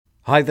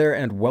Hi there,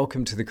 and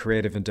welcome to the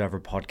Creative Endeavor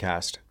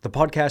Podcast, the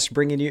podcast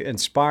bringing you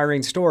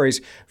inspiring stories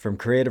from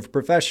creative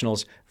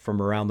professionals from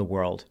around the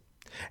world.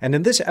 And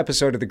in this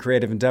episode of the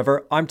Creative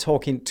Endeavor, I'm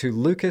talking to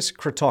Lucas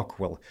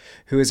Kratochwil,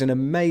 who is an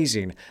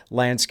amazing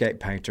landscape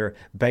painter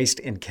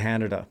based in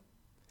Canada.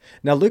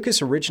 Now,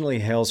 Lucas originally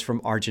hails from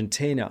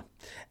Argentina,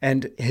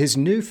 and his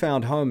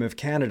newfound home of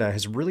Canada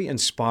has really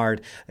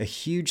inspired a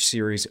huge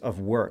series of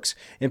works,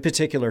 in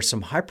particular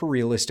some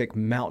hyper-realistic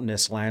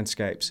mountainous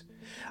landscapes.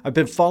 I've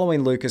been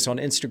following Lucas on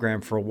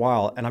Instagram for a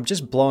while, and I'm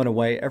just blown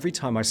away every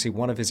time I see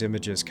one of his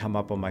images come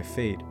up on my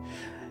feed.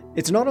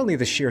 It's not only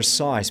the sheer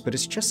size, but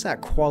it's just that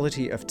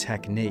quality of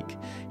technique.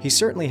 He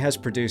certainly has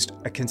produced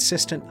a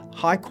consistent,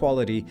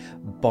 high-quality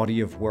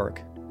body of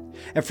work.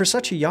 And for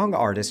such a young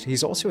artist,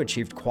 he's also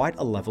achieved quite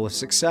a level of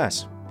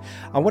success.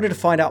 I wanted to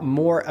find out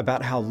more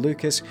about how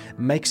Lucas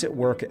makes it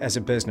work as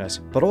a business,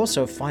 but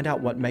also find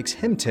out what makes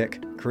him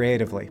tick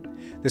creatively.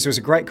 This was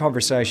a great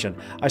conversation.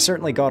 I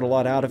certainly got a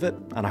lot out of it,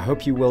 and I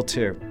hope you will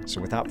too.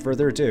 So without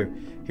further ado,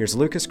 here's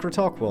Lucas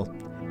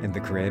Kratochwil in The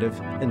Creative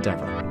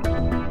Endeavor.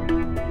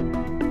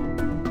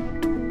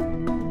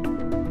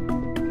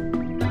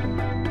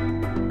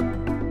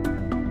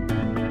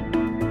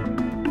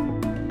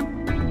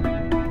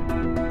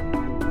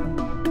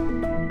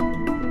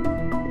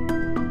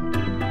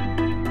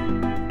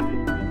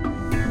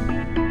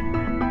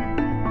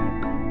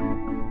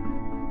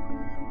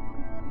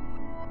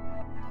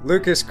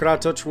 Lucas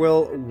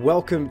Kratochwil,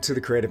 welcome to the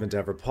Creative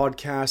Endeavor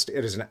Podcast.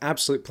 It is an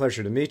absolute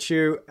pleasure to meet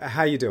you.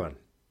 How are you doing?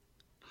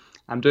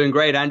 I'm doing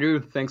great, Andrew.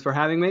 Thanks for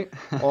having me.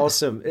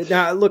 Awesome.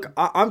 Now, look,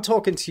 I'm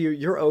talking to you.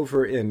 You're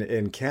over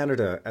in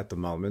Canada at the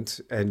moment,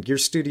 and your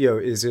studio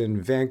is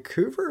in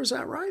Vancouver. Is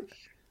that right?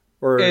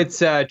 Or it's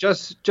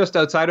just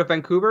outside of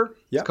Vancouver.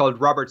 Yep. It's called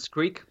Roberts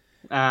Creek.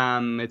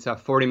 It's a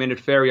 40-minute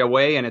ferry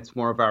away, and it's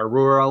more of a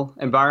rural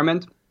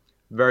environment.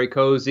 Very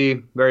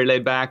cozy, very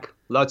laid back,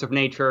 lots of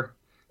nature.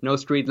 No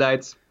street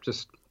lights,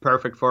 just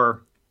perfect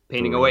for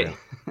painting away.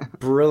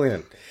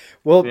 Brilliant.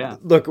 Well, yeah.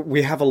 Look,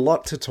 we have a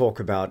lot to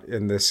talk about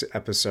in this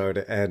episode,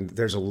 and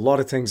there's a lot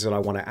of things that I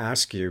want to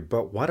ask you,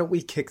 but why don't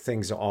we kick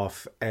things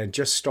off and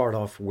just start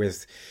off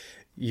with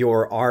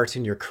your art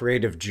and your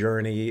creative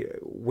journey.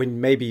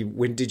 When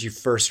did you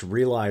first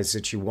realize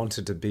that you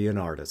wanted to be an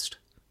artist?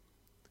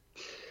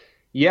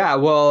 Yeah,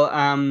 well,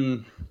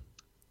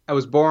 I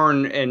was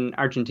born in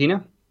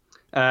Argentina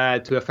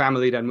to a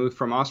family that moved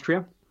from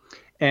Austria.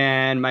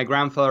 And my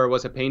grandfather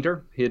was a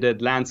painter. He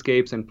did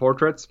landscapes and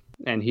portraits.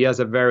 And he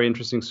has a very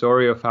interesting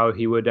story of how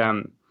he would,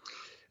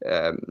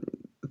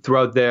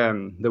 throughout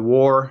the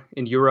war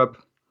in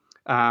Europe,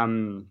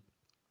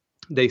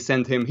 they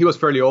sent him. He was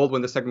fairly old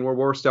when the Second World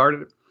War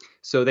started.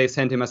 So they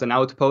sent him as an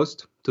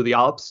outpost to the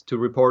Alps to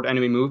report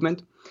enemy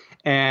movement.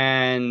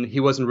 And he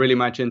wasn't really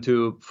much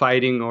into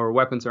fighting or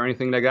weapons or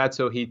anything like that.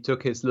 So he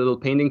took his little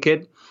painting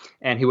kit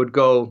and he would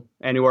go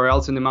anywhere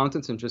else in the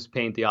mountains and just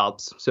paint the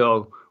Alps.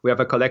 So we have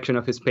a collection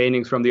of his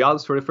paintings from the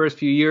Alps for the first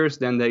few years.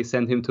 Then they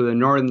sent him to the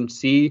Northern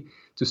Sea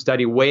to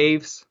study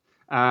waves.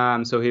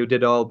 So he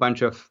did a whole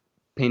bunch of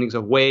paintings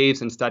of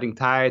waves and studying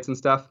tides and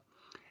stuff.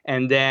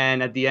 And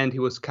then at the end, he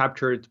was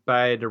captured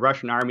by the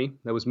Russian army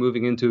that was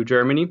moving into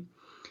Germany.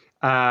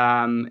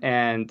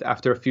 And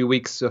after a few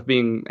weeks of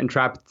being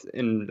entrapped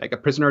in like a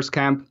prisoner's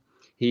camp,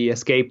 he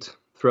escaped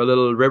through a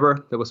little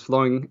river that was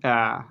flowing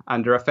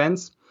under a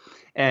fence.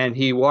 And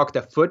he walked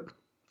afoot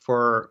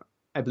for,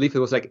 I believe it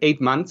was like 8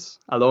 months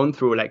alone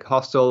through like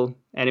hostile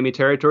enemy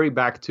territory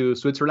back to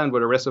Switzerland,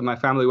 where the rest of my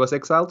family was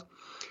exiled.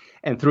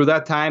 And through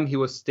that time, he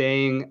was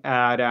staying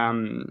at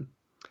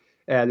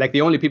like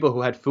the only people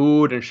who had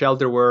food and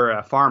shelter were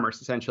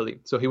farmers, essentially.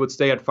 So he would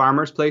stay at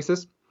farmers'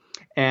 places.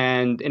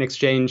 And in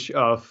exchange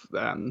of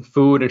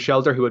food and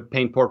shelter, he would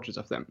paint portraits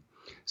of them.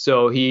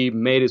 So he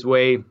made his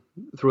way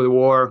through the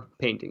war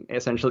painting,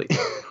 essentially,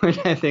 which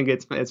I think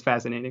it's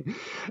fascinating.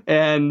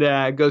 And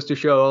goes to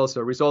show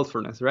also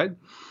resourcefulness, right?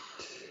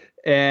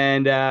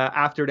 And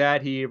after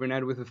that, he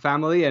reunited with the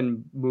family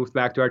and moved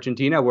back to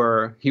Argentina,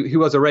 where he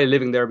was already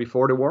living there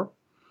before the war.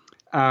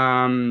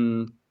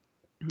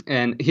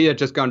 And he had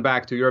just gone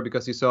back to Europe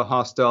because he saw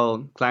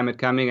hostile climate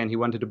coming and he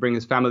wanted to bring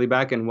his family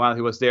back. And while he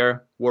was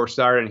there, war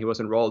started and he was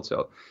enrolled.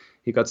 So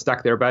he got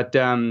stuck there, but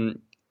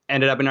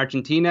ended up in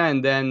Argentina.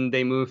 And then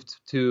they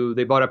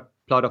bought a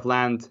plot of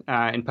land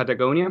in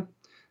Patagonia.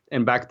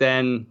 And back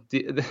then,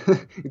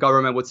 the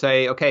government would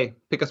say, OK,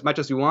 pick as much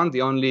as you want.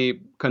 The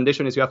only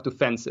condition is you have to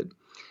fence it.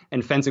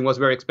 And fencing was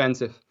very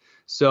expensive.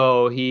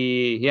 So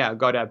he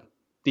got a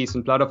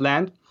decent plot of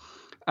land.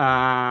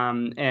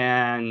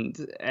 And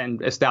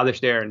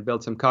established there and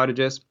built some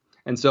cottages.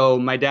 And so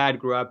my dad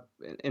grew up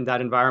in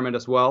that environment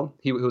as well.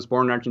 He was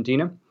born in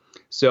Argentina.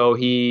 So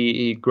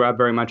he grew up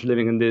very much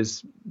living in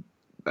these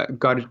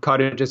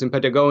cottages in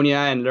Patagonia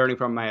and learning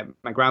from my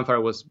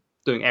grandfather was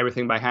doing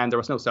everything by hand. There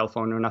was no cell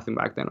phone or nothing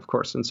back then, of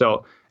course. And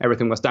so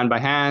everything was done by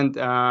hand.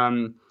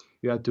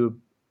 You had to,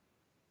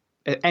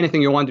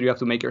 anything you wanted, you have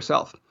to make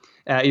yourself.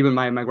 Even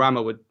my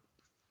grandma would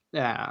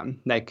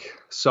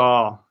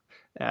saw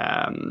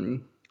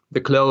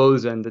the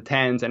clothes and the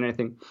tents and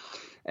everything.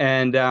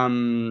 And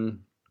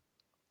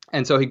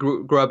so he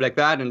grew up like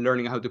that and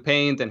learning how to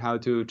paint and how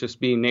to just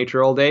be in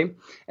nature all day.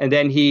 And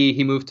then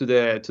he moved to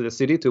the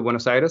city, to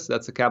Buenos Aires.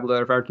 That's the capital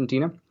of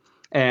Argentina.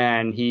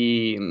 And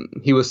he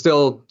was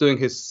still doing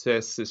his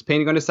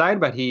painting on the side,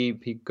 but he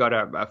got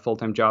a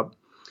full-time job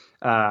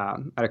at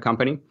a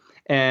company.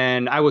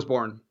 And I was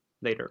born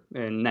later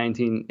in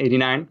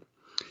 1989.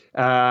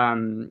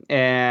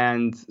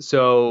 And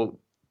so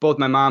both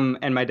my mom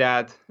and my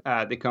dad,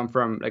 they come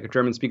from like a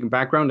German-speaking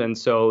background, and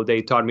so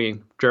they taught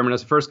me German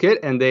as a first kid,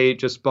 and they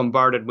just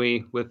bombarded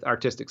me with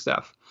artistic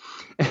stuff.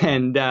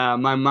 And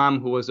my mom,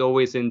 who was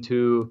always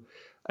into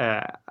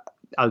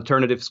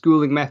alternative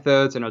schooling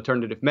methods and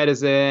alternative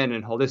medicine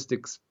and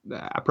holistic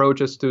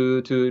approaches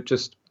to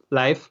just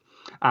life,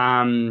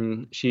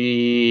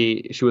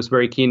 she was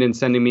very keen in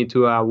sending me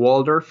to a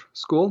Waldorf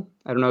school.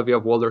 I don't know if you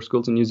have Waldorf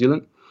schools in New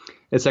Zealand.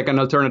 It's like an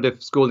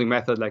alternative schooling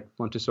method, like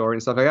Montessori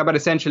and stuff like that. But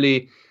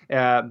essentially,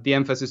 the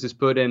emphasis is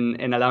put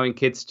in allowing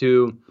kids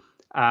to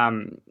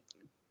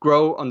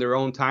grow on their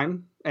own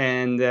time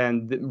and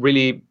then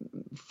really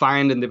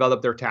find and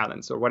develop their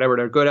talents, or whatever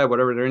they're good at,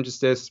 whatever their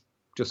interest is,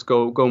 just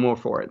go more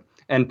for it.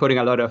 And putting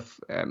a lot of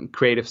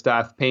creative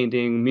stuff,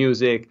 painting,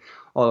 music,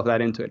 all of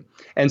that into it.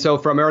 And so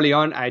from early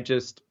on, I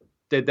just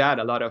did that,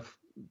 a lot of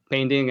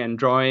painting and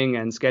drawing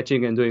and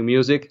sketching and doing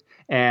music.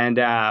 And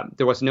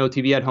there was no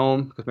TV at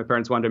home because my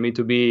parents wanted me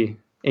to be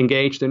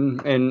engaged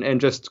in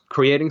just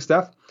creating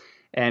stuff.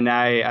 And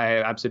I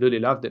absolutely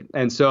loved it.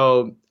 And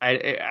so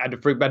by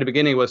the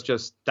beginning, it was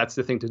just, that's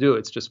the thing to do.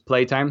 It's just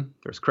playtime.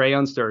 There's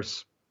crayons,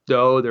 there's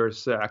dough,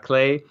 there's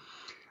clay.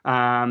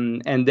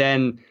 And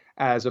then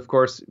as, of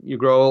course, you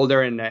grow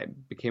older and I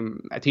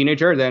became a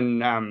teenager,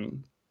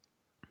 then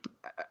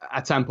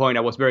at some point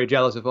I was very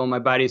jealous of all my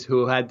buddies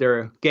who had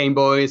their Game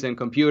Boys and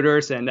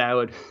computers, and I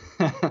would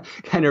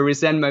kind of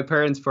resent my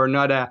parents for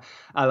not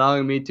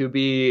allowing me to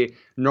be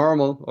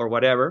normal or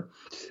whatever.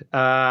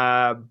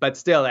 But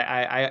still,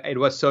 it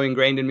was so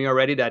ingrained in me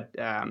already that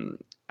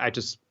I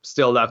just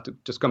still loved to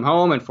just come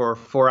home, and for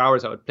 4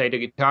 hours I would play the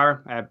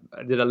guitar. I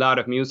did a lot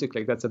of music,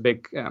 like that's a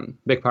big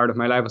part of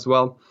my life as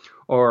well,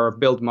 or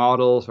build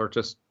models or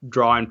just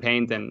draw and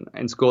paint. And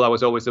in school I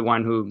was always the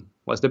one who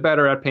was the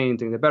better at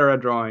painting, the better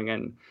at drawing,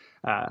 and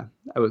that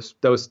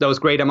was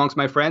great amongst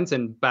my friends,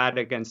 and bad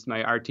against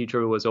my art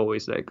teacher, who was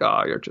always like,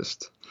 "Oh, you're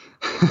just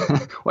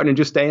why don't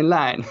you stay in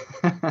line?"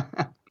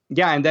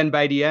 Yeah, and then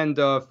by the end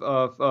of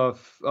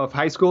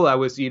high school, I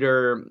was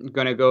either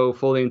gonna go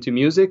fully into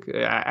music.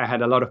 I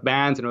had a lot of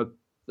bands and I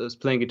was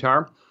playing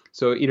guitar,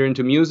 so either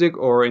into music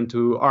or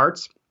into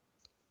arts,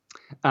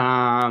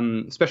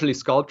 especially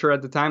sculpture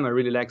at the time. I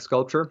really liked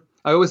sculpture.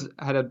 I always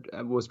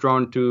was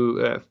drawn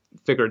to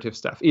figurative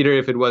stuff, even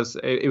if it was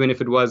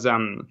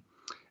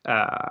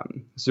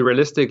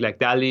surrealistic, like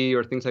Dali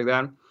or things like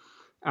that.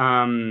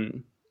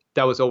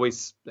 That was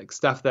always like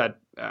stuff that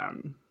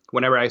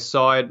whenever I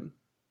saw it,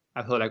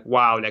 I thought like,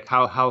 wow, like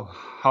how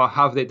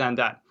have they done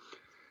that?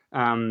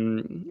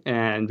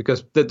 And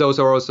because those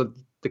are also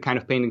the kind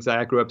of paintings that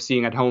I grew up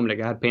seeing at home. Like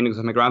I had paintings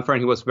of my grandfather,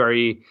 and he was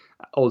very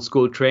old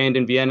school trained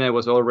in Vienna. It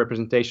was all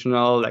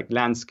representational, like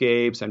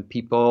landscapes and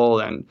people,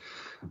 and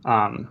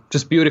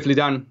just beautifully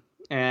done.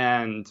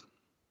 And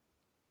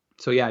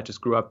so yeah, I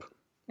just grew up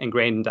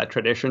ingrained in that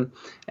tradition,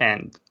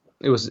 and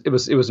it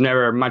was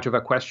never much of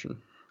a question,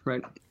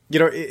 right? You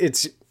know,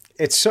 it's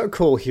so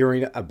cool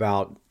hearing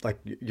about like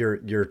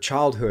your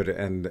childhood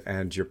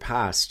and your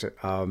past.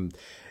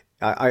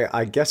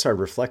 I guess I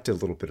reflected a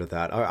little bit of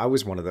that. I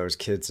was one of those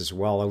kids as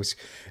well. I was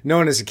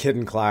known as a kid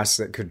in class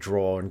that could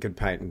draw and could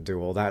paint and do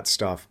all that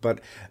stuff.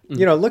 But,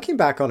 you know, looking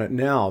back on it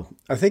now,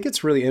 I think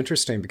it's really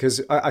interesting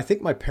because I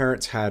think my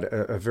parents had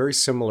a very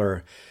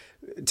similar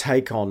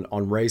take on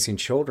raising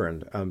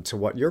children to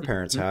what your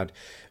parents had,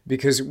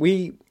 because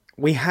we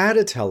had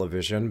a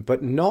television,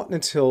 but not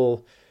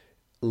until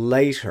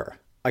later.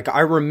 Like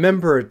I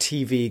remember a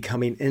TV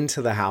coming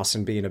into the house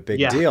and being a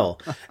big deal.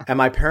 And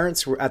my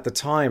parents were at the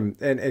time,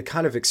 and it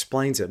kind of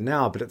explains it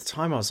now, but at the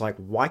time I was like,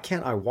 why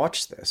can't I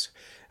watch this?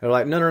 And they're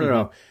like,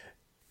 no.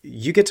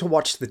 You get to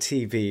watch the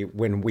TV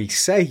when we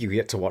say you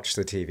get to watch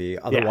the TV.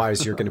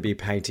 Otherwise, you're going to be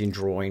painting,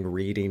 drawing,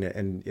 reading,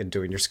 and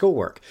doing your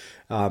schoolwork.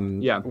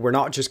 We're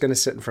not just going to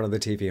sit in front of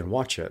the TV and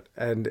watch it.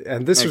 And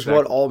this was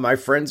what all my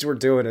friends were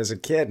doing as a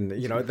kid.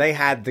 And, you know, they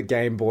had the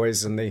Game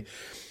Boys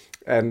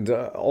and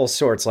all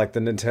sorts, like the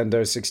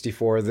Nintendo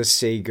 64, the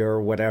Sega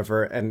or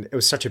whatever. And it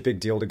was such a big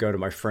deal to go to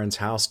my friend's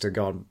house to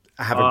go and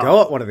have a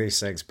go at one of these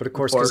things. But of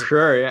course,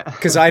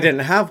 because I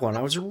didn't have one,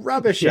 I was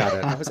rubbish at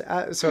it.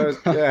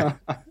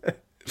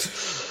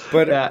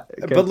 But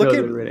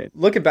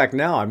looking back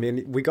now, I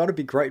mean, we got to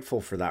be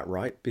grateful for that,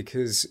 right?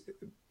 Because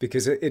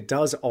it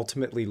does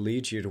ultimately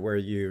lead you to where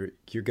you're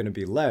going to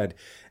be led.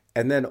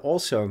 And then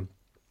also,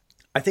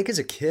 I think as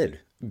a kid,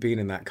 being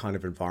in that kind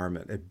of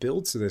environment, it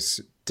builds this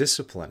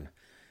discipline,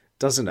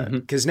 doesn't it?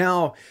 Because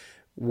now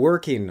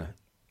working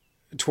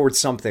towards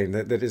something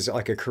that is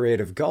like a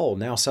creative goal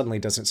now suddenly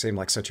doesn't seem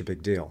like such a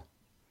big deal.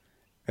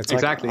 It's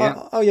like,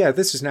 oh yeah,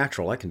 this is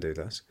natural. I can do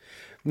this.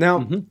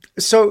 Now,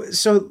 so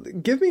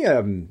give me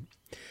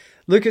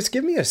Lucas,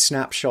 give me a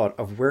snapshot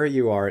of where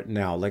you are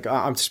now. Like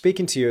I'm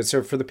speaking to you.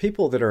 So for the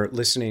people that are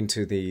listening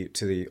to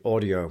the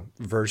audio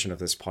version of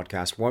this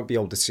podcast, won't be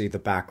able to see the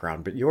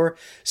background, but you're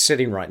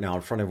sitting right now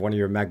in front of one of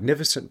your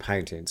magnificent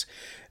paintings.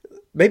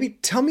 Maybe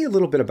tell me a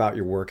little bit about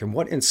your work and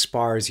what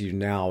inspires you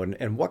now,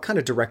 and what kind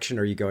of direction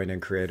are you going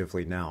in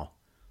creatively now?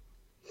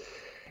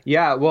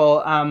 Yeah,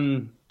 well,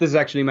 this is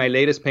actually my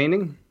latest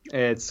painting.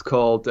 It's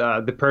called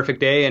The Perfect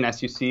Day, and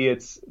as you see,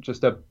 it's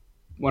just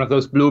one of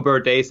those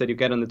bluebird days that you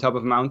get on the top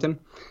of a mountain.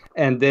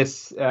 And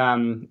this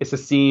is a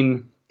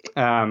scene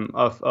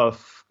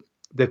of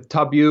the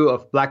top view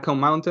of Blackcomb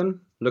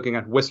Mountain, looking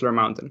at Whistler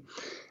Mountain.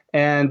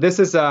 And this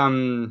is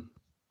a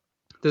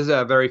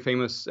very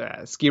famous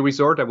ski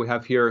resort that we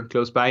have here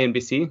close by in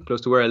BC,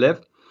 close to where I live.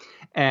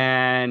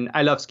 And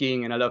I love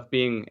skiing, and I love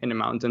being in the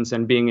mountains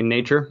and being in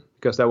nature,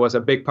 because that was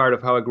a big part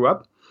of how I grew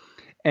up.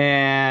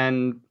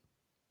 And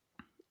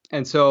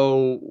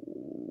so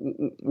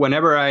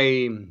whenever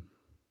I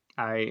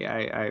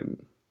am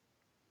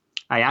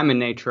in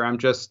nature, I'm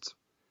just,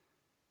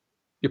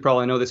 you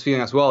probably know this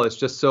feeling as well. It's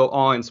just so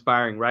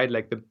awe-inspiring, right?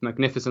 Like the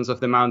magnificence of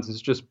the mountains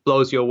just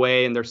blows you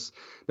away, and there's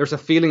a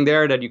feeling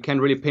there that you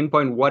can't really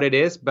pinpoint what it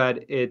is,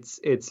 but it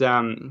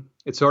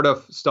sort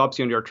of stops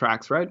you in your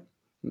tracks, right?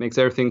 It makes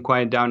everything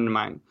quiet down in the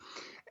mind.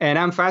 And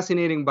I'm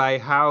fascinated by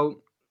how,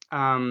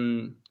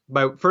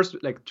 by first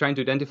like trying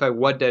to identify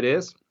what that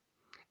is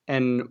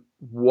and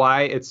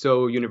why it's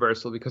so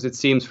universal, because it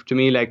seems to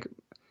me like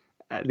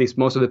at least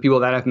most of the people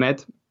that I've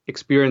met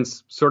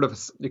experience sort of,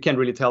 you can't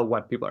really tell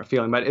what people are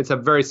feeling, but it's a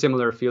very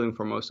similar feeling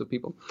for most of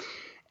people.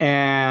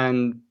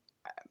 And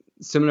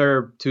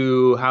similar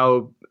to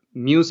how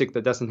music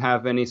that doesn't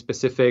have any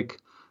specific,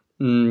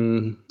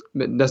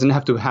 doesn't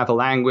have to have a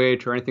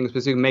language or anything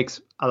specific, makes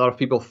a lot of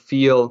people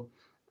feel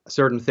a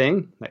certain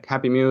thing, like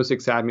happy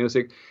music, sad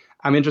music.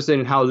 I'm interested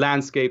in how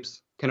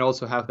landscapes can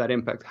also have that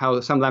impact,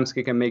 how some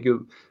landscape can make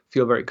you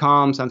feel very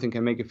calm, something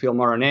can make you feel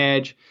more on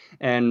edge.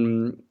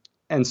 And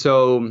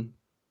so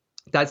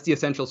that's the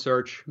essential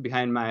search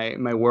behind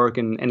my work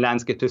in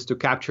landscape, is to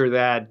capture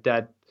that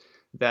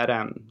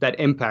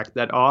impact,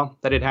 that awe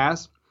that it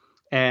has,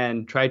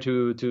 and try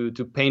to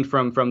paint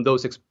from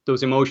those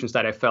emotions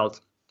that I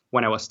felt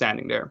when I was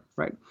standing there,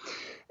 right?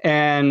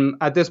 And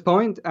at this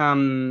point,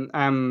 I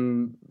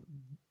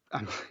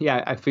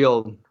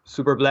feel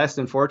super blessed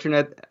and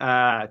fortunate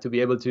to be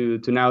able to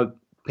now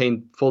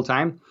paint full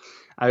time.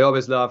 I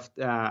always loved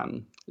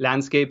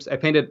landscapes. I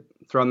painted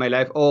throughout my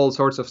life all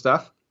sorts of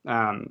stuff.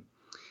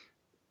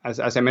 As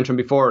I mentioned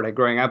before, like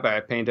growing up,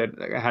 I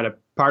had a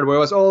part where it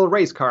was all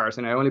race cars,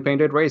 and I only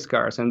painted race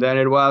cars. And then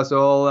it was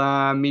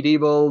all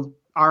medieval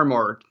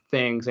armored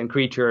things and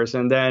creatures.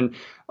 And then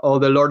all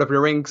the Lord of the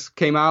Rings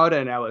came out,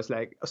 and I was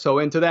like so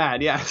into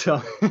that. Yeah,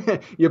 so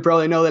you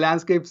probably know the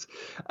landscapes.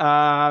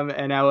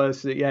 And I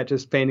was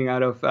just painting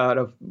out of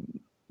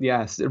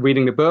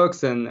reading the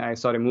books, and I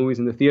saw the movies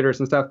in the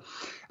theaters and stuff.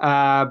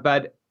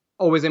 But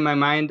always in my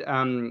mind,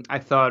 I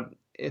thought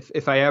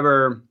if I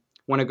ever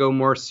want to go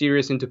more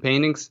serious into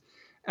paintings,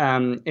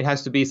 it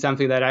has to be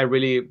something that I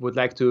really would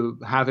like to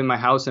have in my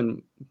house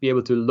and be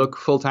able to look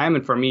full time.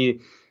 And for me,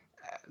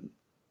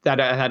 that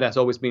has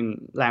always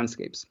been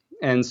landscapes.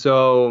 And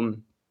so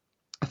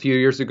a few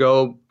years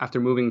ago, after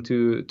moving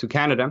to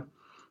Canada,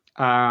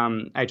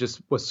 I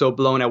just was so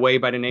blown away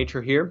by the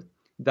nature here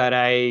that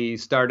I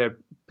started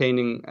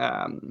painting.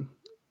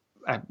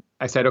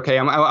 I said, okay,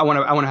 I want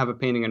to have a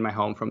painting in my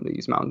home from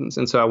these mountains.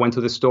 And so I went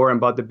to the store and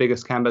bought the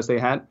biggest canvas they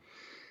had,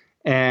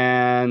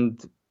 and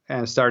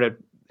started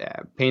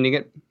painting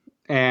it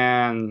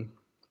and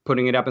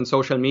putting it up in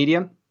social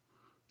media.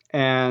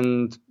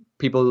 And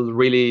people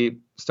really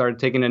started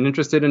taking an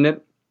interest in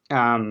it.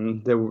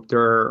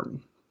 There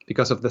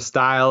because of the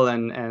style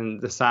and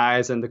the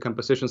size and the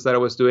compositions that I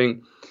was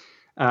doing,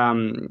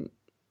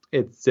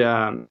 it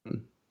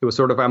was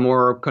sort of a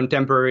more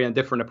contemporary and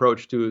different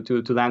approach to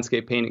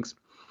landscape paintings.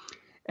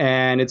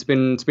 And it's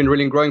been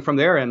really growing from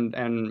there. And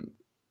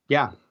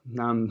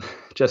I'm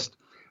just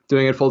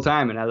doing it full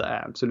time, and I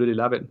absolutely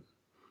love it.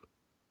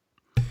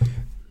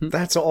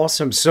 That's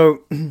awesome.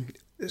 So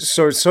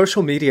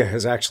social media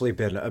has actually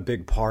been a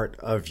big part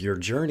of your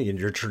journey and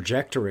your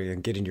trajectory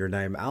and getting your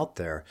name out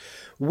there.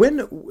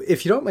 When,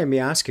 if you don't mind me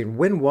asking,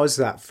 when was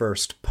that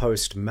first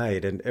post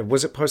made? And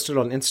was it posted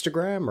on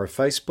Instagram or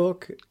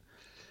Facebook?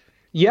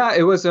 Yeah,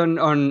 it was on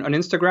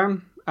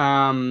Instagram.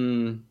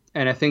 And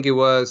I think it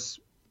was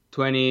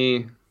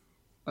when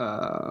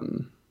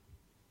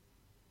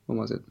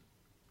was it?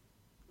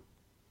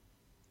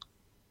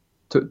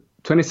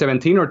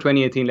 2017 or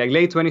 2018, like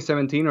late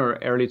 2017 or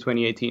early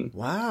 2018.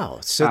 Wow.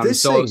 So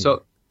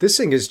this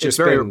thing has just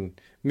been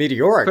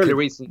meteoric. Fairly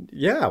recent.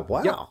 Yeah.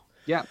 Wow.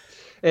 Yeah.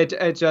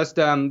 It just,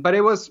 but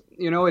it was,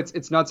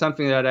 it's not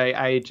something that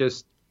I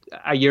just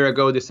a year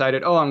ago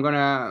decided, I'm going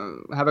to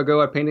have a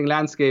go at painting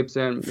landscapes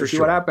and see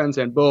what happens.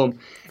 And boom,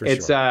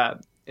 it's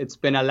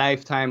been a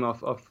lifetime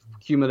of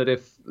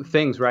cumulative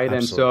things. Right.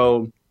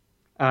 Absolutely.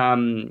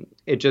 And so,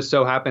 it just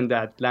so happened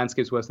that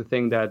landscapes was the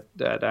thing that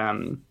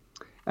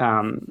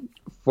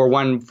for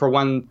one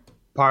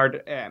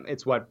part,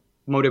 it's what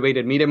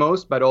motivated me the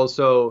most, but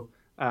also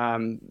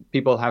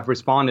people have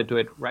responded to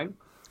it, right?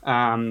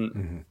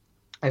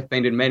 I've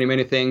painted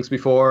many things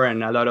before,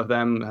 and a lot of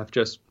them have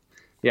just,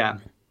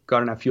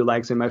 gotten a few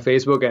likes in my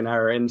Facebook and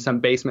are in some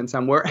basement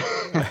somewhere.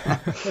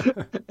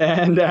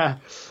 And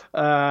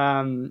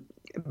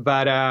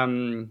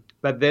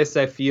but this,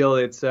 I feel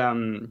it's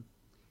the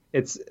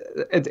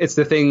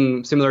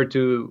thing similar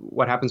to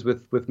what happens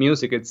with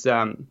music. It's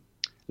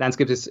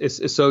landscape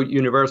is so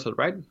universal,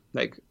 right?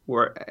 Like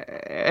where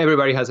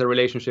everybody has a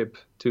relationship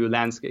to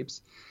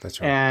landscapes.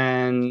 That's right.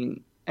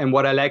 And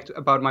what I liked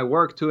about my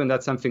work too, and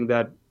that's something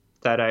that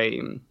I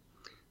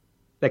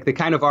like, the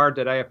kind of art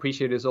that I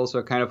appreciate is also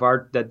a kind of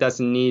art that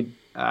doesn't need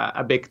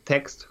a big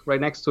text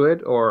right next to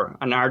it, or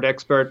an art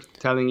expert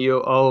telling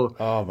you,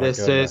 this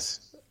is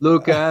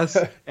Lucas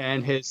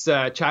and his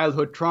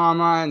childhood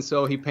trauma, and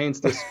so he paints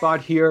this spot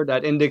here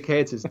that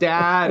indicates his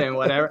dad and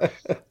whatever.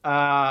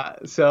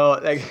 So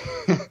like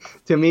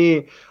to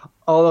me,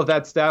 all of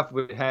that stuff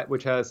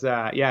which has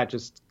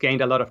just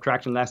gained a lot of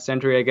traction last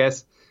century, I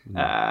guess.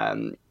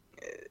 I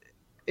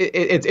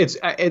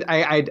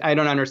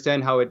don't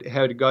understand how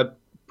it got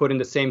put in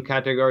the same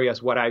category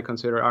as what I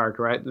consider art,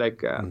 right?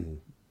 Like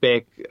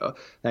big,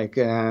 like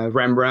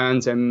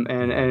Rembrandts and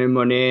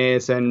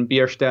Monets and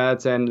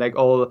Bierstadts and like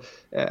all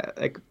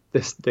like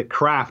this, the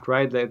craft,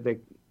 right? The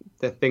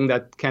thing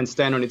that can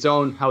stand on its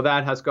own. How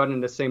that has gotten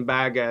in the same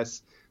bag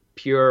as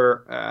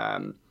pure,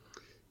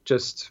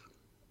 just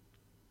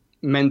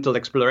mental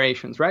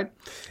explorations, right?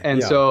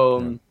 And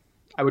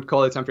I would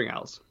call it something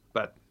else.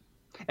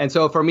 And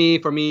so for me,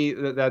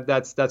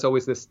 that's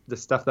always the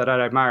stuff that I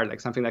admire, like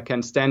something that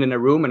can stand in a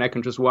room and I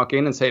can just walk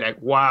in and say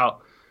like,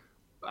 wow,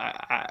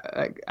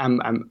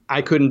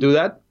 I couldn't do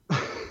that.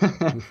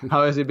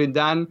 How has it been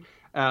done?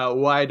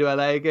 Why do I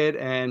like it?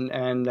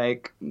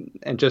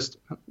 And just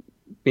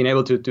being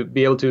able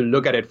to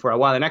look at it for a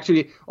while and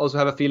actually also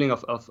have a feeling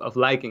of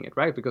liking it,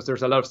 right? Because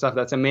there's a lot of stuff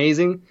that's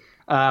amazing,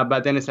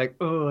 but then it's like,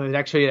 oh, it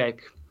actually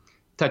like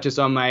touches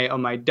on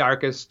my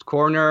darkest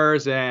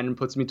corners and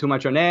puts me too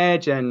much on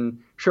edge. And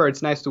sure,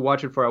 it's nice to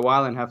watch it for a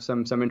while and have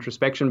some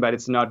introspection, but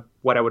it's not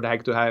what I would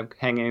like to have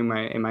hanging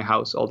in my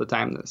house all the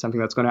time.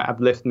 Something that's going to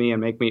uplift me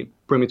and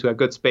bring me to a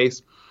good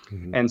space.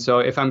 And so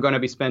if I'm going to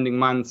be spending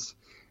months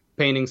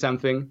painting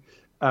something,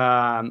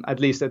 at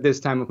least at this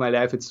time of my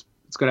life, it's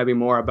going to be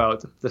more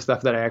about the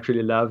stuff that I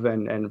actually love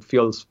and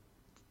feels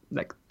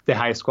like the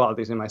highest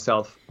qualities in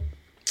myself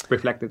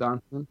reflected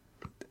on.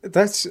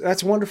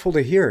 That's wonderful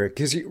to hear,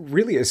 because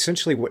really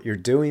essentially what you're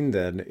doing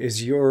then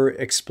is you're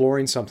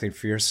exploring something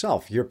for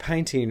yourself. You're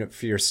painting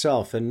for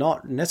yourself and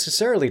not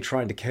necessarily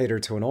trying to cater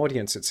to an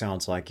audience, it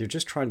sounds like. You're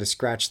just trying to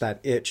scratch that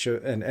itch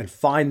and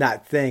find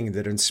that thing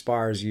that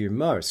inspires you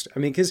most. I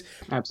mean, because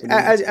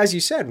as you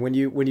said, when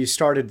you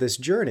started this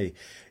journey,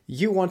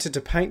 you wanted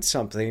to paint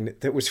something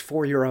that was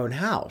for your own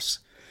house.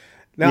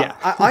 Now,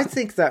 I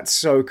think that's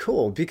so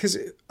cool, because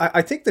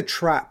I think the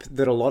trap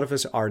that a lot of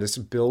us artists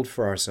build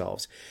for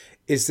ourselves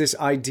is this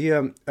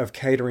idea of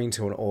catering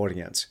to an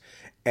audience.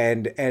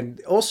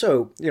 And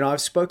also, I've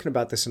spoken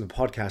about this in the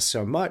podcast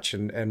so much,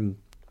 and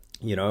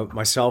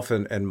myself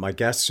and my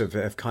guests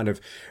have kind of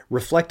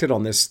reflected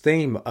on this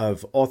theme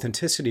of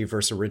authenticity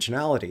versus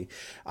originality.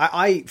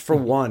 I for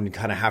one,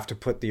 kind of have to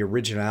put the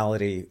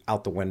originality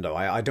out the window.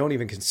 I don't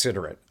even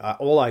consider it.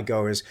 All I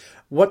go is,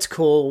 what's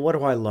cool? What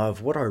do I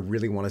love? What do I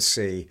really want to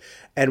see?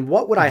 And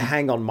what would I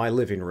hang on my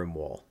living room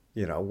wall?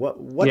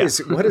 What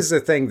is the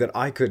thing that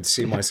I could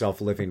see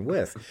myself living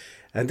with?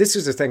 And this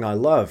is the thing I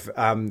love.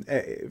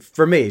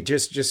 For me,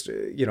 just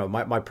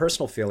my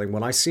personal feeling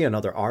when I see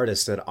another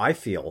artist that I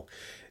feel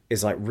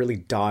is like really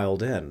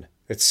dialed in.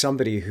 It's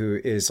somebody who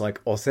is like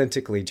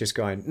authentically just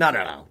going,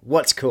 no,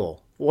 what's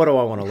cool? What do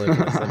I want to live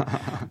with?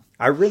 And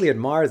I really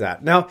admire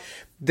that. Now,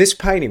 this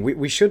painting,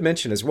 we should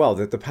mention as well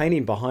that the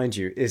painting behind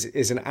you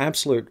is an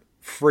absolute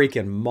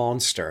freaking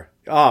monster.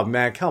 Oh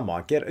man, come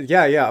on,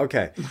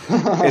 okay.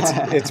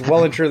 It's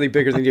well and truly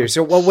bigger than you.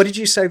 So, what did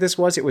you say this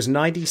was? It was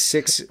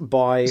 96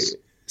 by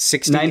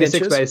 60 96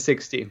 inches? by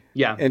 60,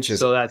 inches.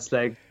 So that's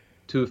like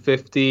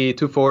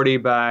 240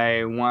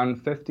 by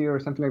 150 or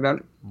something like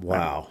that.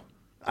 Wow.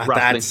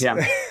 Roughly,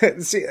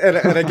 See, and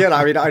again,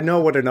 I mean, I know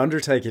what an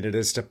undertaking it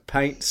is to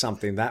paint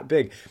something that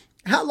big.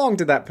 How long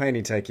did that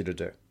painting take you to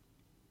do?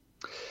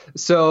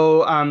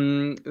 So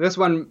this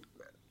one,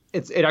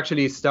 it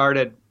actually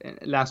started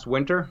last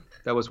winter.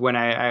 That was when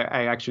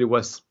I actually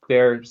was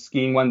there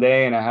skiing one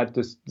day, and I had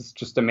this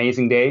just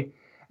amazing day.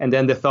 And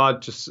then the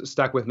thought just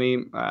stuck with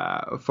me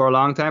for a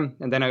long time.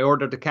 And then I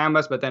ordered the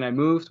canvas, but then I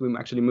moved. We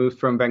actually moved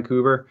from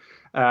Vancouver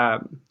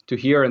to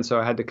here, and so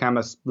I had the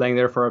canvas laying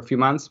there for a few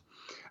months.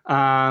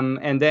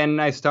 And then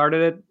I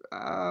started it.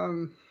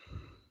 I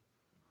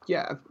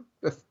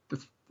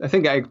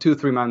think I had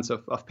 2-3 months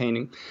of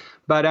painting.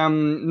 But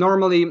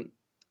normally,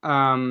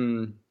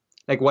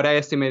 like what I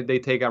estimate, they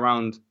take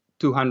around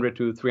 200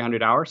 to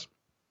 300 hours.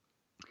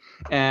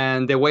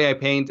 And the way I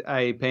paint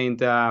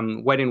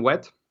wet in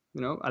wet,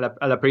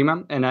 a la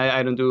prima, and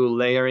I don't do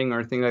layering or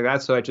anything like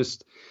that. So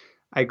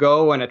I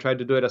go and I try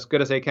to do it as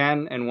good as I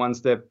can. And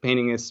once the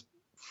painting is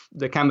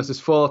the canvas is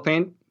full of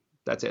paint,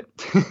 that's it.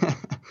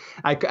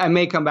 I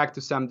may come back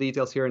to some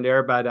details here and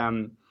there, but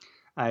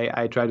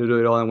I try to do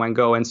it all in one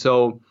go. And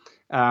so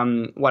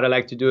what I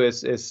like to do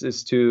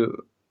is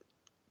to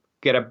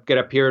get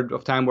a period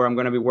of time where I'm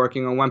going to be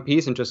working on one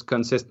piece and just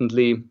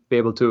consistently be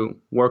able to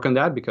work on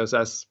that, because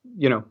as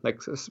you know,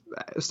 like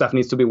stuff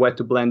needs to be wet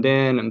to blend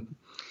in,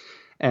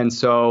 and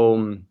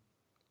so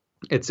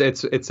it's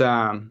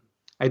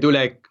I do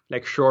like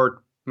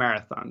short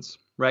marathons,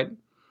 right?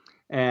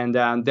 And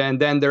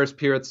then there's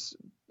periods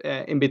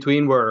in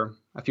between where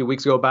a few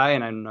weeks go by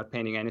and I'm not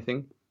painting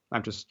anything.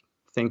 I'm just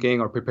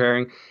thinking or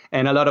preparing,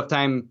 and a lot of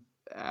time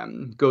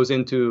goes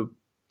into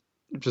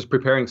just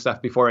preparing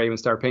stuff before I even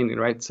start painting,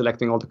 right?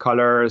 Selecting all the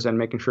colors and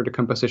making sure the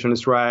composition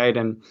is right,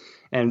 and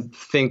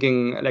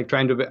thinking, like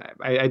trying to,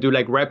 I do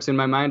like reps in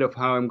my mind of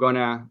how I'm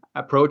gonna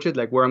approach it,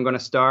 like where I'm gonna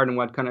start and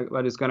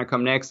what is gonna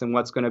come next, and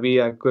what's gonna be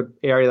a good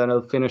area that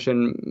I'll finish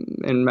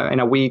in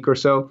a week or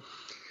so.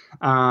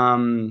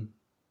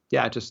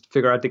 Just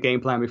figure out the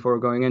game plan before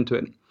going into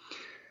it.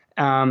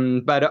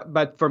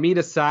 But for me,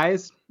 the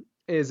size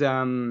is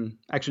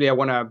actually I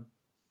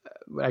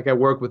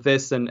work with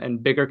this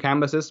and bigger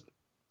canvases.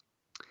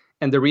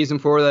 And the reason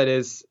for that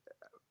is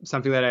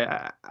something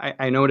that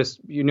I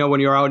noticed, when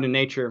you're out in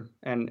nature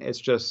and it's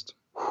just,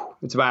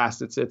 it's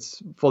vast,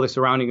 it's fully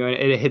surrounding you, and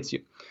it hits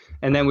you.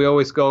 And then we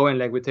always go and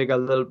like we take a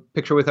little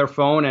picture with our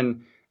phone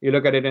and you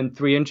look at it in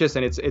 3 inches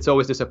and it's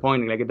always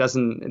disappointing. Like it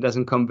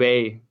doesn't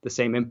convey the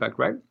same impact,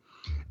 right?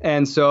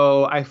 And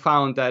so I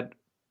found that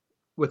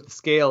with the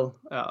scale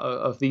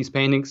of these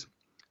paintings,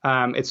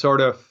 it's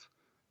sort of,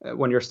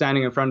 when you're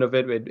standing in front of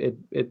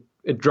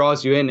it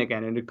draws you in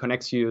again, and it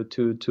connects you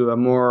to a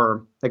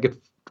more, like it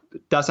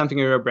does something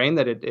in your brain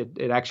that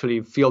it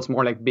actually feels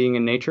more like being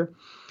in nature.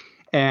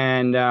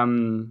 And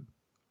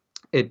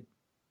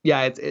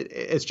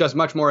it's just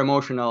much more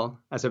emotional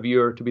as a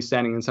viewer to be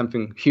standing in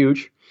something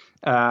huge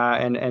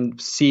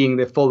and seeing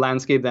the full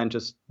landscape than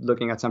just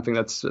looking at something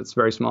that's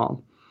very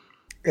small.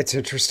 It's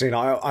interesting.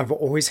 I've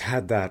always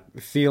had that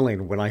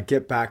feeling when I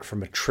get back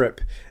from a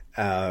trip,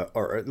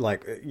 or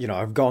like,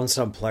 I've gone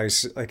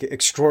someplace like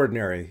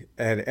extraordinary,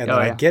 and then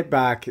I get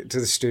back to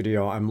the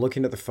studio, I'm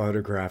looking at the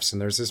photographs,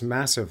 and there's this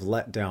massive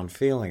letdown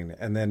feeling.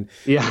 And then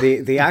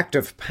the act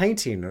of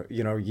painting,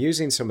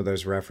 using some of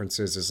those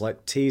references is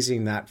like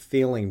teasing that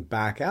feeling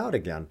back out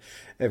again,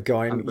 of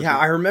going, 100%.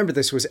 I remember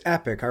this was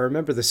epic. I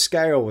remember the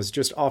scale was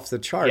just off the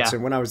charts.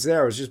 And when I was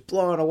there, I was just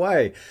blown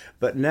away.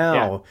 But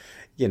now...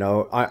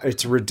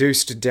 it's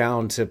reduced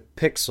down to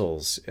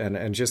pixels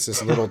and just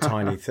this little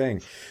tiny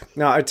thing.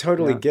 Now, I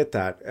totally get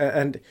that.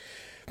 And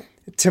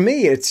to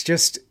me, it's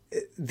just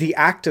the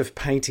act of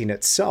painting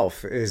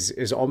itself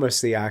is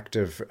almost the act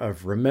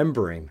of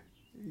remembering,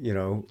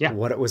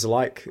 what it was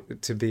like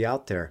to be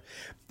out there.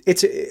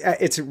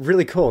 It's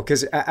really cool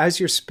because as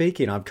you're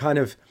speaking,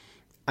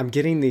 I'm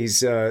getting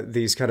these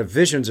kind of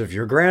visions of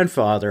your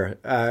grandfather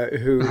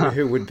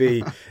who would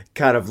be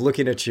kind of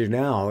looking at you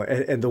now,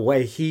 and the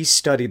way he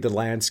studied the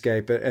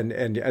landscape,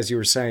 and as you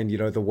were saying,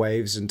 the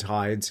waves and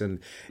tides, and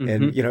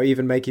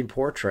even making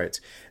portraits.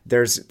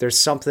 There's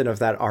something of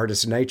that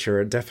artist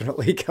nature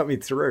definitely coming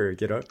through.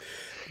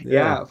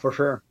 Yeah, for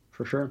sure.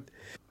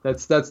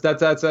 That's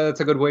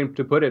a good way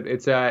to put it.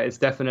 It's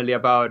definitely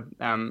about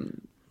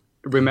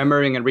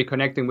remembering and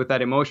reconnecting with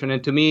that emotion.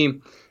 And to me,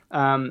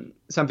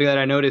 something that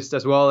I noticed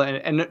as well,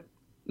 and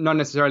not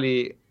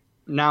necessarily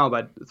now,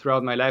 but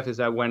throughout my life, is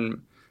that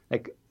when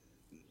like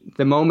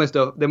the moment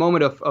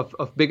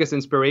of biggest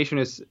inspiration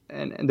is,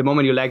 and the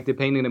moment you like the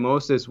painting the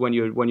most is when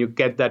you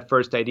get that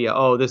first idea.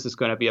 Oh, this is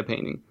going to be a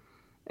painting,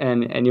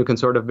 and you can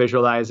sort of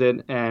visualize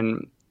it,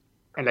 and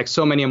like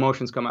so many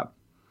emotions come up.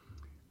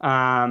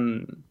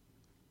 And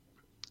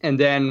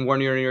then when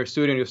you're in your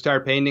studio and you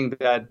start painting,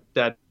 that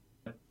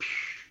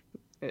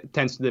it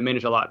tends to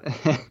diminish a lot.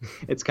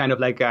 It's kind of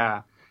like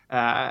I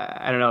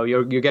don't know,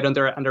 you get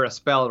under a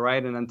spell,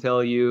 right? And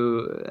until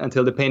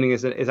the painting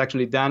is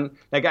actually done,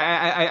 like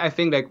I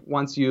think like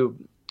once you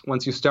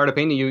start a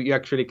painting, you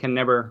actually can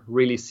never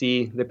really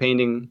see the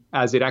painting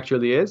as it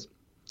actually is.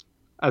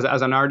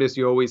 As an artist,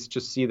 you always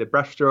just see the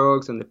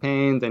brushstrokes and the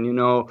paint,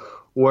 and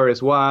where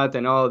is what,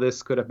 and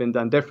this could have been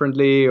done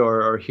differently,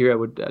 or here I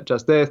would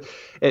adjust this.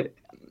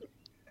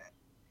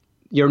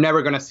 You're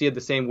never going to see it the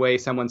same way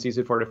someone sees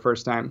it for the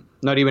first time,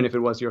 not even if it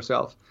was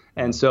yourself.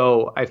 And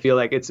so I feel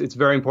like it's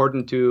very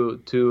important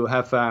to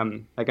have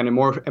like an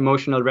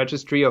emotional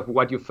registry of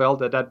what you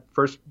felt at that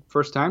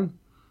first time,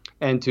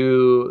 and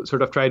to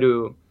sort of try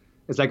to,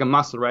 it's like a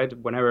muscle, right?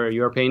 Whenever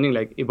you're painting,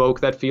 like evoke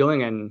that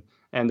feeling,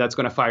 and that's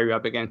going to fire you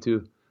up again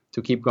to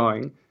keep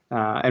going.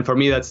 And for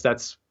me,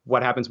 that's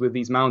what happens with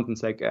these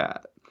mountains. Like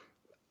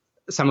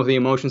some of the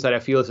emotions that I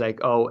feel is like,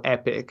 oh,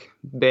 epic,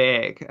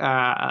 big,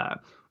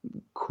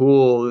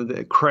 cool,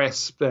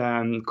 crisp,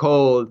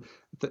 cold,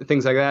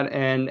 things like that.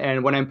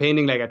 And when I'm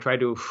painting, like I try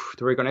to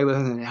reconnect with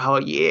it,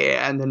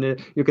 and and then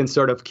you can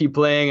sort of keep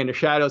playing in the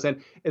shadows, and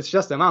it's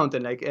just a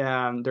mountain. Like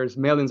there's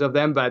millions of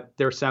them, but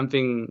there's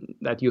something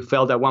that you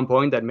felt at one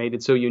point that made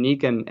it so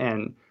unique,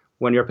 and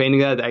when you're painting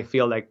that, I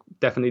feel like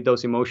definitely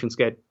those emotions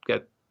get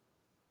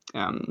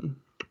um,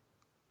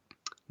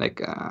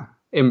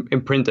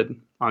 imprinted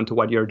onto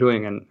what you're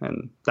doing,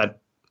 and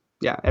that,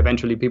 yeah,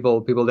 eventually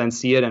people then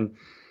see it and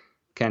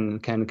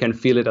can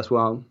feel it as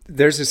well.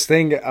 There's this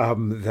thing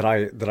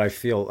that I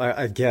feel,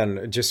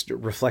 again, just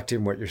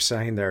reflecting what you're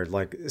saying there,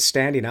 like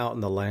standing out in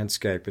the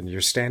landscape and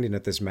you're standing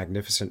at this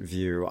magnificent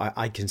view.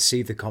 I can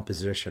see the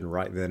composition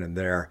right then and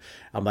there.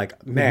 I'm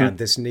like, man,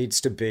 this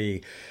needs to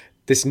be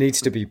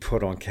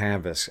put on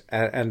canvas.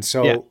 And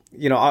so,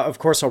 of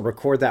course I'll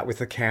record that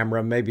with a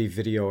camera, maybe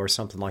video or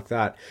something like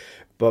that.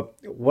 But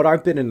what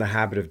I've been in the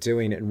habit of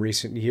doing in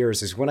recent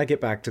years is when I get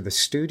back to the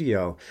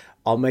studio,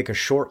 I'll make a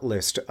short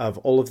list of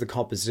all of the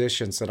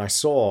compositions that I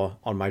saw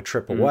on my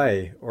trip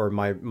away or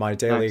my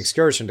daily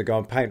excursion to go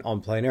and paint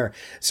on plein air.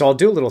 So I'll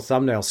do a little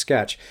thumbnail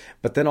sketch,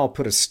 but then I'll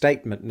put a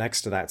statement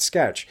next to that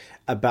sketch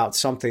about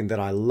something that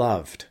I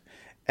loved.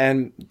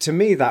 And to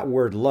me, that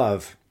word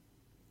love,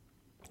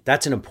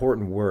 that's an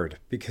important word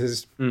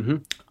because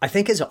I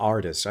think as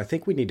artists, I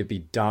think we need to be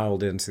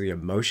dialed into the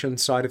emotion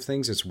side of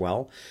things as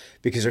well,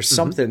 because there's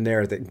something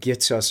there that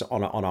gets us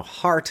on a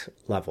heart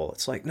level.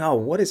 It's like,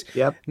 no,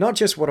 not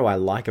just what do I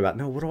like about,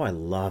 no, what do I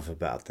love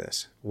about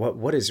this?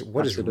 What is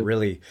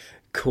really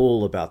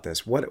cool about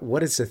this?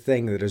 What is the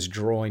thing that is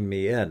drawing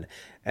me in?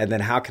 And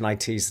then how can I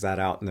tease that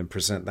out and then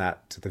present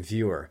that to the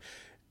viewer?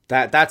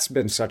 That's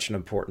been such an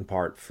important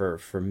part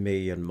for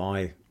me and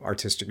my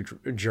artistic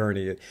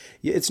journey.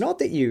 It's not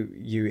that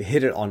you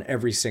hit it on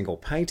every single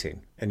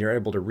painting and you're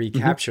able to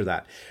recapture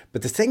that,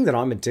 but the thing that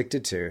I'm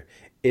addicted to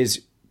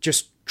is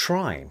just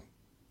trying,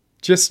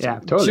 just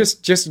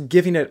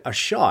giving it a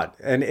shot,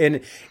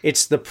 and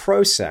it's the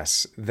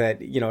process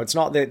that it's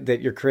not that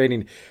you're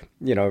creating,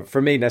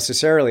 for me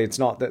necessarily, it's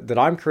not that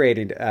I'm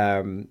creating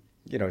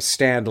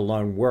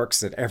standalone works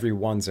that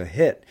everyone's a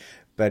hit.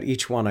 But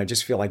each one, I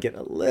just feel I get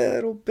a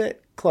little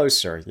bit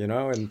closer,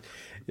 and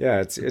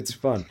yeah, it's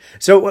fun.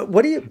 So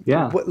what do you?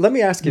 Yeah. Let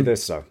me ask you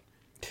this though,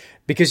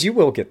 because you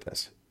will get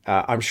this.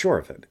 I'm sure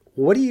of it.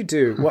 What do you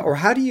do, or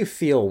how do you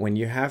feel when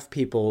you have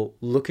people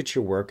look at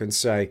your work and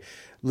say,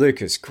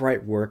 "Lucas,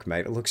 great work,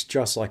 mate. It looks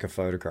just like a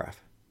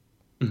photograph."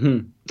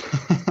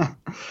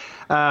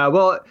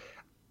 Well,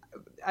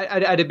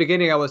 at the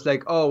beginning, I was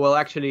like, "Oh, well,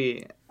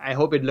 actually, I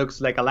hope it looks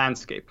like a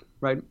landscape,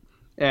 right?"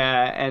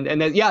 And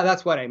then, yeah,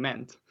 that's what I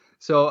meant.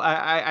 So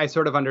I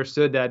sort of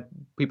understood that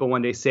people,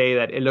 when they say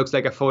that it looks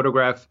like a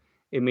photograph,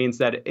 it means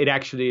that it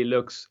actually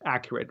looks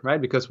accurate, right?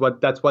 Because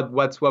that's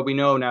what we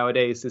know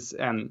nowadays is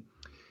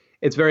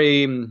it's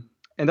very, and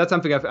that's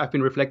something I've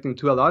been reflecting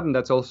to a lot, and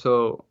that's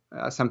also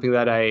something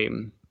that I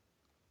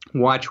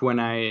watch when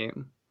I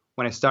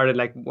started,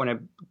 like when I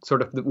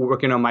sort of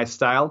working on my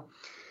style.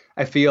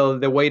 I feel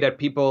the way that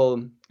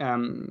people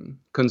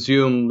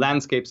consume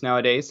landscapes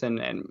nowadays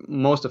and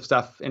most of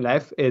stuff in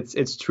life,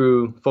 it's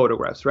through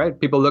photographs, right?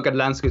 People look at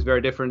landscapes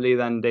very differently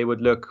than they would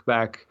look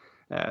back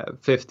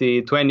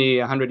 50, 20,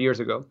 100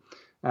 years ago.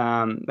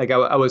 Like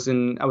I was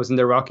in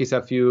the Rockies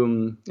a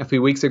few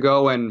weeks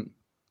ago, and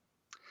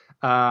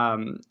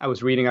I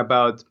was reading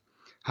about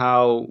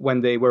how when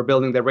they were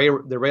building the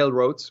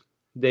railroads,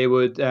 they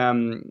would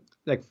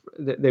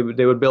they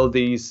would build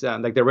these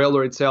like the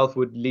railroad itself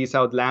would lease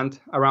out land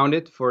around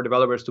it for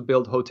developers to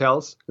build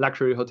hotels,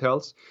 luxury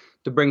hotels,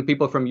 to bring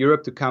people from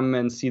Europe to come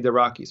and see the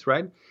Rockies,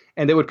 right?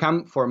 And they would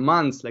come for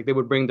months. Like they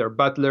would bring their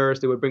butlers,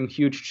 they would bring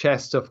huge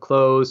chests of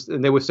clothes,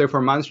 and they would stay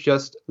for months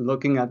just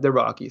looking at the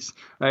Rockies,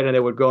 right? And they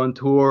would go on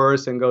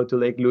tours and go to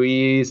Lake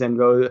Louise and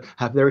go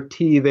have their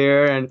tea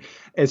there. And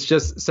it's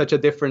just such a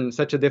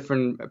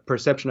different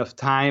perception of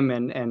time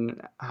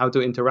and how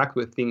to interact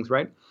with things,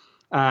 right?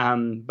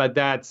 But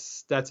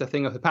that's a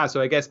thing of the past.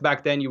 So I guess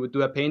back then you would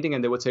do a painting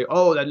and they would say,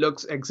 "Oh, that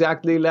looks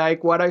exactly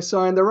like what I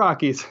saw in the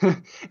Rockies."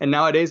 And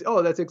nowadays,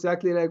 "Oh, that's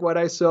exactly like what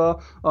I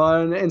saw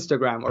on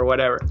Instagram," or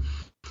whatever.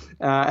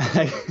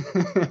 I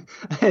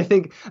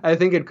think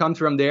it comes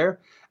from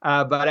there.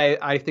 But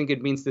I think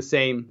it means the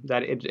same,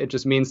 that it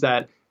just means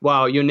that,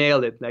 wow, you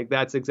nailed it. Like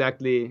that's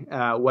exactly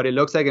what it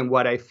looks like and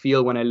what I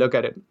feel when I look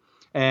at it.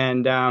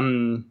 And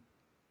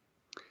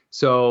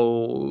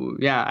so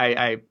yeah,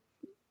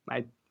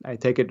 I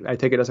take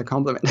it as a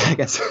compliment, I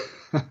guess.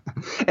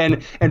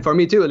 and for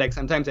me too, like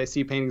sometimes I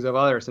see paintings of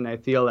others and I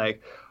feel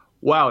like,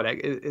 wow, like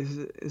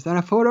is that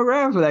a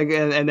photograph? Like,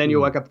 and then you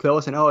walk up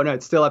close and, oh no,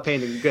 it's still a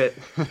painting. Good.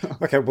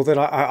 Okay, well then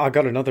I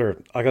got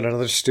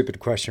another stupid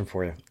question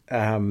for you.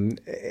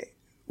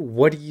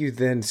 What do you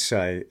then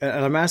say?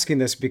 And I'm asking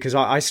this because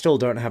I still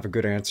don't have a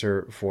good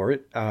answer for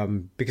it.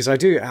 Because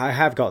I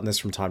have gotten this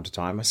from time to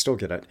time. I still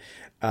get it.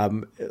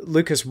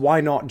 Lucas,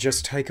 why not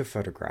just take a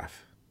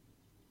photograph?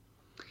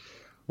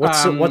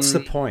 What's the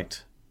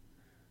point?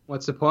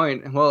 What's the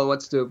point? Well,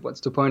 what's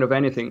the point of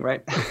anything,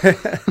 right?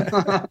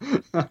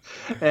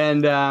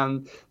 And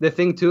the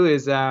thing too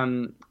is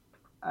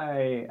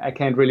I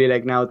can't really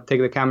like now take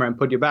the camera and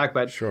put you back,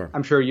 but sure.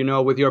 I'm sure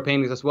with your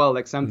paintings as well,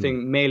 like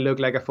something may look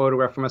like a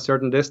photograph from a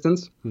certain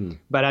distance,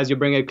 but as you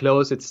bring it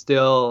close, it's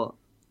still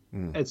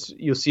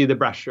you see the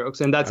brushstrokes,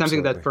 and that's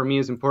something that for me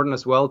is important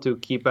as well, to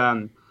keep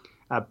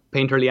a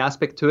painterly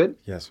aspect to it.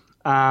 Yes.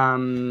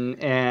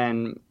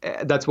 And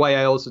that's why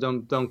I also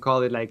don't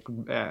call it like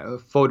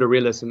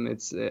photorealism.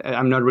 It's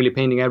I'm not really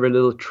painting every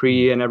little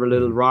tree and every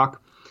little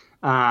rock.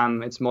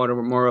 It's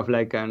more of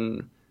like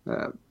an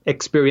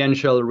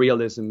experiential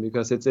realism,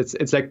 because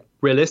it's like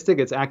realistic,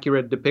 it's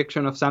accurate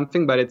depiction of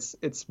something, but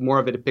it's more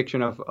of a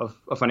depiction of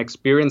an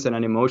experience and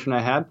an emotion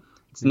I had.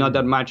 It's not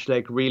that much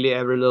like really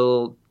every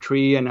little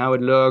tree and how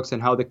it looks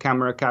and how the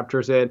camera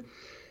captures it.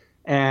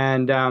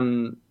 And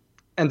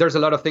there's a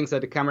lot of things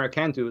that the camera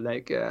can do,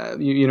 like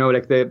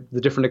like the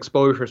different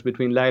exposures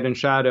between light and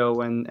shadow,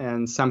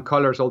 and some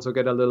colors also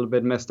get a little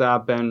bit messed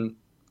up, and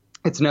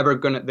it's never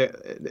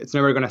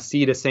gonna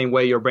see the same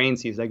way your brain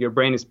sees. Like your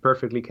brain is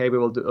perfectly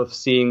capable of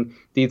seeing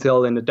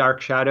detail in the dark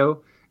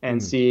shadow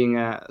and seeing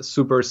a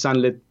super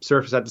sunlit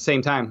surface at the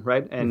same time,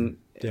 right? And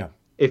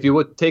if you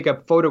would take a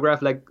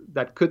photograph like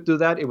that could do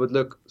that, it would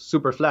look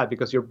super flat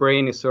because your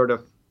brain is sort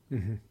of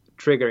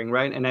triggering,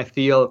 right? And I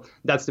feel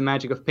that's the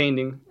magic of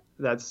painting.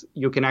 That's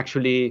you can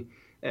actually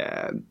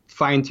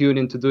fine tune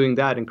into doing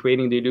that and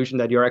creating the illusion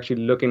that you're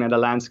actually looking at a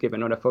landscape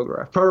and not a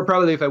photograph.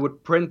 Probably if I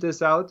would print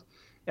this out,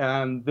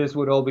 this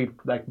would all be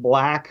like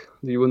black.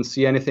 You wouldn't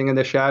see anything in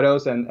the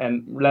shadows,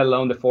 and let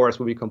alone the forest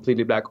would be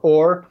completely black.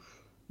 Or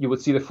you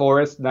would see the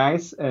forest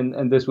nice,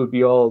 and this would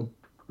be all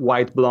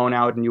white blown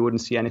out, and you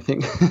wouldn't see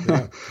anything.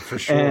 Yeah, for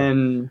sure.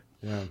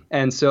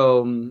 And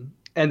so,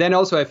 and then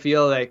also I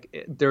feel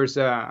like there's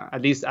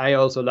at least I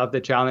also love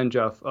the challenge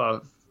of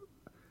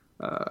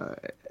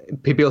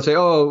people say,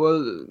 oh,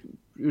 well,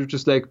 you're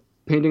just like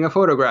painting a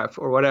photograph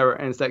or whatever.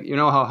 And it's like, you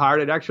know how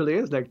hard it actually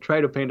is? Like,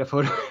 try to paint a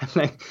photograph.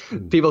 Like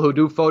people who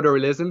do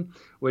photorealism,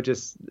 which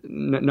is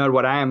not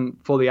what I am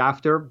fully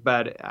after,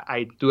 but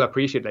I do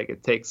appreciate, like,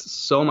 it takes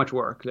so much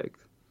work. Like,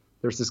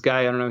 there's this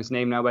guy, I don't know his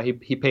name now, but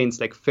he paints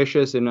like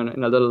fishes in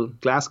a little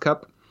glass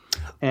cup.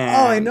 And...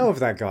 Oh, I know of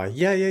that guy.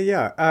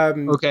 Yeah.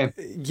 Okay.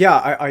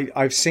 Yeah,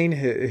 I've seen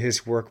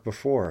his work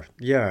before.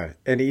 Yeah,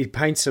 and he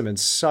paints them in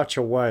such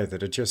a way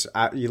that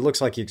it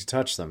looks like you could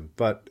touch them.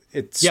 But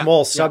it's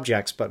small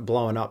subjects, but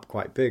blowing up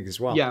quite big as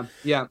well.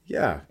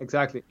 Yeah,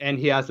 exactly. And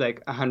he has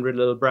like 100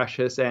 little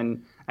brushes,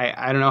 and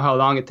I don't know how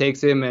long it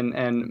takes him,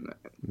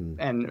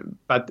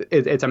 but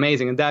it's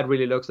amazing. And that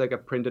really looks like a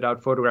printed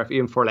out photograph,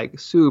 even for like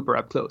super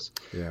up close.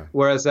 Yeah.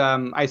 Whereas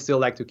I still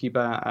like to keep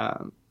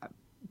a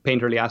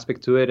painterly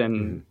aspect to it,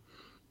 and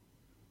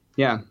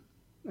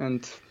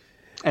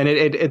and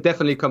it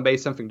definitely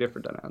conveys something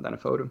different than a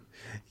photo.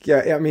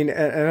 Yeah, I mean,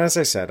 and as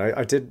I said,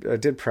 I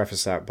did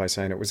preface that by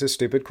saying it was a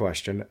stupid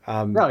question.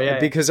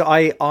 Because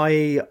I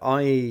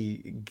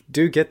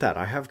do get that.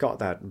 I have got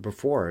that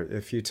before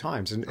a few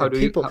times. And how do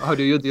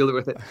you deal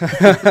with it?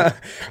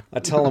 I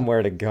tell them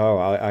where to go.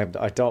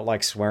 I don't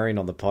like swearing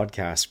on the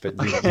podcast, but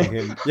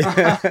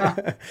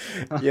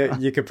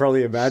you could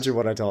probably imagine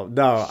what I tell them.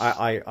 No,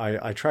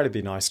 I try to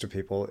be nice to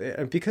people,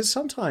 because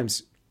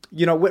sometimes,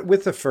 you know,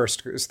 with the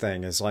first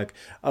thing is like,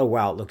 oh,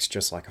 wow, it looks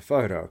just like a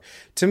photo.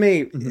 To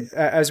me,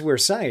 as we're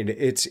saying,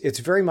 it's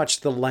very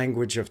much the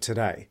language of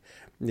today.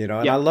 You know,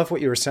 and I love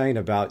what you were saying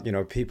about, you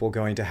know, people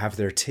going to have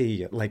their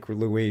tea at Lake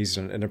Louise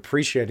and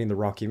appreciating the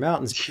Rocky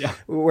Mountains,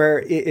 where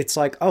it's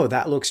like, oh,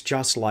 that looks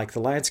just like the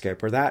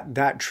landscape, or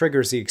that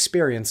triggers the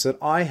experience that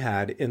I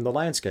had in the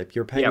landscape.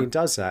 Your painting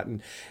does that.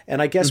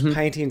 And I guess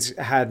paintings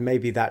had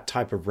maybe that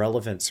type of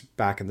relevance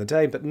back in the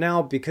day, but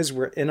now, because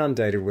we're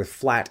inundated with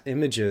flat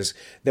images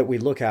that we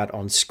look at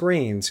on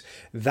screens,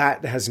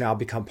 that has now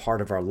become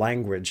part of our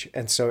language.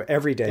 And so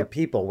everyday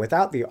people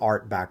without the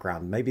art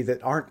background, maybe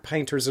that aren't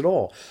painters at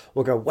all,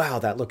 will go, wow,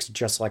 that looks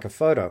just like a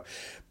photo.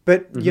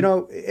 But, you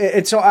know,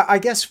 and so I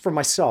guess for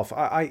myself,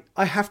 I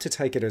have to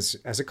take it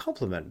as a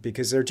compliment,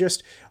 because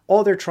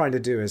all they're trying to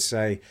do is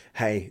say,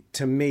 hey,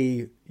 to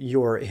me,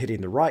 you're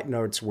hitting the right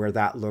notes where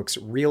that looks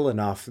real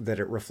enough that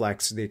it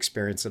reflects the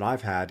experience that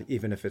I've had,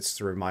 even if it's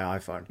through my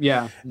iPhone.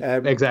 Yeah,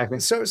 exactly.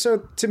 So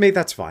to me,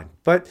 that's fine.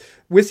 But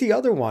with the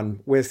other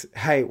one, with,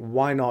 hey,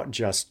 why not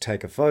just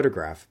take a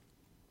photograph?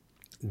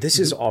 This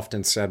is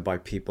often said by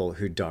people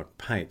who don't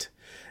paint.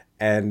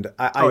 And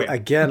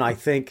I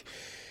think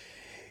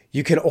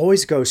you can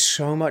always go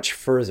so much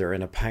further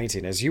in a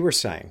painting, as you were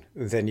saying,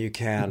 than you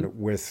can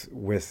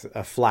with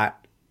a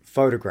flat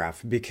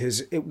photograph,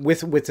 because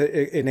with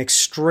an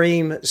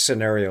extreme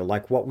scenario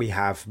like what we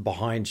have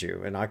behind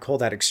you, and I call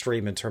that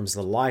extreme in terms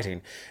of the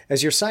lighting,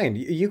 as you're saying,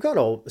 you've got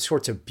all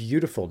sorts of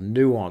beautiful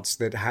nuance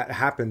that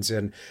happens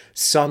in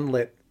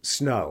sunlit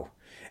snow.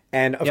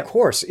 And of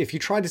course, if you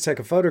try to take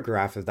a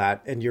photograph of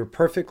that and you're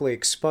perfectly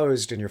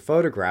exposed in your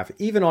photograph,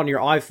 even on your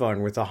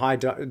iPhone with a high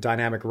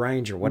dynamic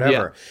range or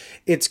whatever,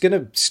 it's going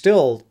to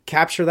still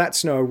capture that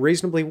snow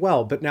reasonably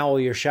well. But now all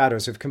your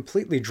shadows have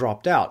completely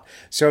dropped out.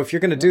 So if you're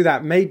going to do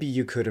that, maybe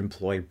you could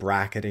employ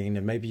bracketing,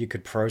 and maybe you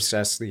could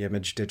process the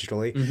image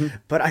digitally.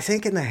 But I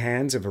think in the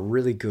hands of a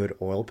really good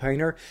oil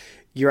painter,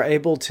 you're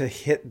able to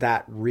hit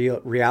that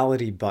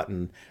reality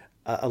button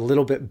a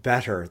little bit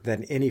better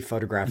than any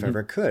photograph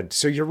ever could.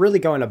 So you're really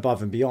going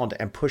above and beyond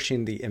and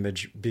pushing the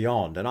image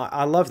beyond. And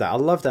I love that. I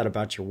love that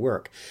about your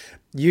work.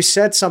 You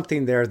said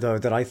something there, though,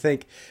 that I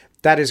think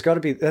That has got to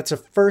be, that's the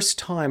first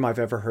time I've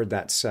ever heard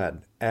that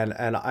said. And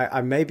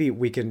I maybe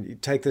we can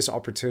take this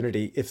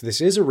opportunity, if this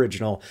is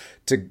original,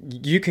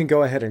 you can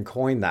go ahead and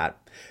coin that.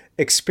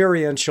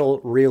 Experiential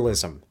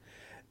realism.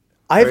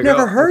 I've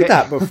never heard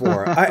that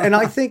before. And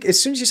I think as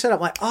soon as you said it,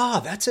 I'm like,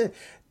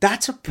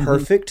 that's a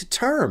perfect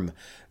term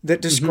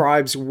that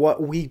describes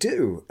what we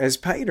do as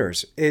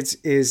painters.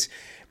 Is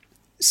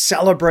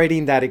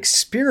celebrating that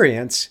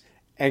experience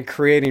and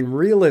creating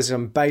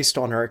realism based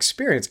on our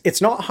experience.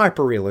 It's not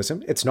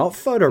hyperrealism. It's not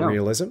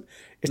photorealism.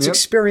 It's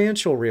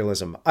experiential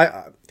realism.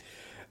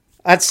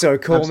 That's so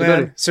cool,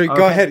 Absolutely. Man. So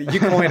go ahead, you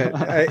coin it.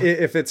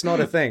 If it's not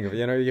a thing,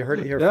 you heard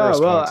it here first.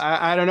 Yeah, well,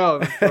 I don't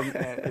know.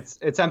 It's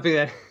something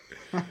that,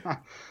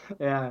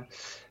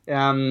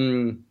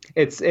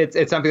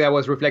 it's something that I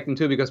was reflecting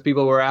too, because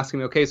people were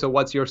asking me, okay, so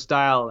what's your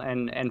style?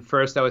 And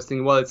first I was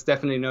thinking, well, it's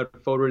definitely not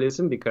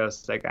photorealism,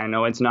 because like I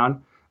know it's not,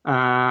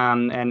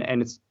 and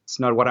it's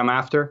not what I'm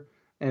after.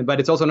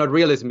 But it's also not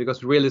realism,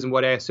 because realism,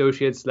 what I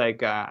associate,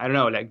 like I don't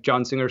know, like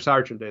John Singer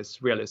Sargent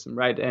is realism,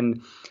 right?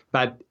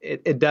 But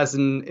it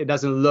doesn't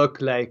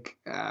look like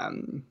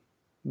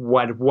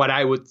what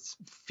I would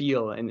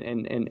feel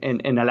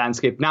in a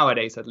landscape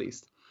nowadays, at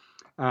least.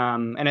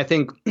 And I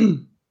think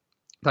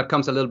that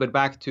comes a little bit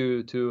back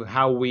to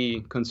how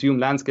we consume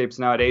landscapes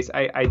nowadays.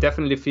 I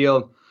definitely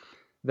feel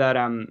that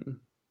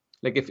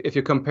like if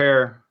you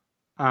compare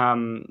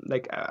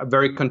like a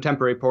very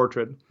contemporary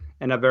portrait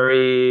and a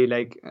very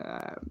like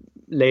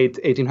late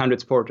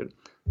 1800s portrait,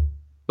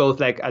 both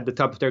like at the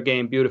top of their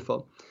game,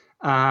 beautiful.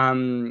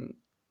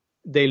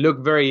 They look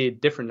very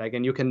different, like,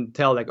 and you can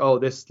tell like, oh,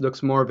 this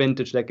looks more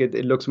vintage, like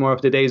it looks more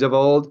of the days of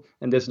old,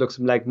 and this looks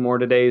like more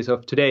the days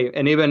of today.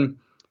 And even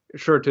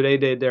sure, today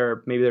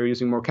they're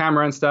using more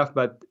camera and stuff,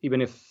 but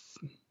even if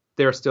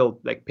they're still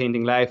like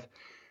painting life,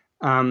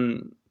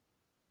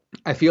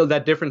 I feel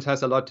that difference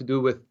has a lot to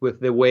do with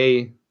the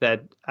way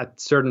that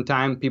at certain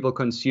time people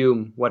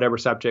consume whatever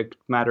subject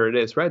matter it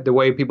is, right? The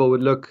way people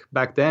would look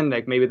back then,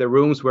 like maybe the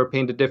rooms were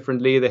painted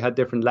differently, they had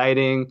different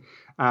lighting,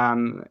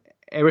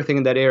 everything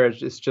in that era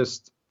is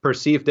just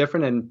perceived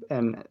different,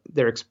 and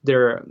their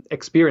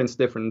experience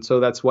different. So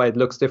that's why it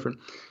looks different.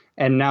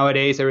 And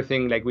nowadays,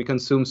 everything, like we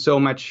consume so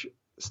much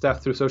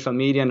stuff through social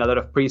media and a lot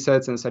of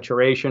presets and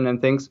saturation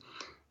and things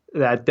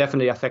that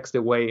definitely affects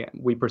the way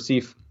we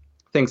perceive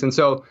things. And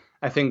so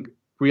I think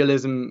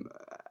realism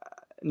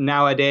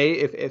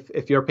nowadays,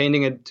 if you're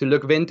painting it to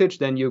look vintage,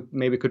 then you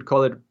maybe could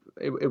call it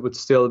would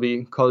still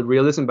be called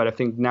realism. But I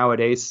think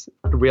nowadays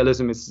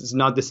realism is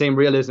not the same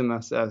realism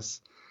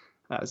as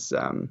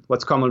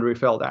what's commonly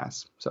referred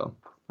as. So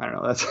I don't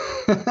know. That's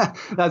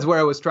that's where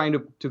I was trying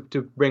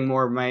to bring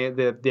more of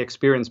the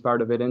experience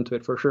part of it into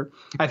it, for sure.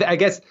 I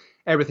guess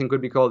everything could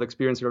be called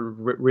experiential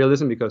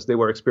realism because they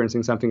were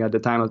experiencing something at the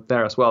time out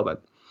there as well.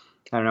 But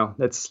I don't know.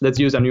 Let's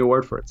use a new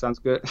word for it. Sounds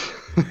good.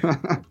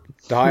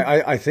 No,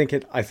 I think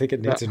it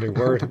needs a new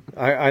word.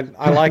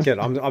 I like it.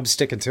 I'm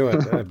sticking to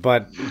it.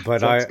 But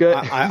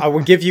I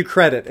will give you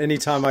credit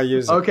anytime I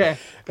use it. Okay.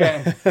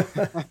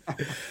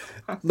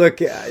 Look,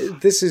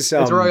 this is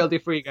it's royalty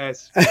free,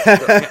 guys.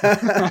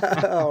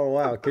 Oh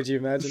wow! Could you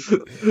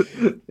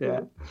imagine?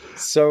 Yeah.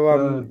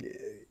 So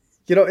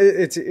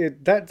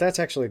that's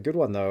actually a good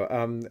one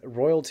though.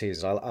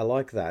 Royalties, I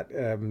like that,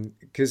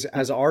 because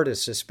as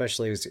artists,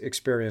 especially as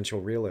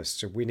experiential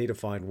realists, we need to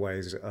find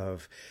ways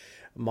of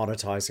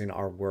monetizing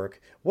our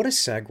work. What a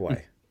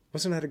segue!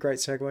 Wasn't that a great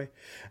segue?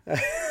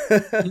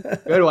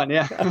 Good one,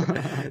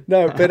 yeah.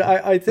 No, but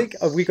I think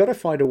we got to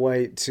find a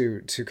way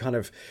to kind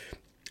of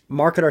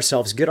market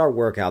ourselves, get our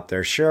work out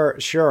there,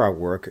 share our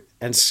work,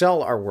 and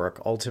sell our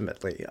work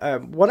ultimately.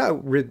 What I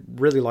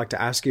really like to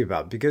ask you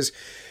about, because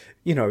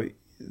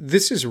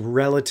this is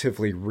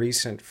relatively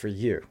recent for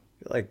you.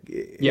 Like,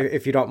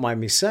 if you don't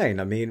mind me saying,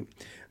 I mean,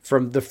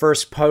 from the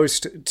first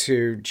post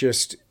to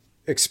just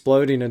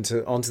exploding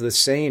onto the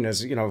scene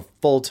as,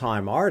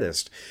 full-time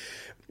artist,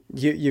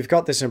 you've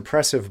got this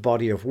impressive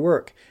body of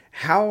work.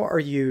 How are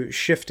you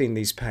shifting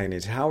these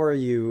paintings? How are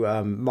you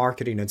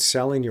marketing and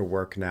selling your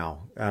work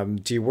now?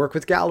 Do you work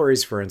with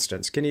galleries, for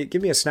instance? Can you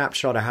give me a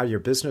snapshot of how your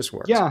business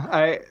works? Yeah,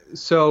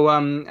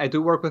 I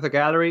do work with a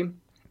gallery,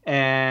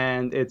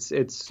 and it's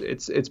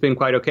been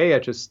quite okay. I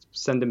just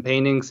send them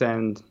paintings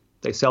and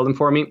they sell them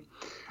for me.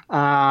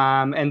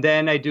 And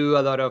then I do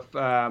a lot of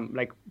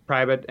like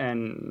private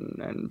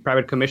and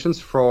private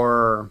commissions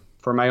for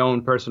my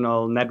own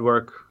personal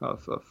network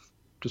of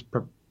just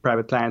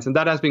private clients, and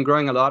that has been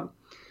growing a lot.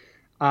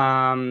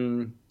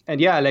 And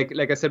yeah,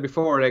 like I said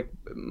before, like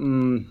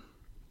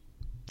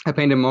I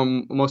painted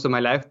most of my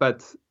life,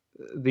 but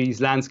these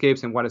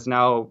landscapes and what is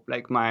now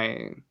like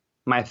my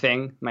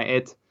thing,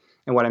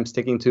 and what I'm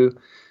sticking to,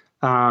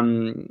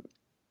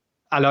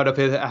 a lot of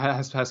it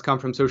has come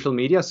from social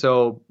media.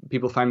 So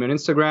people find me on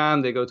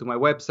Instagram, they go to my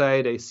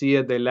website, they see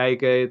it, they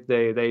like it,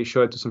 they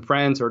show it to some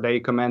friends, or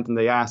they comment and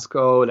they ask,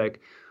 oh,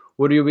 like,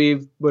 would it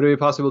be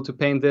possible to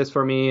paint this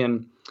for me?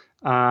 And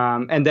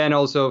then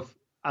also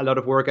a lot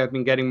of work I've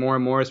been getting more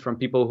and more is from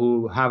people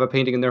who have a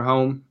painting in their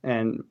home,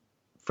 and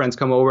friends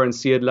come over and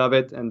see it, love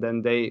it, and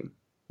then they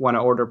want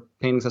to order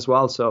paintings as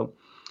well. So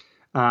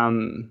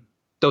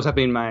those have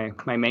been my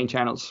main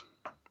channels.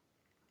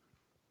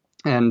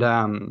 And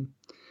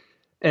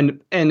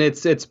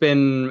it's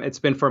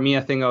been for me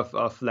a thing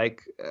of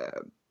like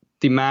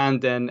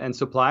demand and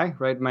supply,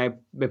 right? My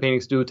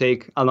paintings do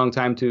take a long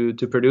time to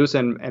produce,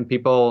 and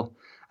people,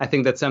 I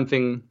think that's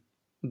something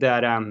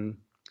that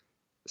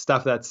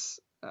stuff that's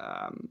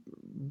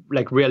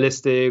like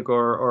realistic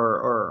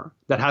or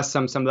that has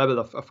some level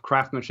of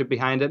craftsmanship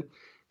behind it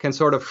can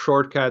sort of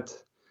shortcut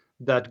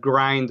that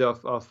grind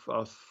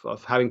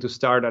of having to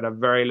start at a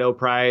very low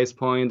price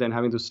point and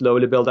having to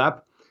slowly build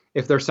up.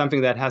 If there's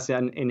something that has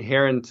an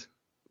inherent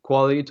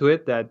quality to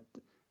it that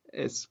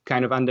is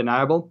kind of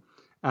undeniable,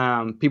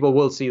 people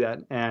will see that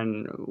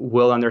and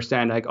will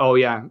understand, like, oh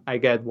yeah, I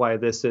get why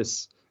this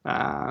is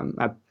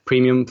a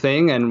premium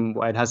thing and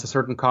why it has a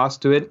certain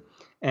cost to it.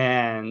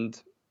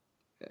 And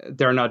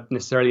they're not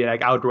necessarily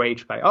like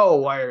outraged by, oh,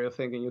 why are you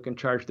thinking you can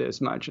charge this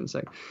much? And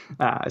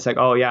it's like,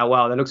 oh yeah,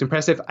 wow, that looks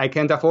impressive. I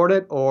can't afford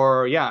it,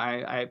 or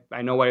yeah,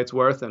 I know what it's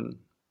worth, and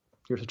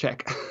here's a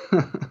check.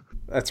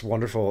 That's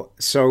wonderful.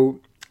 So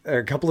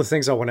a couple of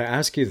things I want to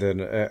ask you then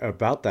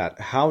about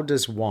that. How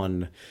does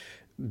one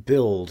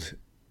build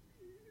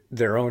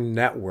their own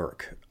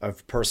network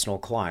of personal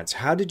clients?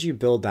 How did you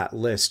build that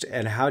list,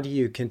 and how do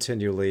you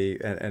continually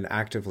and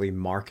actively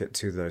market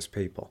to those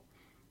people?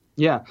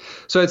 Yeah,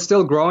 so it's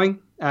still growing,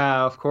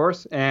 of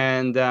course,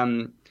 and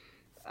a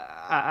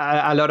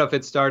lot of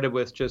it started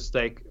with just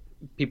like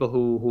people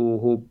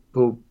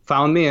who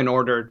found me and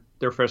ordered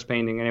their first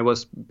painting, and it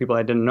was people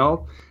I didn't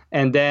know,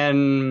 and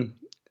then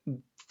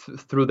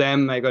through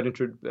them I got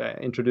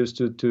introduced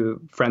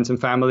to friends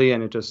and family,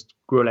 and it just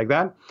grew like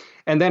that.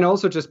 And then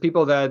also just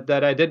people that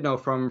I did know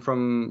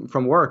from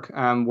work.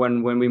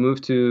 When we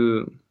moved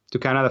to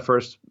Canada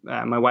first,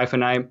 my wife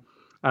and I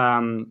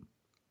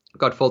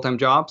got full-time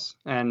jobs,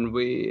 and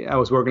I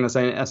was working as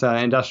an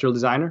industrial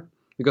designer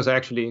because I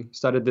actually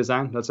studied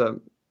design. That's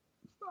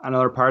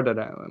another part that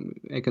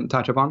I can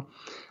touch upon.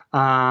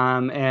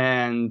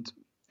 And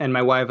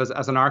my wife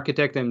as an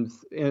architect, and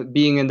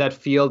being in that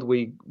field,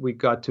 we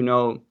got to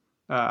know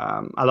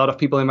a lot of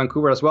people in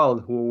Vancouver as well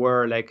who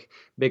were like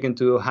big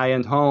into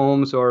high-end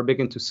homes or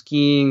big into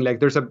skiing. Like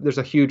there's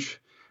a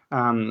huge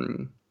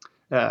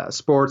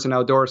sports and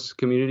outdoors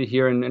community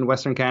here in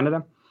Western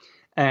Canada.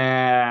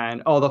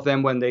 And all of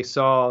them, when they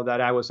saw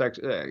that I was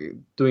actually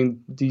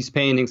doing these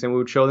paintings and we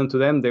would show them to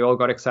them, they all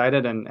got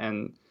excited.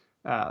 And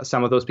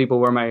some of those people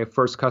were my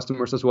first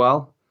customers as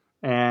well.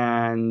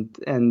 And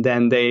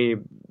then they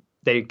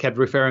kept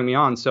referring me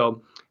on.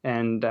 So,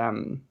 and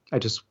I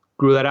just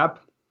grew that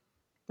up.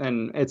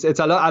 And it's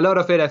a lot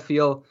of it, I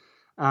feel,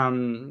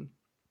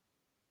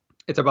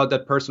 it's about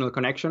that personal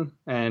connection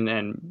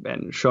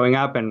and showing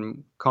up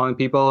and calling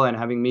people and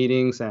having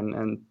meetings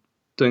and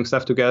doing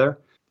stuff together.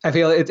 I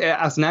feel it's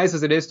as nice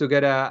as it is to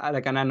get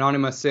an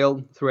anonymous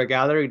sale through a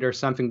gallery. There's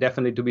something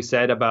definitely to be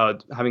said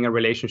about having a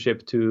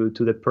relationship to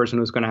the person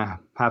who's going to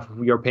have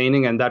your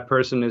painting, and that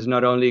person is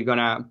not only going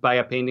to buy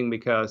a painting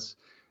because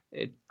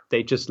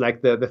they just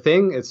like the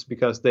thing. It's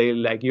because they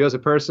like you as a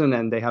person,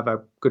 and they have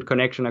a good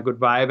connection, a good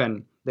vibe,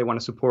 and they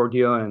want to support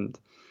you and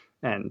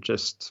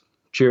just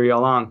cheer you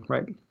along,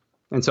 right?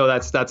 And so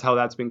that's how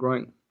that's been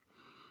growing.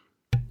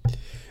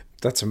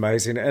 That's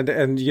amazing.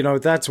 And you know,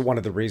 that's one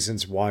of the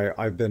reasons why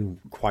I've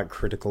been quite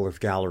critical of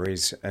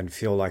galleries and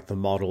feel like the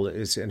model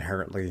is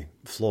inherently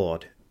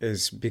flawed,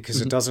 is because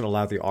it doesn't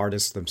allow the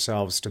artists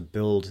themselves to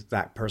build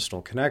that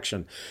personal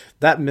connection.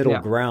 That middle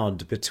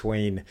ground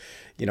between,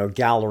 you know,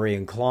 gallery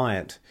and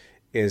client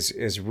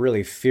is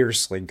really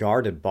fiercely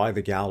guarded by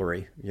the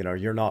gallery. You know,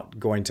 you're not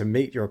going to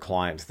meet your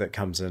client that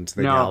comes into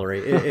the gallery.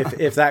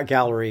 If that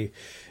gallery,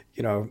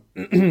 you know,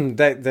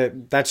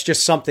 that's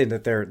just something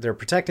that they're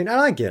protecting.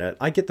 And I get it.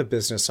 I get the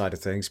business side of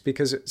things,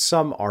 because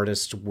some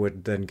artists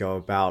would then go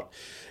about,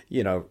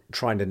 you know,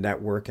 trying to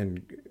network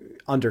and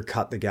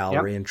undercut the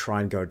gallery and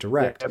try and go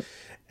direct.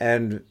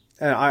 And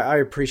I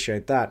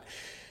appreciate that.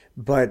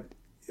 But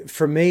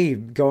for me,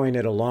 going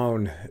it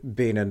alone,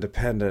 being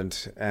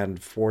independent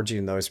and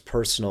forging those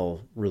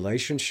personal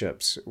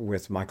relationships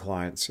with my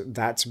clients,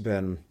 that's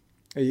been,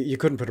 you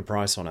couldn't put a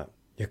price on it.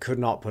 You could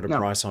not put a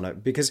price on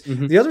it, because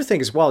the other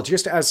thing as well,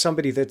 just as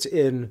somebody that's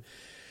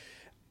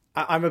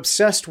I'm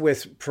obsessed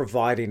with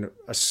providing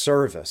a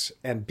service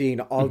and being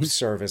of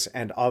service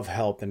and of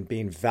help and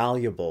being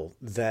valuable,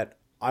 that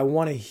I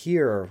want to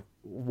hear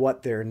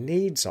what their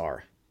needs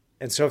are.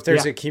 And so if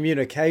there's a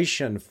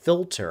communication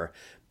filter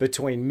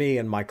between me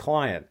and my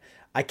client,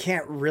 I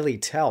can't really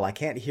tell. I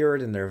can't hear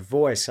it in their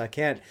voice. I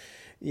can't,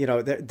 you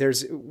know,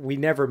 we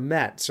never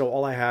met. So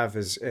all I have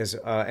is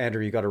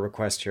Andrew, you got a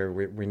request here.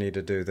 We need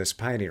to do this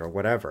painting or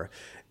whatever.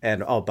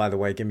 And, oh, by the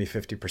way, give me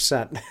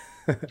 50%.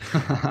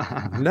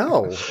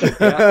 No,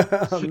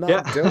 I'm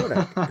not doing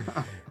it.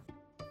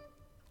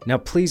 Now,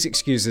 please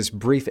excuse this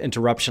brief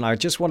interruption. I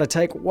just want to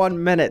take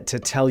 1 minute to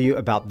tell you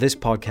about this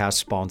podcast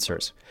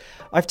sponsors.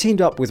 I've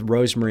teamed up with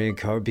Rosemary &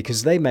 Co.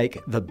 because they make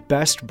the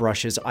best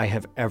brushes I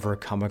have ever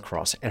come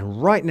across.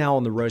 And right now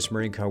on the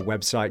Rosemary & Co.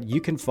 website, you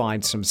can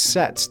find some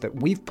sets that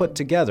we've put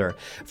together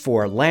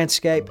for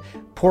landscape,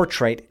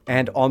 portrait,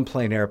 and on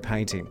plein air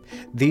painting.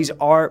 These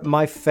are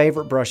my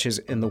favorite brushes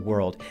in the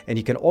world. And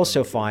you can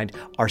also find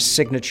our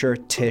signature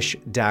Tish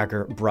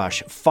Dagger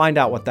brush. Find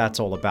out what that's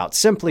all about.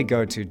 Simply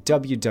go to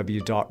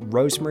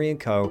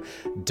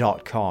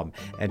www.rosemaryandco.com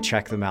and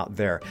check them out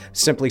there.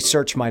 Simply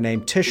search my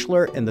name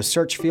Tischler in the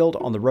search field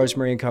on the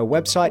Rosemary & Co.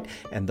 website,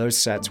 and those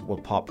sets will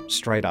pop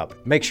straight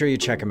up. Make sure you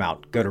check them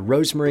out. Go to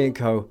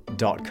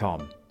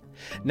rosemaryandco.com.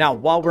 Now,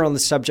 while we're on the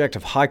subject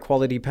of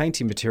high-quality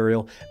painting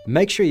material,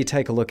 make sure you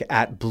take a look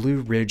at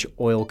Blue Ridge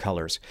oil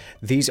colors.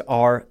 These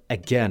are,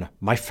 again,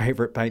 my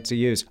favorite paint to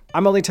use.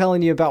 I'm only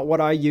telling you about what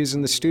I use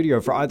in the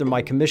studio for either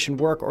my commission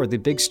work or the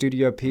big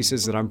studio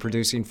pieces that I'm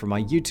producing for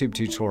my YouTube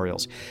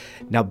tutorials.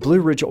 Now, Blue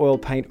Ridge oil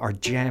paint are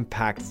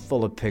jam-packed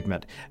full of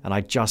pigment, and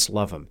I just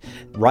love them.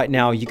 Right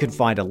now, you can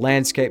find a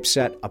landscape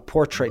set, a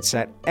portrait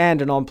set,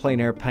 and an on plein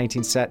air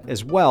painting set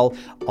as well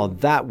on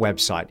that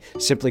website.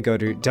 Simply go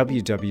to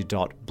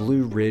www.blueridgeoilpaint.com.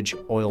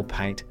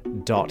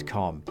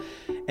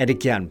 And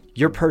again,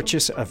 your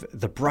purchase of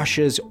the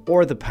brushes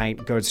or the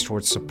paint goes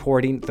towards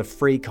supporting the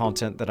free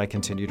content that I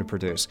continue to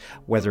produce,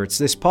 whether it's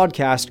this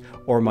podcast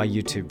or my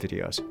YouTube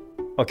videos.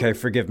 Okay,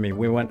 forgive me,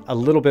 we went a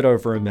little bit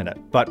over a minute,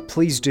 but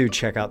please do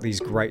check out these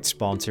great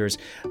sponsors.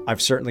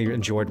 I've certainly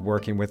enjoyed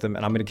working with them,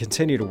 and I'm going to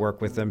continue to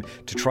work with them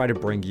to try to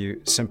bring you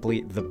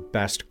simply the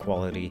best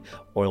quality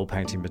oil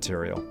painting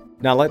material.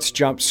 Now let's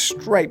jump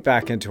straight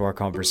back into our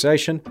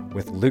conversation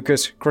with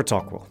Lucas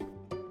Kratochwil.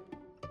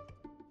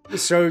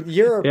 So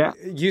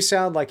you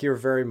sound like you're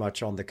very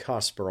much on the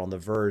cusp or on the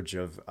verge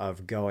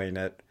of going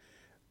it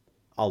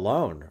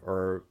alone,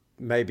 or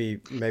maybe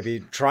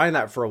trying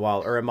that for a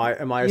while. Or am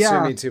I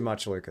assuming too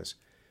much, Lucas?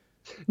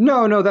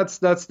 No, that's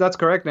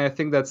correct, and I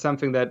think that's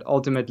something that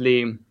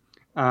ultimately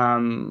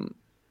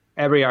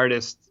every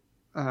artist.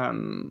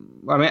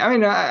 I'm not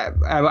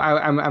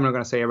going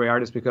to say every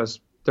artist because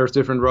there's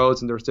different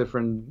roads and there's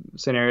different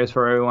scenarios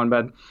for everyone,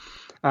 but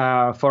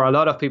for a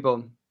lot of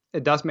people,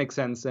 it does make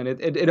sense, and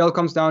it all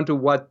comes down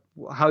to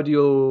how do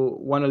you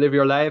want to live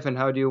your life and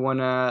how do you want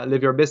to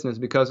live your business?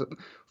 Because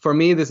for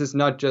me, this is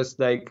not just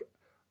like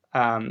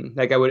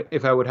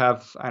if I would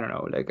have, I don't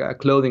know, like a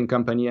clothing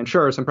company, and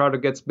sure, some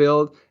product gets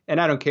built, and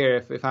I don't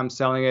care if I'm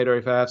selling it or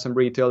if I have some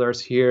retailers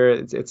here.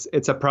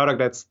 It's a product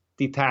that's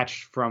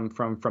detached from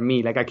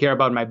me. Like I care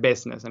about my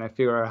business and I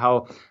figure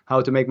out how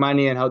to make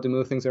money and how to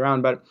move things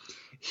around. But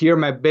here,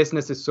 my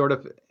business is sort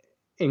of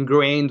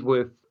ingrained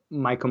with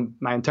my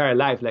entire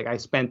life. Like I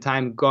spend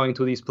time going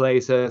to these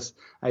places.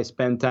 I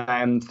spend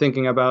time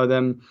thinking about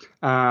them.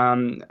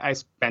 I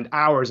spend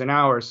hours and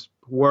hours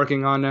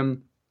working on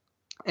them.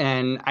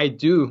 And I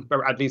do,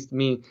 or at least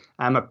me,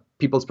 I'm a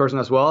people's person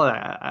as well.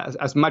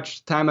 As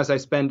much time as I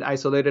spend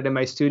isolated in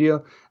my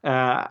studio,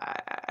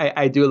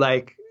 I do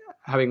like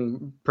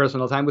having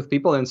personal time with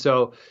people. And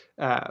so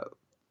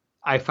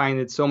I find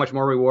it so much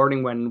more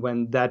rewarding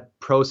when that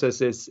process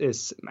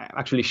is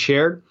actually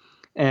shared.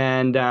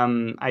 And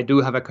I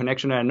do have a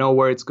connection and I know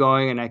where it's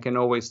going, and I can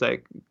always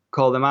like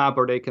call them up,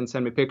 or they can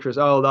send me pictures.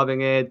 Oh,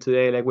 loving it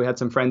today. Like we had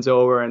some friends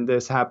over and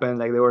this happened.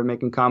 Like they were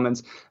making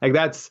comments. Like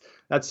that's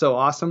so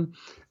awesome.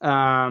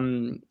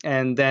 And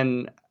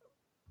then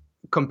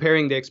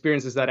comparing the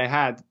experiences that I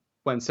had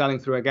when selling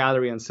through a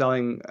gallery and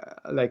selling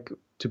like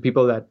to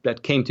people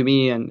that came to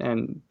me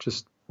and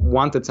just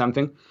wanted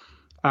something,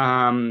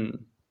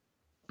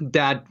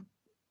 that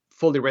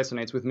fully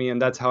resonates with me. And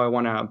that's how I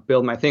want to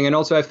build my thing. And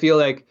also I feel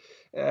like,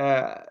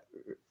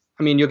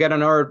 you get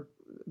another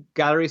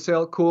gallery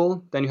sale,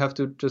 cool. Then you have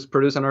to just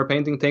produce another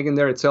painting, take in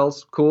there, it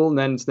sells, cool. And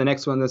then it's the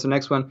next one, that's the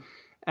next one.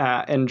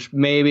 And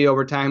maybe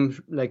over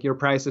time, like your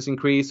prices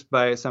increase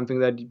by something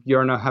that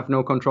have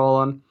no control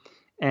on.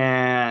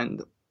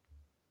 And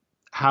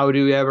how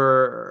do you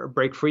ever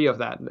break free of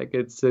that? Like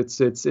it's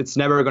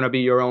never going to be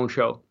your own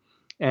show.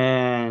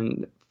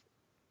 And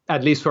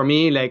at least for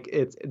me,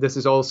 like this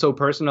is all so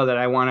personal that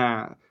I want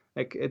to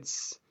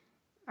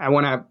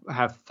have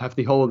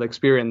the whole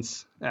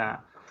experience,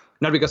 not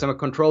because I'm a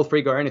control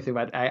freak or anything,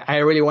 but I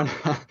really want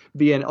to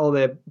be in all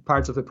the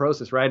parts of the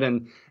process, right?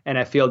 And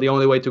I feel the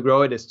only way to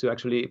grow it is to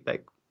actually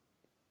like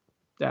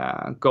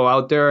go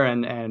out there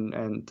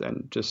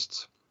and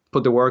just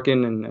put the work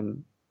in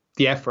and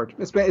the effort.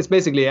 It's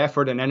basically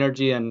effort and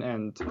energy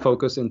and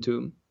focus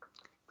into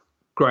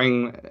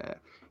growing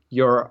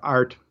your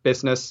art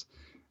business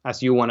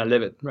as you want to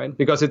live it, right?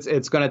 Because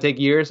it's going to take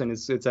years, and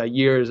it's a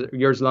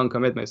years long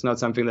commitment. It's not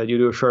something that you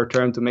do short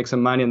term to make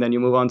some money and then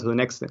you move on to the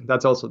next thing.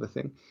 That's also the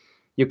thing.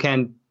 You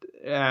can't.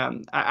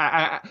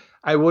 I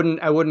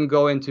wouldn't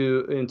go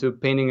into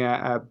painting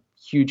a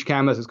huge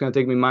canvas. It's going to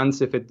take me months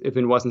if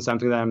it wasn't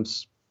something that I'm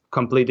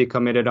completely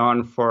committed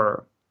on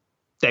for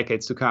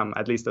decades to come.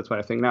 At least that's what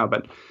I think now.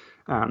 But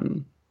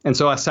and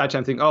so as such,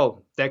 I'm thinking,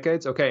 oh,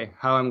 decades. Okay,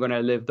 how I'm going to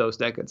live those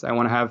decades? I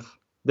want to have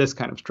this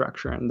kind of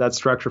structure. And that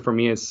structure for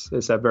me is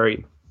a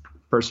very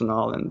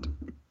personal and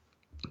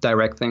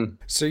direct thing.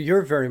 So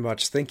you're very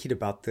much thinking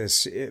about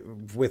this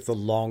with the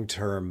long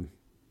term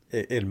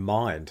in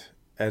mind.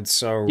 And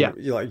so Yeah.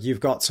 you've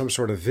got some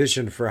sort of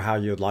vision for how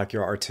you'd like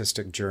your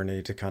artistic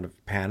journey to kind of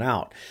pan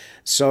out.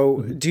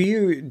 So do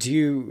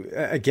you,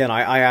 again,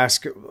 I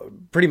ask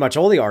pretty much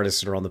all the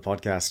artists that are on the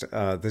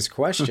podcast this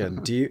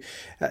question,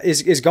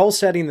 is goal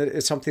setting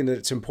is something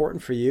that's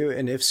important for you?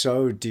 And if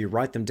so, do you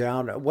write them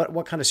down?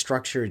 What kind of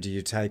structure do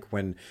you take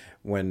when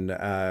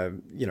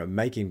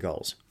making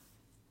goals?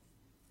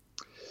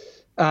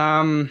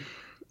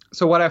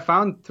 So what I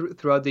found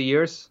throughout the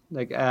years,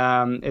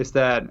 is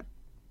that,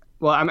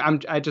 well,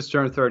 I just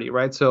turned 30,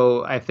 right?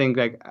 So I think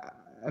like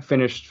I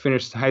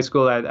finished high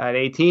school at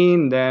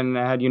 18, then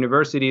I had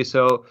university.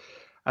 So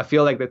I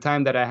feel like the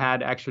time that I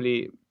had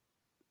actually,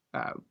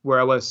 where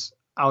I was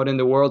out in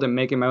the world and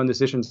making my own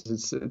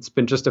decisions, it's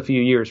been just a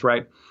few years,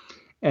 right?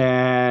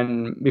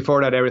 And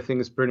before that,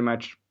 everything is pretty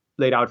much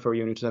laid out for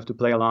you, and you just have to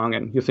play along,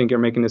 and you think you're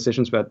making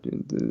decisions, but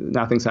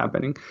nothing's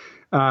happening.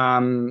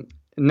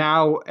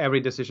 Now every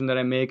decision that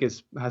I make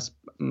has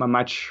a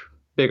much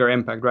bigger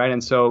impact, right?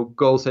 And so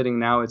goal setting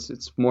now,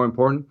 it's more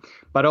important.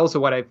 But also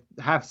what I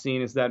have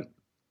seen is that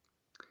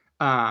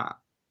I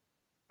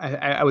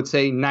would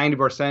say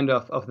 90%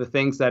 of the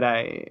things that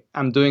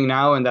I'm doing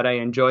now and that I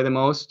enjoy the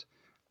most,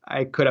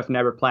 I could have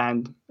never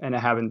planned and I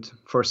haven't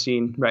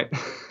foreseen, right?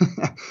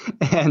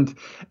 and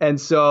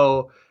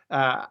so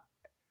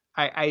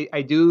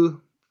I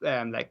do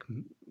like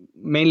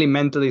mainly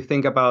mentally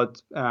think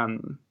about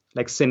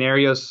like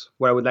scenarios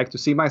where I would like to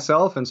see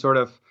myself, and sort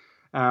of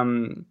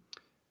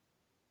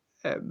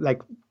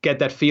like get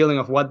that feeling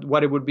of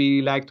what it would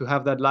be like to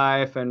have that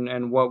life,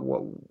 and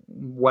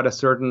what a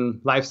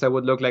certain lifestyle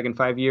would look like in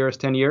 5 years,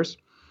 10 years.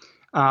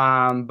 But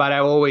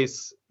I'm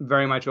always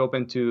very much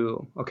open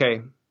to,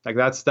 okay, like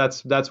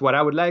that's what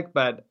I would like,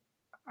 but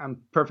I'm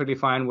perfectly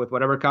fine with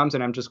whatever comes,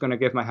 and I'm just going to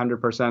give my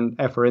 100%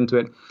 effort into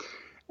it.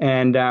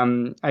 And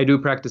I do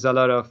practice a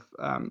lot of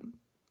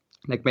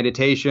like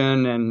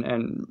meditation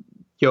and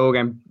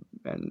yoga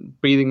and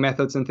breathing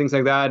methods and things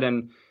like that.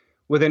 And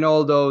within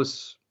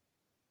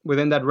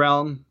that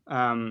realm,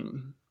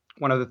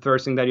 one of the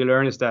first things that you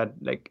learn is that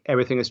like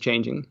everything is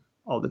changing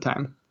all the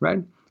time,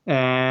 right?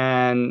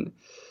 And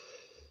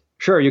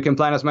sure, you can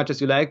plan as much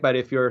as you like, but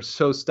if you're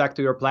so stuck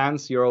to your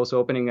plans, you're also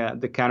opening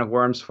the can of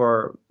worms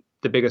for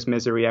the biggest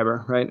misery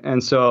ever, right?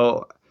 And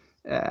so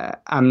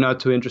I'm not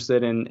too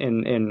interested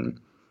in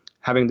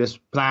having this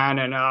plan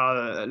and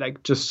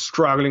like just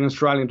struggling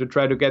to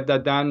try to get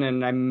that done,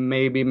 and I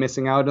may be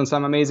missing out on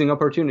some amazing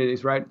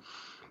opportunities, right?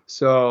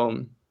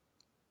 So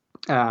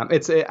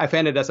I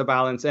find it as a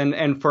balance,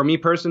 and for me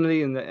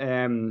personally,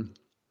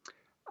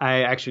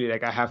 I actually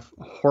like I have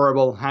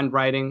horrible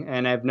handwriting,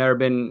 and I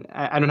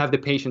don't have the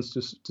patience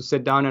to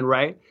sit down and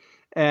write,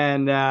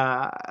 and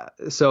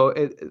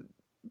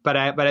but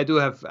I do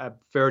have a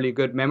fairly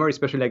good memory,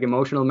 especially like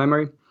emotional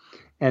memory,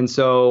 and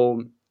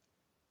so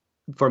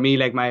for me,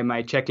 like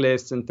my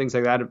checklists and things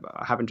like that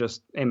happen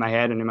just in my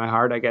head and in my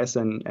heart, I guess,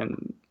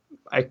 and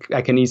I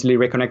can easily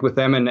reconnect with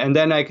them, and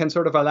then I can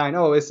sort of align.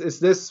 Oh, is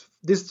this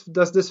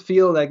does this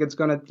feel like it's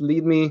going to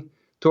lead me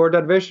toward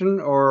that vision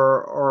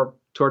or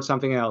towards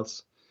something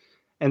else?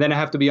 And then I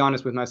have to be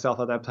honest with myself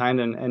at that time,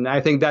 and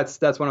I think that's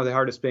one of the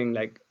hardest things,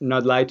 like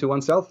not lie to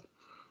oneself.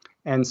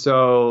 And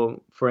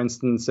so, for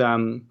instance,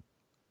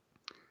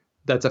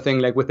 that's a thing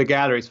like with the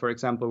galleries, for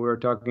example, we were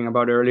talking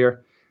about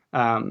earlier.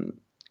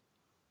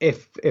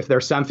 If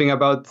there's something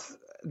about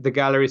the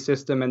gallery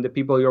system and the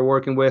people you're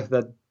working with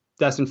that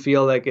doesn't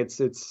feel like it's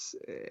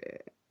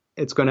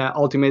going to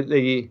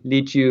ultimately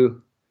lead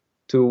you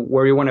to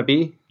where you want to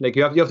be, like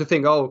you have to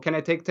think, oh, can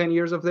I take 10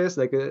 years of this?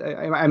 Like,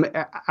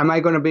 am I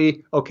going to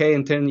be okay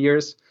in 10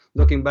 years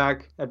looking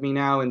back at me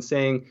now and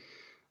saying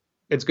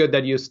it's good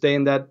that you stay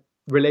in that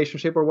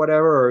relationship or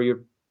whatever, or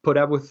you put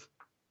up with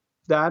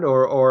that,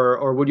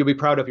 or would you be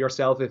proud of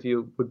yourself if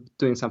you were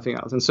doing something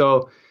else? And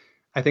so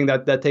I think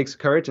that takes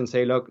courage and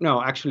say, look,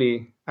 no,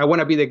 actually, I want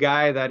to be the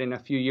guy that in a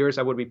few years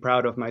I would be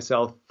proud of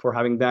myself for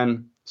having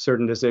done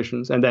certain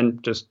decisions, and then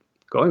just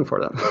going for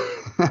them.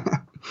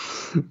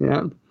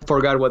 Yeah.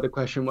 Forgot what the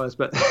question was,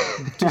 but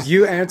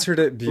you answered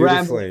it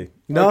beautifully.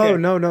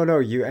 No.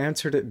 You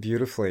answered it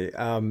beautifully.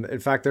 In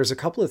fact, there's a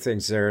couple of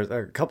things there,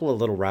 a couple of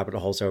little rabbit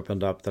holes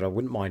opened up that I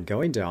wouldn't mind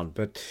going down.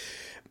 But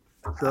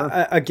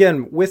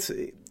again,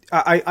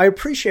 I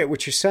appreciate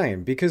what you're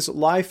saying, because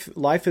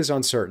life is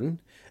uncertain.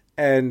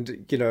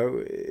 And,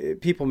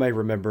 people may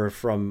remember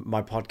from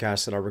my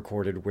podcast that I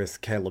recorded with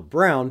Caleb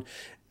Brown,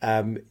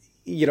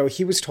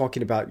 he was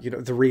talking about,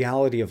 the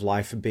reality of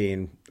life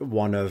being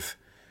one of,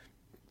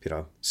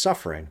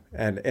 suffering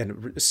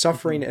and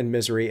suffering and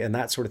misery and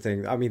that sort of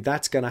thing. I mean,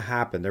 that's going to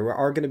happen. There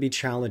are going to be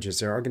challenges.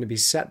 There are going to be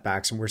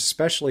setbacks, and we're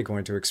especially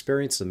going to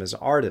experience them as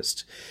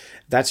artists.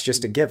 That's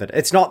just a given.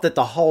 It's not that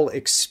the whole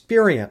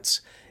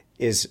experience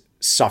is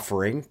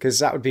suffering, because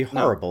that would be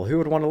horrible. No. Who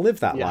would want to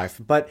live that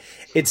life? But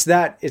it's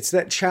that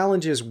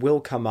challenges will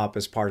come up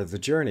as part of the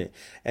journey,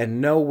 and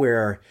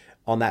nowhere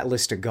on that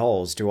list of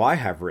goals do I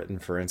have written,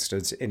 for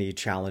instance, any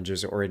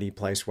challenges or any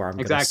place where I'm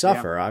going to Exactly. Yeah.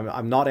 suffer?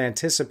 I'm not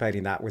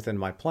anticipating that within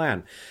my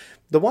plan.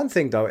 The one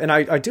thing though, and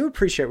I do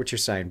appreciate what you're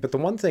saying, but the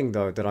one thing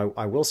though that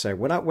I will say,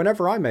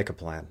 whenever I make a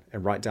plan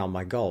and write down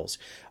my goals,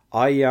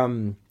 I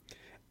am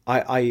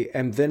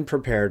then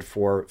prepared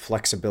for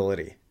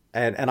flexibility.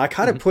 And I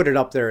kind of put it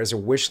up there as a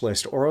wish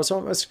list, or as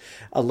almost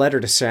a letter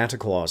to Santa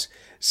Claus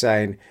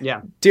saying,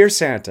 Yeah. "Dear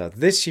Santa,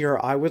 this year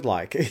I would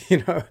like,"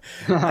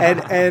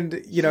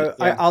 and Yeah.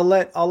 I'll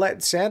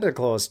let Santa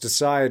Claus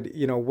decide,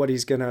 what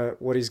he's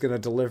gonna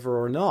deliver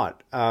or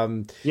not.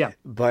 Yeah.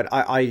 But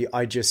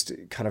I just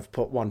kind of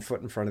put one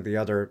foot in front of the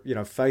other,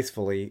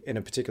 faithfully in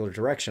a particular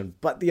direction.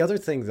 But the other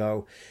thing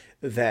though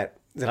that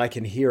I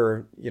can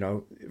hear,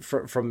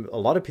 from a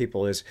lot of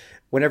people is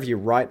whenever you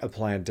write a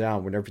plan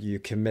down, whenever you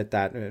commit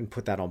that and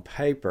put that on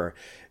paper,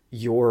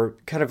 you're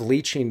kind of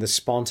leaching the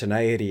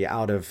spontaneity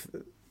out of,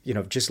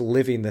 just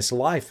living this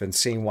life and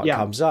seeing what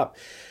comes up.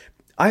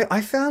 I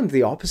found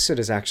the opposite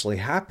has actually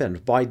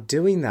happened. By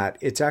doing that,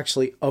 it's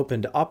actually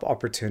opened up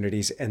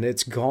opportunities and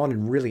it's gone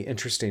in really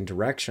interesting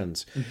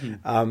directions.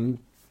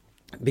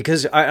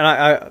 Because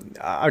I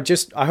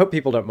hope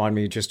people don't mind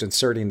me just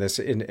inserting this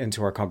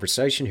into our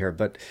conversation here,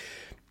 but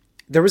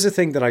there was a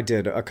thing that I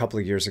did a couple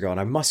of years ago, and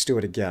I must do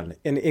it again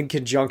in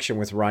conjunction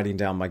with writing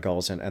down my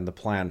goals and the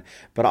plan.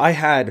 But I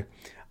had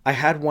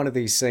one of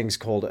these things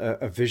called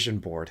a vision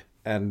board.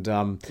 And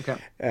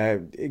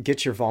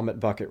get your vomit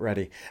bucket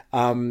ready.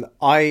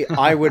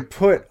 I would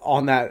put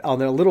on a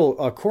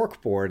little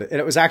cork board,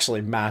 and it was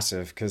actually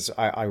massive because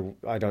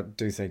I don't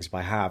do things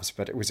by halves,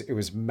 but it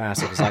was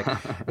massive.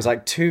 It was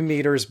like 2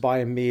 meters by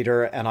a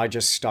meter, and I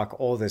just stuck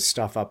all this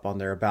stuff up on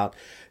there about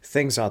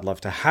things I'd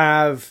love to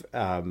have,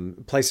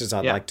 places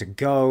I'd like to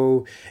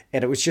go,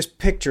 and it was just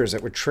pictures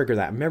that would trigger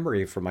that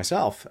memory for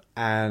myself.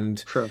 And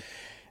True.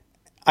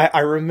 I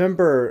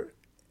remember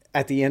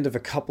at the end of a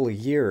couple of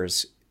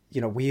years,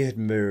 we had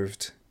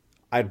moved.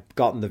 I'd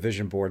gotten the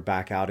vision board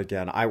back out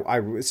again.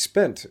 I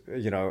spent,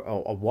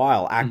 a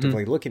while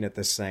actively looking at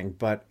this thing,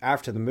 but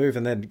after the move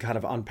and then kind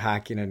of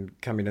unpacking and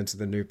coming into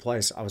the new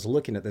place, I was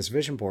looking at this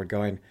vision board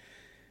going,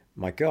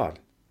 my God,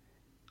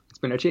 It's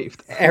been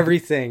achieved.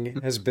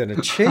 everything has been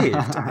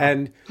achieved.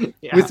 And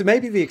with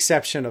maybe the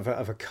exception of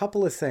a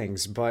couple of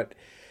things, but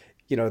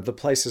the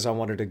places I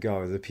wanted to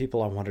go, the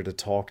people I wanted to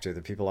talk to,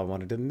 the people I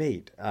wanted to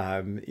meet,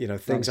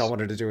 things I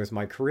wanted to do with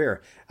my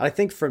career. And I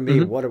think for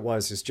me, what it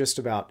was is just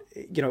about,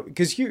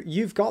 because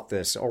you've got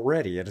this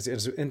already.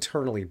 It's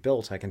internally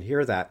built. I can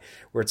hear that,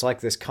 where it's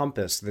like this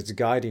compass that's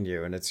guiding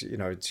you. And it's,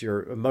 it's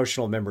your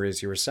emotional memory,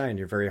 as you were saying,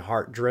 you're very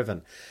heart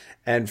driven.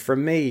 And for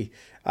me,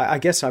 I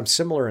guess I'm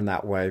similar in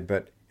that way,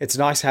 but it's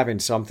nice having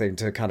something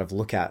to kind of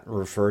look at and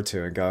refer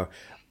to and go,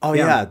 oh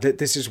yeah,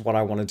 this is what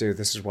I want to do.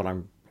 This is what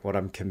I'm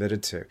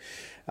committed to.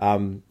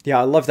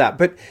 I love that.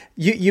 But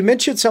you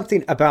mentioned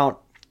something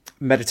about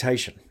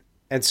meditation.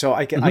 And so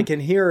I can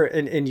hear,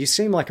 and you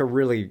seem like a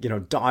really,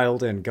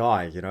 dialed in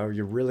guy,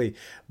 you're really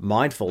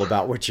mindful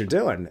about what you're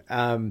doing.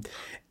 And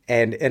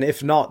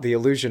if not, the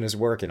illusion is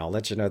working. I'll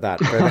let you know that.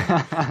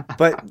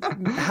 But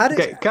how does,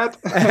 Okay, cut.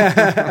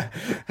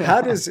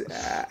 how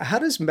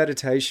does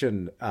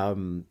meditation,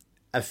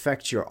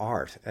 affect your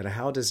art, and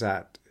how does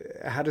that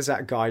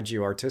guide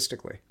you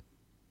artistically?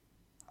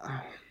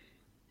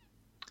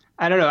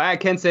 I don't know. I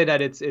can say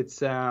that it's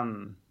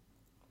how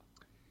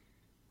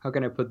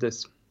can I put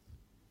this?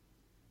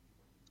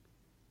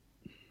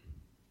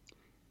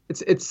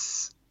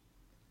 It's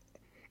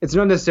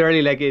not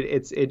necessarily like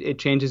it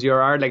changes your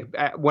art. Like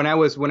when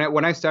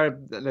I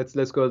started,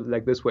 let's go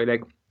like this way.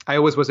 Like I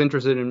always was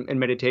interested in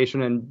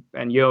meditation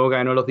and yoga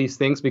and all of these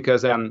things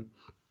because I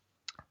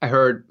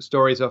heard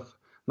stories of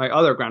my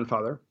other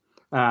grandfather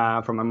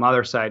from my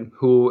mother's side,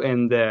 who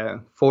in the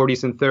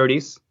 40s and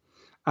 30s,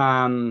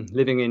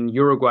 living in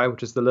Uruguay,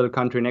 which is the little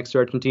country next to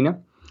Argentina.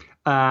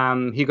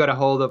 He got a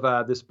hold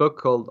of this book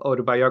called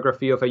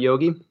Autobiography of a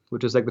Yogi,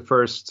 which is like the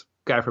first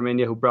guy from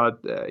India who brought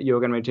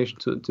yoga and meditation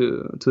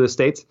to the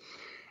States.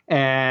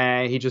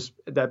 And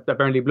that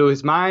apparently blew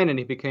his mind, and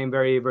he became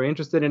very, very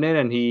interested in it.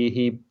 And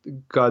he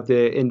got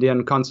the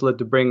Indian consulate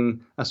to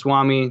bring a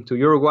Swami to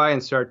Uruguay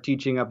and start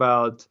teaching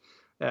about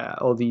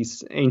all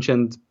these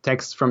ancient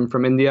texts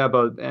from India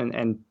about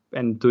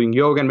and doing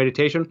yoga and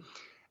meditation.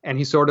 And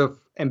he sort of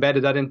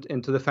embedded that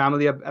into the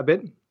family a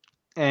bit.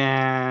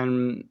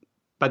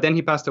 But then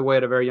he passed away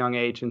at a very young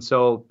age. And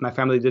so my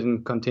family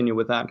didn't continue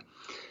with that.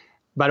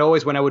 But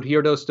always when I would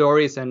hear those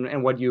stories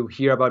and what you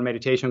hear about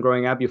meditation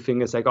growing up, you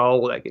think it's like, oh,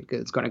 like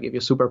it's going to give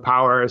you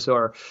superpowers,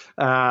 or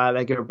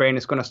like your brain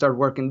is going to start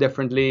working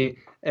differently.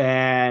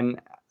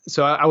 And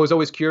so I was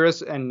always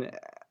curious, and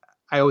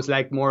I always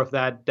liked more of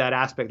that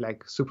aspect,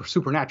 like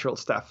supernatural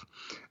stuff.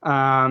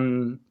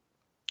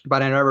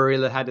 But I never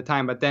really had the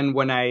time. But then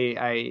when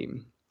I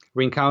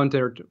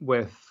reencountered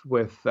with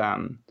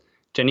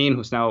Janine,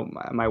 who's now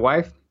my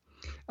wife,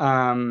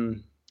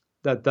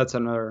 that's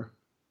another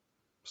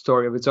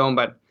story of its own.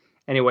 But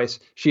anyways,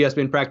 she has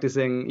been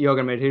practicing yoga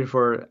and meditation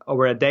for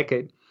over a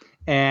decade.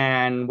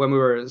 And when we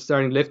were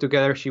starting to live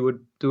together, she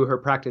would do her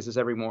practices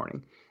every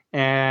morning.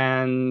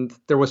 And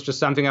there was just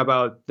something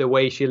about the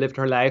way she lived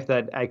her life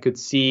that I could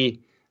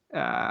see,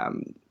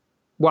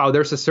 wow,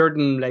 there's a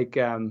certain like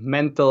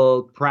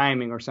mental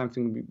priming or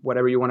something,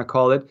 whatever you want to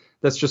call it,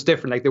 that's just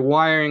different. Like the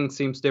wiring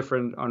seems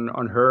different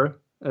on her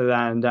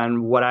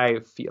than what I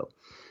feel.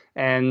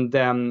 And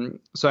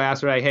so I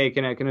asked her, like, hey,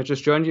 can I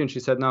just join you? And she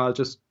said, no, I'll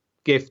just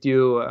gift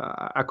you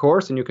a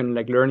course and you can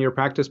like learn your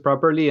practice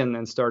properly and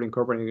then start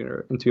incorporating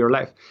it into your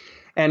life.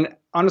 And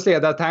honestly,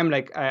 at that time,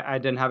 like I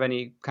didn't have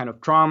any kind of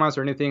traumas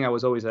or anything. I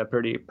was always a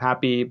pretty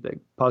happy, like,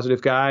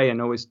 positive guy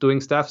and always doing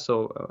stuff.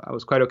 So I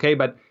was quite okay.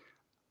 But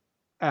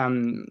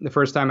the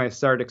first time I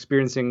started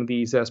experiencing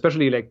these,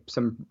 especially like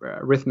some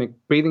rhythmic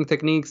breathing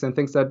techniques and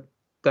things that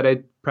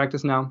I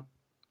practice now,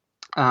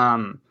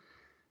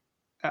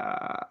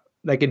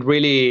 like it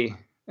really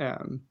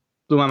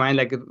blew my mind,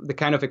 like the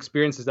kind of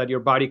experiences that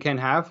your body can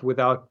have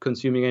without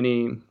consuming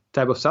any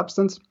type of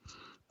substance.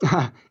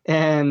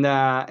 And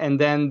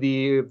then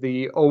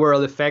the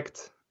overall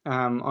effect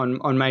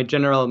on my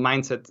general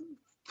mindset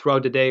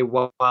throughout the day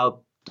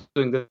while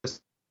doing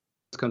this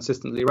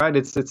consistently, right?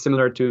 It's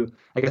similar to,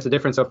 I guess, the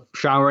difference of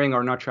showering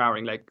or not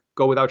showering. Like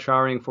go without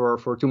showering for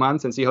 2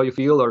 months and see how you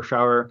feel, or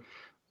shower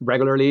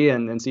regularly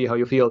and see how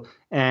you feel.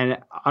 And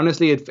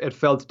honestly, it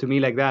felt to me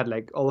like that.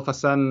 Like all of a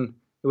sudden,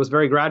 it was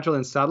very gradual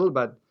and subtle,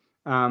 but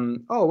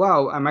oh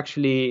wow, I'm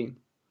actually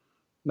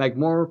like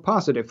more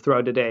positive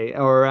throughout the day,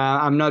 or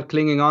I'm not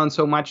clinging on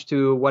so much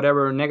to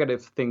whatever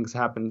negative things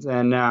happens,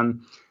 and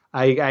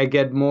I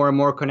get more and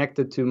more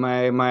connected to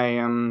my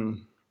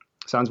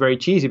sounds very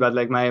cheesy, but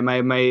like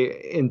my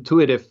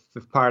intuitive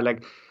part,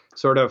 like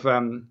sort of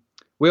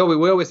we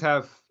always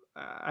have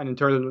an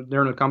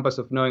internal compass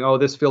of knowing, oh,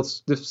 this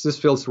feels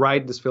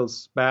right, this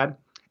feels bad,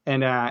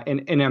 and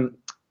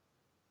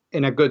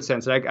in a good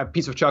sense, like a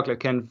piece of chocolate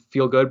can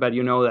feel good, but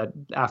you know that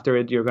after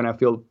it you're gonna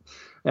feel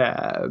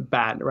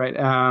bad, right?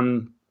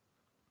 And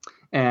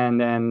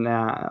then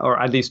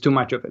or at least too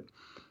much of it.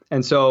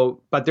 And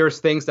so, but there's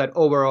things that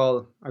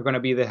overall are going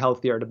to be the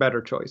healthier, the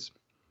better choice.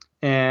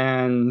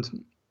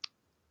 And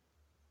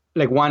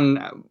like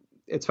one,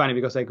 it's funny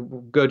because like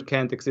good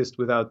can't exist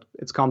without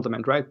its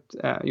complement, right?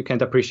 You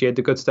can't appreciate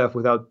the good stuff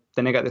without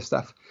the negative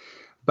stuff.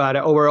 But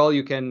overall,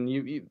 you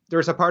can.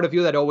 There's a part of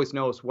you that always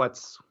knows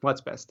what's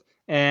best.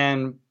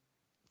 And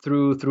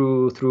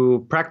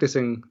through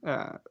practicing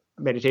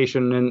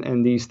meditation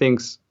and these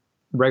things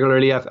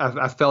regularly,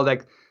 I've felt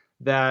like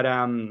that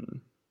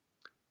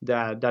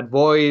that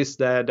voice,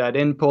 that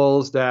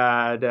impulse,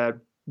 that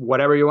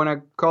whatever you want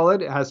to call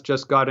it, has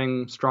just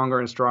gotten stronger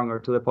and stronger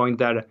to the point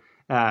that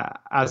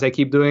as I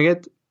keep doing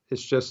it,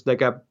 it's just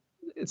like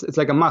it's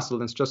like a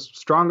muscle. It's just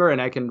stronger,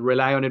 and I can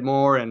rely on it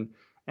more, and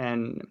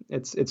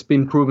it's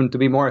been proven to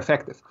be more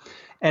effective.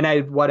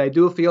 And what I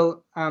do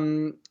feel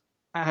the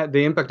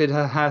impact it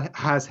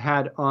has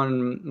had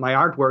on my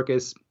artwork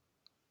is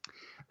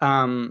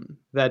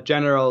that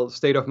general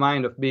state of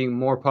mind of being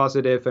more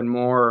positive and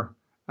more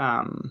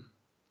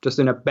just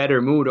in a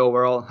better mood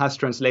overall has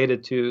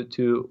translated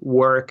to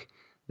work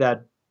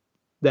that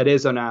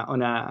is on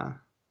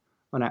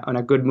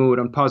a good mood,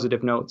 on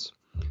positive notes.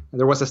 And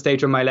there was a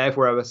stage of my life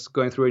where I was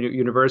going through a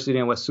university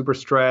and I was super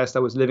stressed. I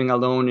was living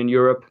alone in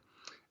Europe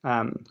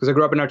because I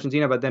grew up in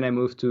Argentina, but then I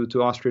moved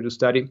to Austria to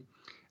study.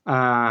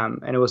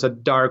 And it was a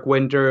dark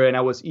winter and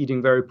I was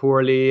eating very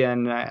poorly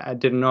and I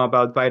didn't know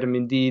about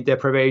vitamin D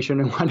deprivation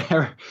and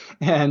whatever.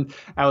 And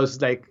I was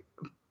like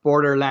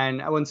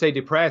borderline, I wouldn't say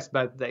depressed,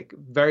 but like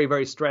very,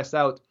 very stressed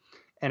out.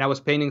 And I was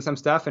painting some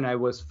stuff and I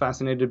was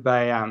fascinated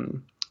by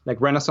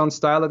like Renaissance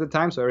style at the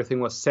time. So everything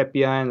was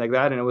sepia and like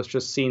that. And it was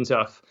just scenes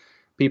of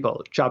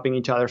people chopping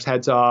each other's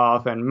heads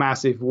off and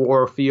massive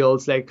war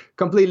fields, like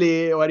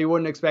completely what you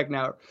wouldn't expect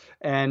now.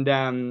 And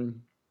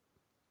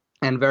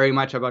very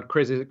much about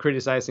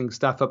criticizing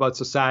stuff about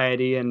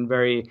society and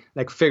very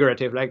like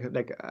figurative,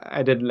 like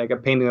I did like a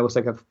painting that was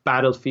like a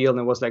battlefield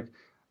and it was like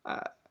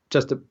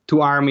just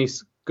two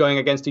armies going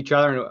against each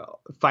other and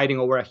fighting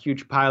over a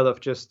huge pile of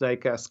just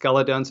like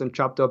skeletons and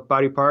chopped up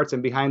body parts,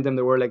 and behind them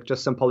there were like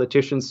just some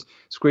politicians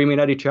screaming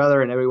at each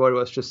other and everyone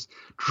was just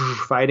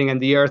fighting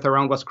and the earth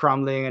around was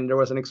crumbling and there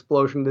was an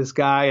explosion in the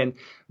sky, and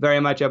very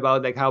much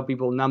about like how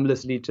people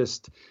numbly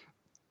just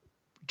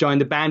join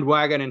the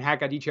bandwagon and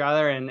hack at each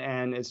other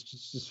and it's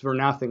just for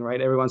nothing,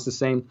 right? Everyone's the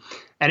same.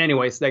 And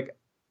anyways, like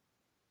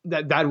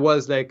that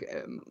was like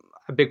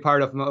a big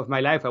part of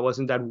my life. I was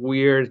in that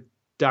weird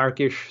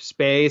darkish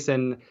space,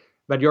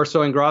 but you're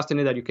so engrossed in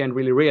it that you can't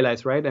really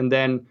realize, right? And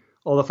then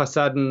all of a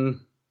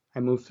sudden I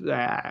moved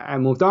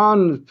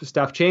on,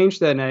 stuff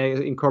changed, and I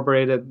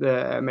incorporated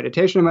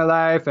meditation in my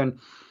life, and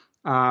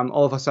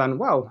all of a sudden,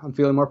 wow, I'm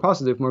feeling more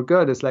positive, more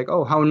good. It's like,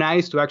 oh, how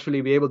nice to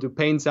actually be able to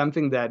paint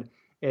something that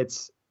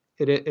it's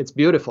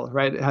beautiful,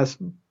 right? It has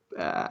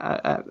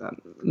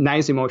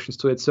nice emotions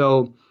to it.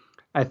 So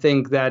I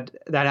think that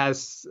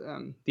has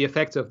the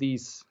effects of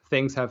these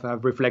things have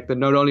reflected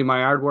not only my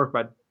artwork,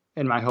 but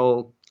in my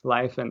whole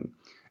life. And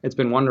it's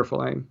been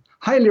wonderful. I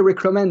highly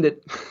recommend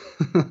it.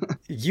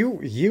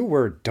 You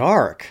were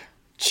dark.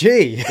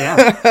 Gee.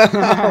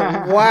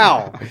 Yeah.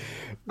 Wow.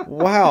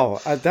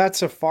 Wow,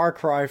 that's a far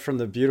cry from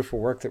the beautiful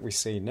work that we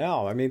see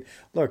now. I mean,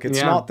 look,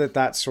 it's not that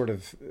that sort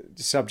of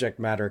subject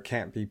matter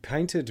can't be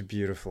painted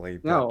beautifully,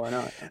 but No, I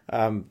know.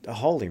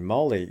 holy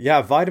moly,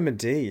 yeah, vitamin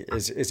D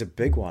is a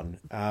big one.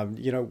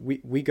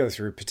 We go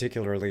through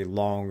particularly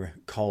long,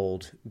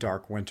 cold,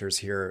 dark winters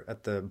here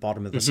at the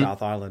bottom of the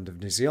South Island of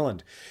New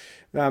Zealand.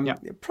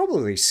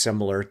 Probably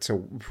similar to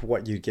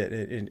what you get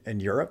in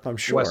Europe, I'm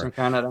sure. Western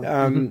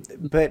Canada.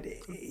 But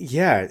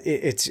yeah,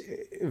 it's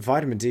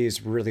vitamin D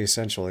is really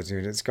essential.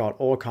 It's got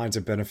all kinds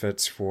of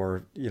benefits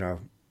for,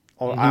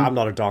 I'm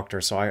not a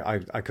doctor, so I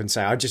couldn't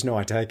say. I just know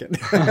I take it.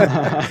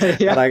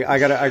 But I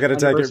gotta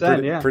take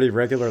it pretty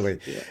regularly.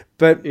 Yeah.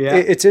 But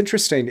it's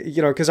interesting,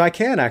 because I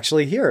can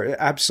actually hear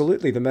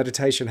absolutely the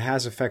meditation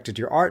has affected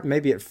your art.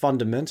 Maybe it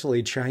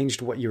fundamentally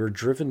changed what you were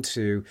driven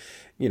to,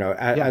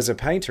 as a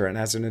painter and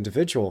as an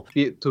individual.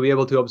 To be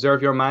able to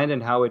observe your mind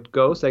and how it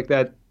goes, like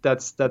that.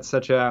 That's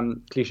such a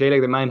cliche. Like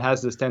the mind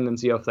has this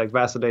tendency of like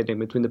vacillating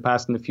between the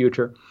past and the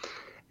future.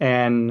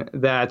 And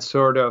that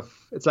sort of,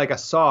 it's like a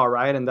saw,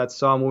 right? And that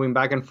saw moving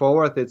back and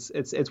forth,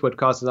 it's what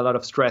causes a lot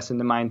of stress in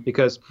the mind,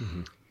 because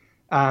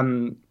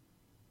whenever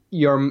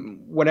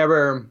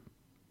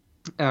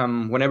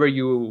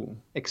you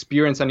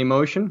experience an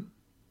emotion,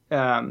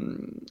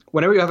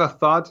 whenever you have a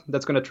thought,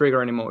 that's going to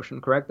trigger an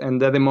emotion, correct?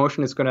 And that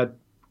emotion is going to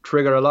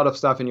trigger a lot of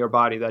stuff in your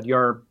body that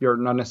you're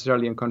not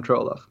necessarily in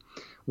control of.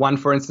 One,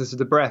 for instance, is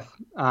the breath.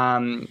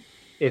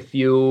 If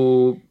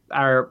you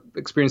are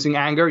experiencing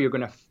anger, you're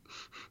going to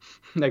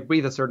like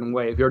breathe a certain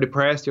way. If you're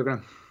depressed, you're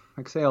going to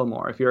exhale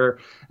more. If you're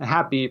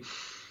happy,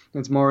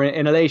 it's more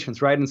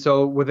inhalations, right? And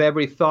so with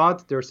every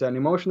thought, there's an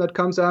emotion that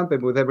comes up,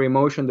 and with every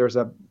emotion, there's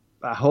a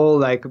whole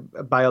like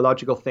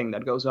biological thing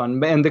that goes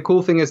on. And the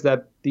cool thing is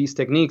that these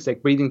techniques,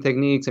 like breathing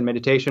techniques and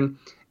meditation,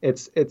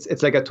 it's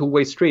like a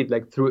two-way street.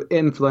 Like through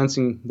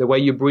influencing the way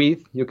you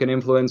breathe, you can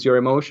influence your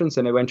emotions,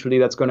 and eventually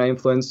that's going to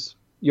influence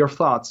your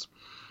thoughts.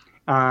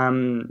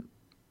 And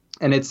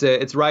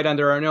it's right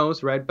under our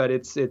nose, right? But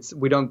it's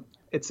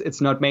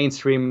not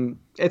mainstream.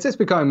 It's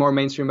becoming more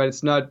mainstream, but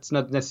it's not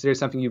necessarily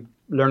something you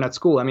learn at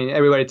school. I mean,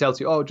 everybody tells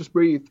you, oh, just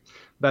breathe,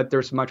 but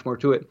there's much more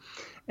to it.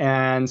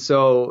 And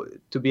so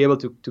to be able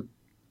to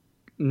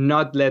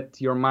not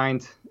let your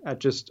mind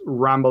just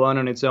ramble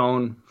on its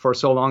own for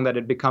so long that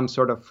it becomes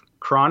sort of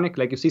chronic.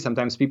 Like you see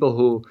sometimes people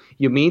who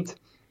you meet,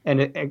 and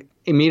it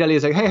immediately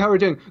is like, hey, how are you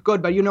doing?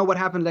 Good, but you know what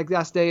happened like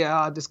last day?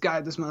 This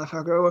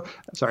motherfucker.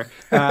 Sorry,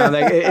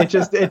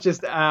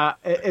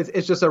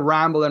 it's just a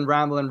ramble,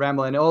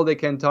 and all they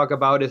can talk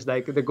about is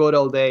like the good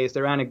old days,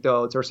 their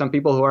anecdotes, or some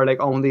people who are like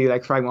only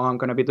like trying, oh, I'm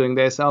gonna be doing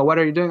this. Oh, what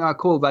are you doing? Oh,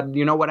 cool, but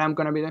you know what I'm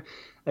gonna be doing?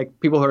 Like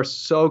people who are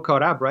so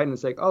caught up, right? And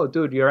it's like, oh,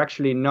 dude, you're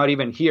actually not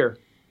even here.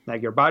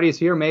 Like your body is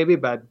here maybe,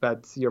 but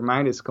your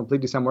mind is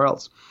completely somewhere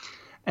else.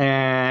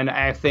 And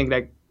I think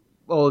like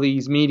all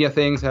these media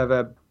things have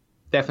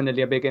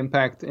definitely a big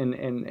impact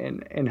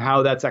in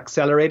how that's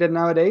accelerated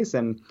nowadays.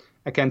 And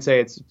I can't say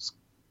it's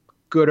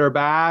good or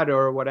bad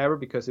or whatever,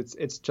 because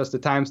it's just the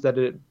times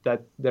that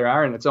there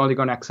are, and it's only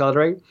going to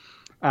accelerate.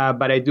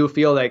 But I do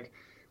feel like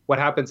what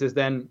happens is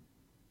then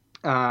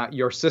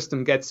your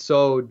system gets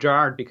so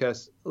jarred,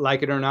 because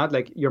like it or not,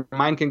 like your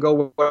mind can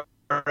go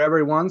wherever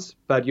it wants,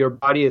 but your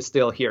body is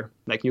still here.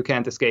 Like you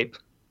can't escape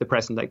the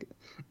present. Like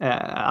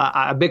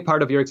a big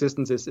part of your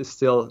existence is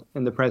still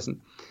in the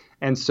present.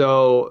 And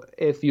so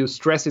if you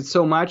stress it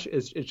so much,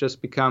 it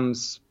just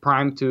becomes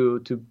primed to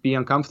be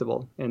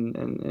uncomfortable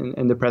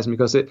in the present,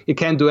 because you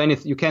can't do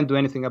anything. You can't do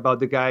anything about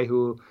the guy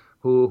the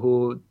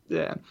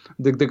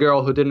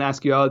girl who didn't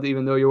ask you out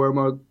even though you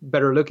were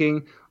better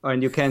looking,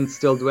 and you can't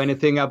still do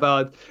anything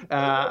about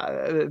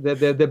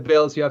the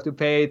bills you have to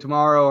pay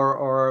tomorrow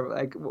or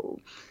like.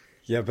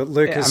 Yeah, but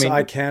Lucas,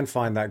 I can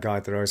find that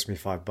guy that owes me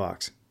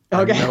 $5.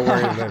 Okay. I know where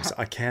he lives.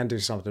 I can do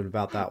something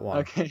about that one.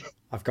 Okay.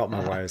 I've got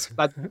my ways.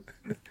 But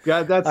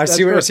yeah, I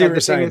see what you're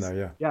saying, though.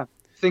 Yeah. Yeah.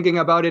 Thinking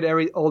about it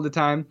all the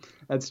time,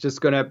 that's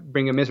just gonna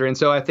bring a misery. And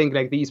so I think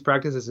like these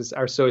practices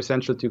are so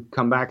essential to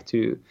come back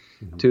to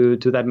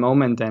that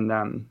moment.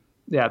 And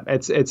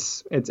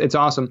it's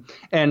awesome.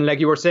 And like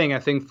you were saying, I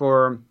think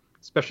for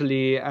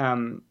especially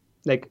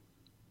like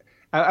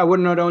I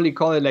would not only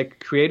call it like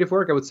creative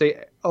work. I would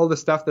say all the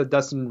stuff that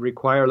doesn't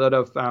require a lot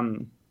of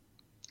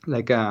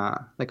like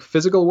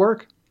physical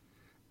work,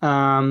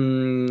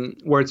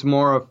 where it's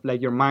more of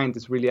like your mind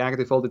is really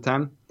active all the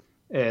time.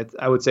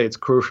 I would say it's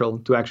crucial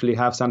to actually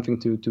have something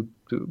to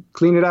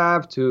clean it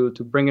up, to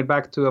bring it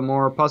back to a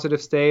more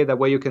positive state. That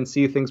way you can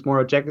see things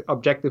more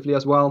objectively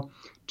as well.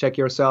 Check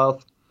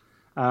yourself.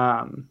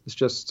 It's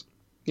just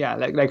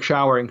like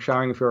showering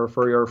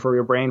for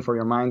your brain, for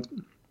your mind.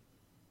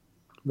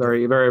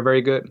 Very, very,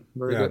 very good.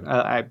 Very good.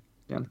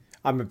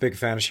 I'm a big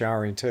fan of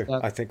showering too.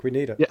 Yeah. I think we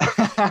need it. Yeah.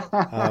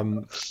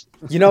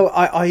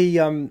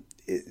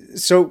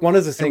 So one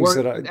of the things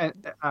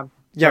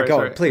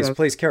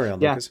please carry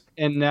on, Lucas.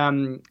 And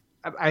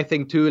I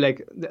think too,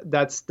 like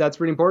that's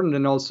really important,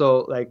 and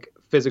also like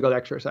physical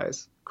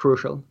exercise,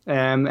 crucial.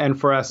 And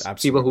for us,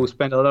 Absolutely. People who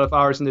spend a lot of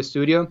hours in the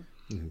studio,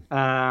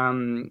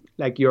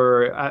 Like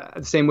your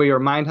the same way your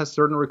mind has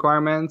certain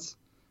requirements,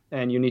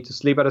 and you need to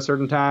sleep at a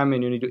certain time,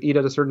 and you need to eat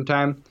at a certain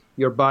time.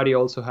 Your body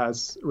also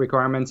has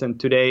requirements, and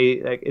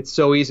today, like, it's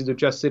so easy to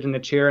just sit in a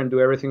chair and do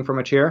everything from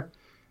a chair,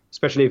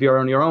 especially if you're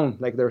on your own.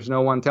 Like, there's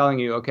no one telling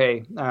you,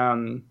 okay,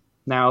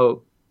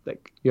 now,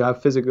 like, you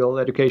have physical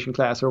education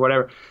class or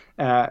whatever.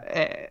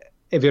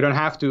 If you don't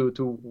have to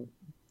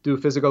do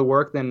physical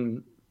work,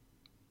 then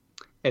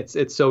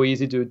it's so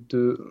easy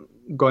to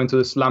go into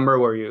the slumber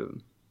where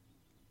you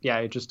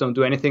just don't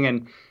do anything,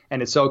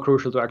 and it's so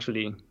crucial to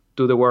actually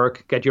do the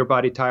work, get your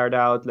body tired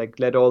out, like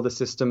let all the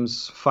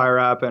systems fire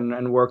up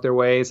and work their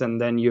ways,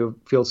 and then you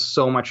feel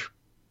so much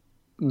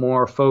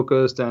more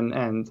focused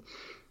and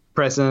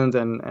present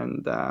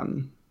and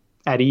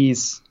at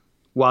ease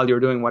while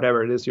you're doing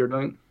whatever it is you're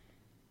doing.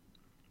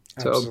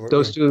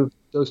 Absolutely. So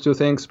those two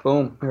things,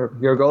 boom,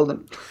 you're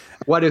golden.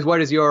 What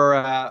is your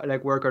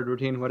like workout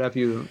routine? What have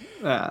you?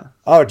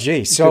 Oh,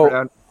 gee.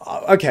 So,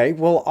 okay.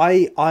 Well,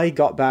 I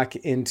got back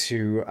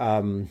into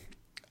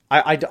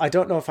I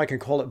don't know if I can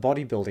call it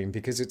bodybuilding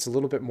because it's a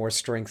little bit more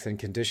strength and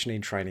conditioning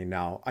training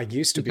now. I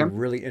used to be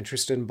really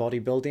interested in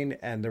bodybuilding,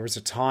 and there was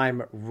a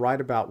time right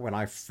about when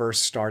I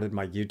first started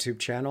my YouTube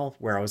channel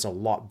where I was a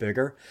lot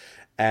bigger,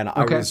 and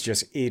I was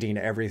just eating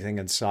everything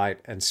in sight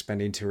and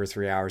spending 2 or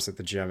 3 hours at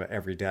the gym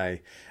every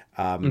day.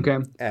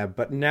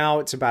 But now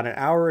it's about an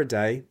hour a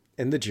day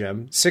in the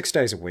gym, 6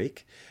 days a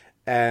week.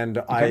 And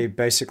I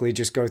basically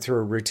just go through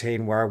a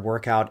routine where I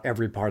work out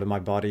every part of my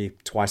body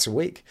twice a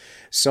week.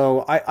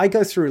 So I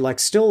go through like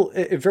still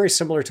very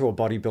similar to a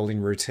bodybuilding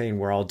routine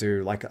where I'll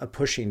do like a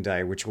pushing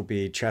day, which will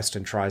be chest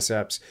and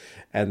triceps,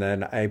 and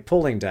then a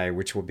pulling day,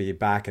 which will be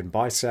back and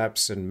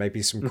biceps and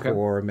maybe some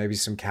core, maybe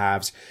some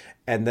calves.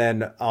 And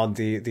then on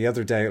the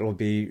other day, it'll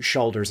be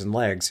shoulders and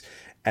legs.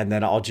 And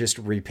then I'll just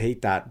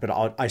repeat that, but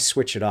I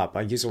switch it up.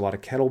 I use a lot of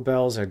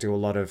kettlebells. I do a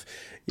lot of,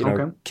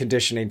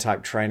 conditioning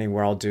type training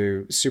where I'll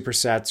do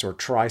supersets or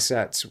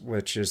trisets,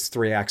 which is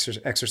 3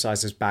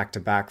 exercises back to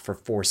back for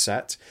 4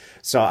 sets.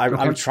 So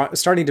I'm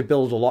starting to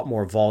build a lot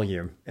more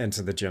volume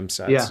into the gym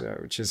sets,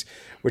 which is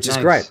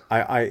great.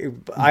 I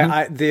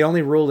the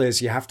only rule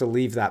is you have to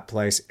leave that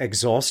place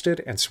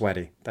exhausted and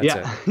sweaty. That's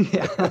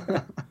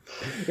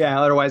it.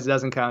 Otherwise it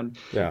doesn't count.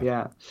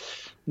 Yeah.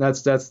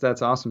 That's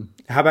awesome.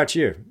 How about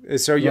you?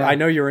 So I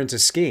know you're into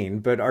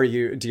skiing, but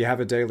do you have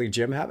a daily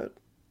gym habit?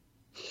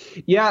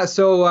 Yeah.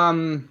 So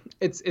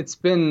it's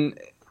been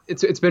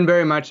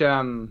very much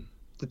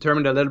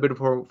determined a little bit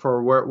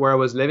for where I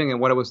was living and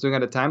what I was doing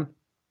at the time.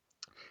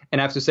 And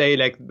I have to say,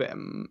 like,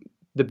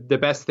 the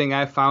best thing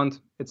I found,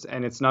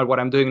 it's not what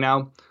I'm doing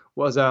now,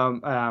 was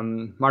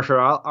martial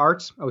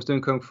arts. I was doing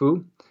kung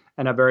fu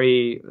in a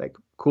very like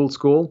cool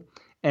school,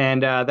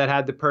 and that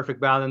had the perfect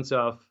balance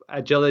of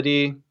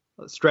agility,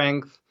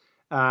 strength,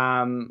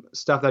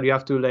 stuff that you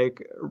have to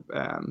like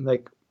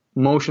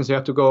motions you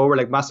have to go over,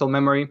 like muscle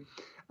memory,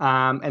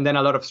 and then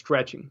a lot of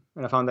stretching.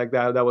 And I found like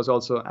that was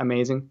also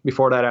amazing.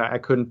 Before that, I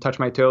couldn't touch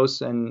my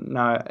toes, and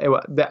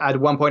at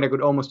one point I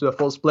could almost do a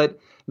full split.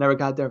 Never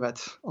got there,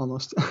 but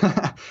almost.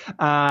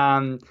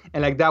 And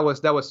like that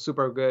was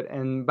super good.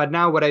 But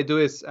now what I do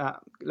is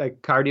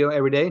like cardio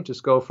every day,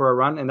 just go for a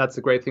run, and that's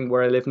the great thing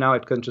where I live now. I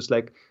can just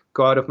like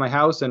go out of my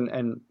house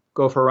and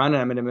go for a run,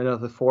 and I'm in the middle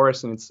of the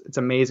forest, and it's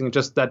amazing.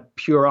 Just that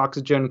pure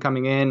oxygen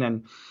coming in,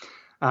 and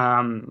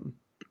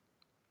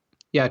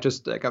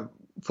just like a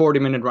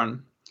 40-minute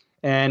run.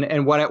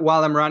 And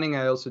while I'm running,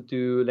 I also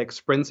do like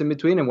sprints in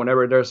between. And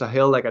whenever there's a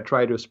hill, like I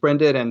try to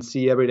sprint it and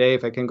see every day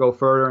if I can go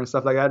further and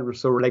stuff like that.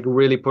 So like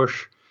really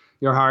push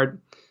your heart,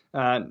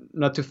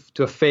 not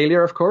to a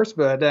failure, of course,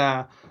 but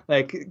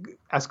like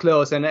as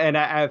close. And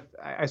I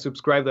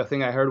subscribe to a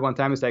thing I heard one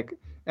time. It's like,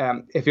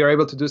 if you're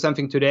able to do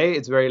something today,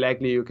 it's very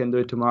likely you can do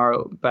it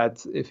tomorrow.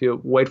 But if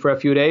you wait for a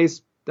few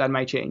days, that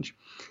might change.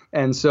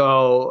 And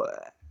so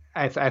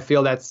I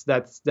feel that's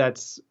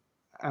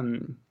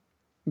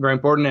very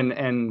important.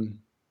 And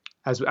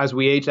as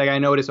we age, like I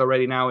notice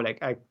already now,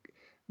 like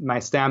my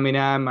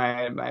stamina,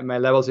 my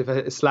levels, if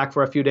I slack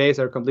for a few days,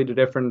 are completely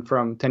different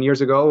from 10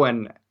 years ago.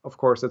 And of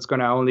course, it's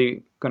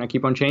gonna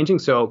keep on changing.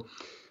 So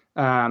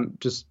I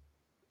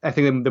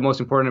think the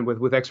most important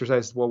with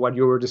exercise is what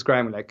you were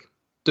describing, like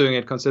doing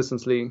it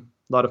consistently a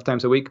lot of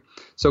times a week.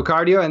 So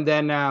cardio, and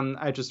then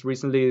I just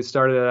recently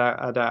started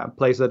at a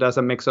place that does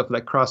a mix of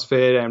like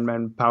CrossFit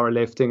and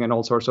powerlifting and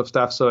all sorts of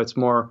stuff. So it's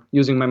more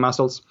using my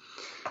muscles.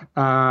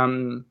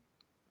 So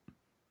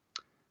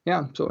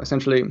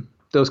essentially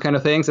those kind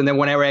of things. And then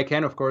whenever I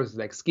can, of course,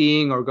 like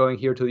skiing or going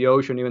here to the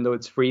ocean, even though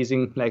it's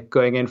freezing, like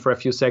going in for a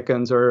few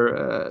seconds,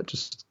 or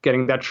just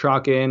getting that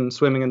shock in,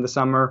 swimming in the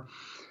summer.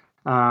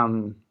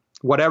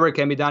 Whatever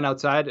can be done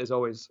outside is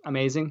always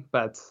amazing,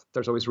 but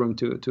there's always room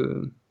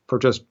for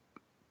just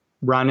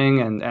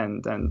running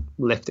and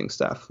lifting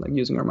stuff, like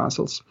using our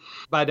muscles.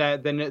 But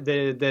then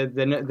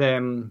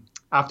the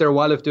after a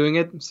while of doing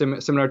it,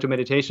 similar to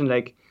meditation,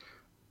 like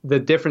the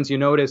difference you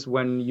notice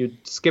when you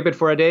skip it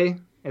for a day,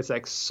 it's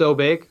like so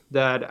big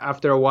that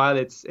after a while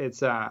it's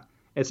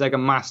it's like a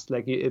must.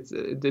 Like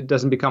it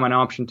doesn't become an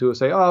option to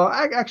say, oh,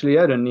 actually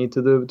I don't need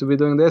to be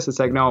doing this. It's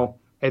like, no,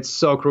 it's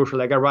so crucial.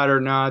 Like like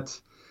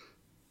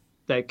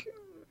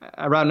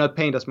I'd rather not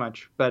paint as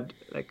much, but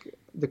like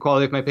the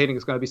quality of my painting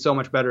is going to be so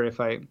much better if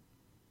I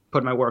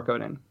put my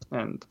workout in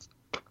and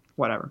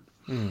whatever.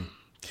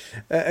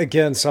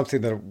 Again, something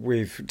that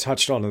we've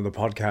touched on in the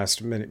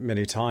podcast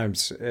many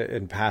times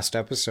in past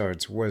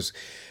episodes was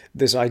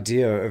this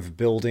idea of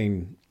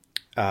building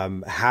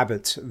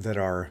habits that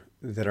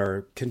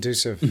are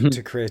conducive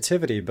to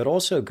creativity, but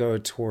also go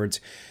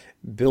towards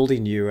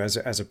building you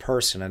as a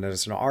person and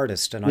as an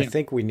artist. And I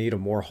think we need a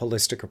more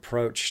holistic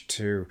approach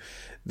to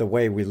the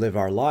way we live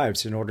our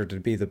lives in order to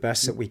be the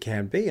best that we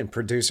can be and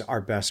produce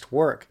our best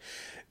work.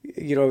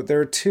 You know,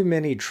 there are too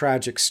many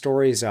tragic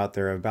stories out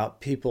there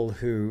about people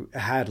who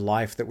had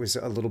life that was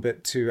a little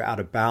bit too out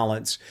of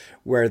balance,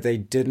 where they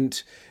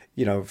didn't,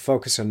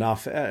 focus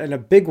enough. And a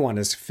big one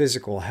is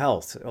physical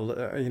health.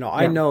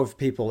 I know of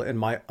people in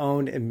my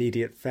own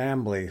immediate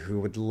family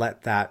who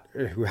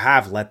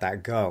have let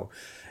that go,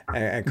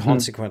 and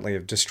consequently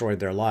have destroyed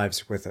their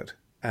lives with it.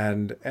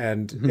 And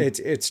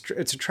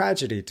it's a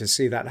tragedy to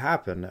see that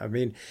happen. I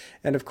mean,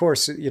 and of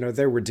course,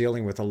 they were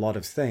dealing with a lot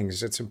of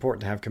things. It's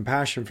important to have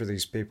compassion for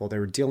these people. They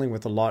were dealing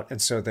with a lot,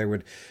 and so they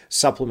would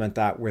supplement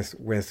that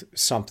with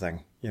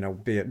something,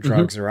 be it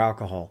drugs or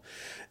alcohol.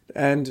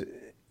 And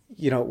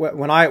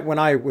when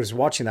I was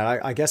watching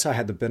that, I guess I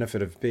had the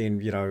benefit of being,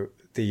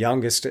 the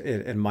youngest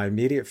in my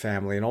immediate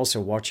family, and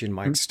also watching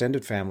my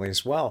extended family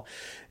as well,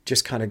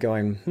 just kind of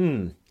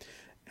going,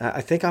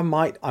 I think I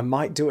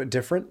might do it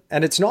different.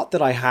 And it's not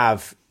that I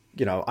have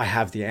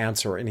the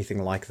answer or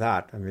anything like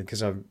that. I mean,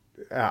 because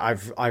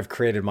I've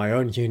created my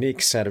own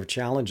unique set of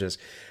challenges.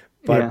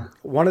 But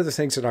one of the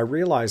things that I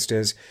realized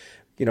is,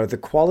 the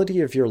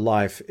quality of your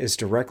life is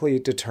directly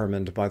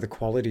determined by the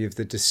quality of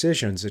the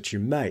decisions that you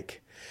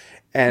make.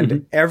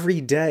 And every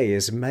day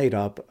is made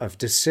up of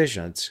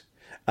decisions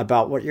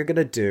about what you're going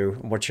to do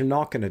and what you're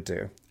not going to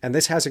do. And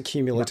this has a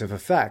cumulative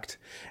effect.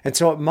 And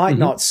so it might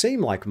not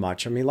seem like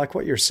much. I mean, like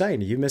what you're saying,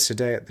 you miss a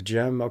day at the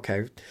gym,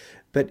 okay,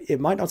 but it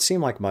might not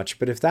seem like much.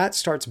 But if that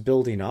starts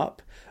building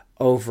up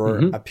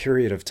over a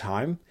period of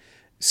time,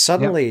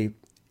 suddenly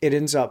it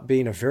ends up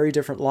being a very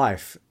different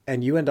life.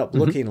 And you end up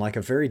looking like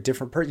a very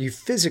different person. You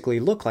physically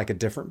look like a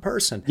different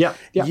person.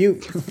 You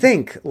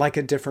think like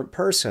a different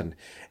person.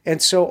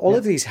 And so all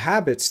of these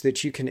habits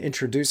that you can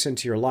introduce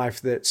into your life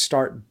that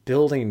start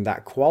building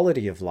that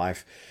quality of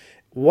life,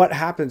 what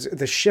happens,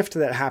 the shift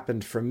that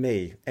happened for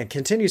me and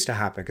continues to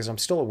happen because I'm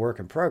still a work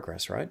in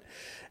progress, right?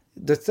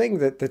 The thing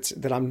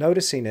that I'm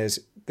noticing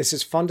is this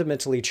is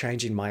fundamentally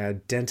changing my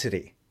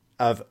identity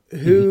of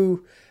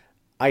who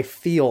I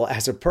feel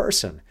as a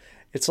person.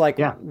 It's like,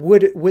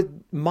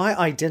 would my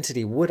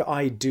identity, would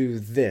I do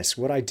this?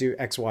 Would I do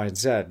X, Y, and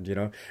Z?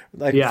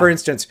 For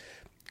instance,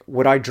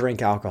 would I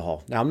drink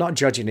alcohol? Now, I'm not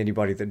judging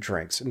anybody that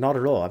drinks, not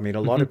at all. I mean,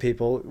 a lot of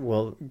people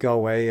will go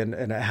away and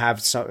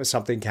have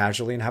something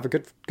casually and have a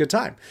good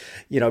time,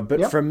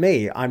 but for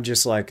me, I'm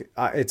just like,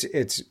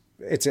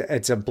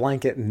 it's a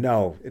blanket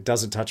no. It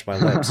doesn't touch my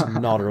lips,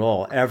 not at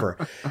all, ever.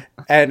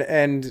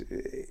 And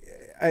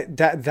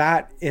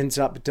that ends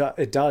up,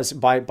 it does,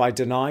 by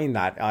denying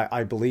that,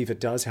 I believe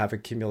it does have a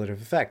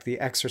cumulative effect. The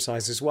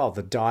exercise as well,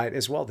 the diet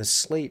as well, the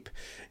sleep,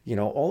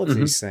 all of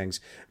these things.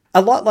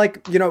 A lot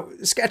like,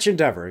 Sketch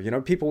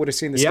Endeavor, people would have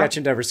seen the Sketch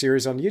Endeavor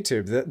series on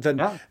YouTube,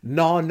 the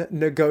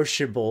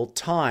non-negotiable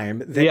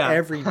time that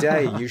every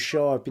day you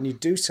show up and you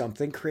do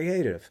something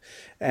creative.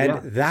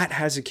 And that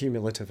has a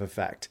cumulative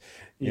effect,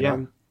 you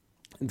know?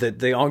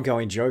 The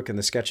ongoing joke in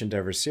the Sketch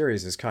Endeavor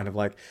series is kind of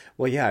like,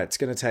 well, it's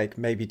going to take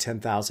maybe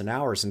 10,000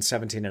 hours and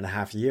 17 and a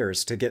half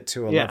years to get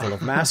to a level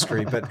of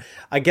mastery. But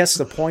I guess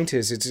the point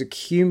is it's a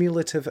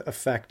cumulative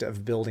effect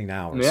of building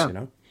hours,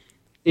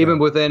 Even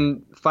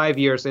within 5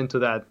 years into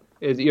that,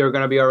 you're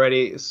going to be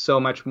already so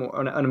much more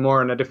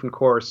on a different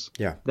course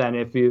than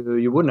if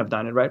you wouldn't have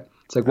done it, right?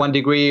 It's like 1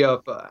 degree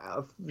of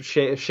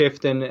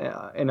shift in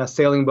a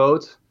sailing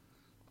boat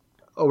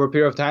over a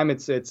period of time.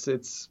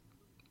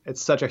 It's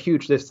such a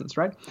huge distance,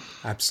 right?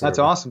 Absolutely. That's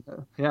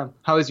awesome. Yeah.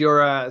 How is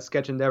your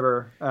Sketch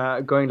Endeavor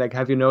going? Like,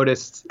 have you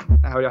noticed,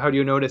 how do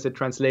you notice it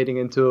translating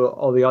into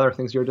all the other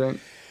things you're doing?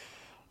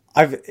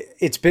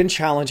 It's been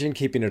challenging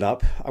keeping it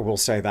up. I will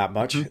say that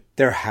much.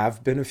 There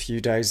have been a few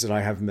days that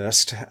I have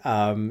missed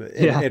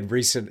in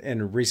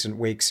recent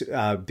weeks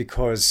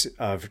because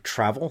of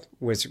travel.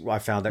 I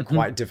found that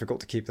quite difficult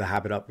to keep the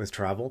habit up with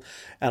travel.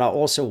 And I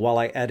also, while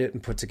I edit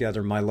and put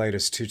together my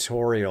latest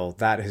tutorial,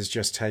 that has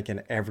just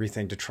taken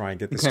everything to try and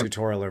get this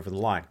tutorial over the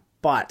line.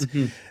 But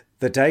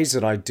the days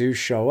that I do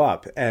show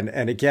up,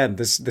 and again,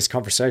 this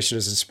conversation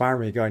is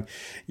inspiring me, going,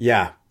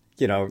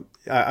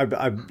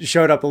 I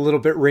showed up a little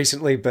bit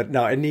recently, but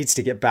no, it needs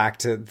to get back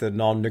to the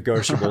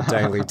non-negotiable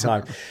daily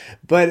time.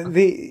 But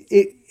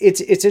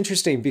it's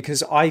interesting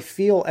because I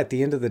feel at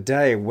the end of the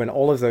day, when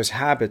all of those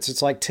habits,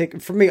 it's like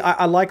for me,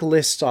 I like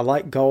lists, I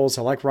like goals,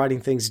 I like writing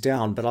things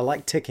down, but I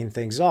like ticking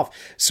things off.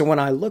 So when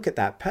I look at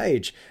that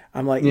page,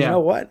 I'm like, you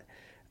know what?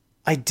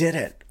 I did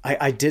it.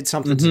 I did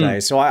something today.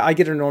 So I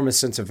get an enormous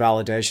sense of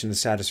validation and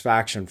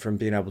satisfaction from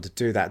being able to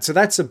do that. So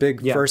that's a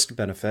big first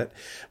benefit.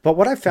 But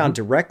what I found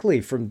directly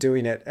from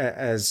doing it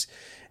as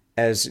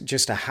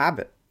just a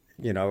habit,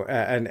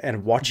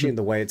 and watching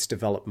the way it's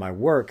developed my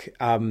work,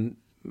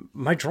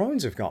 my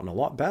drawings have gotten a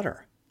lot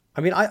better. I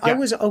mean, I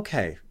was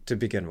okay to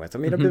begin with. I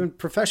mean, I've been a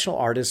professional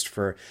artist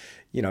for,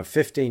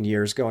 15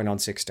 years, going on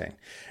 16.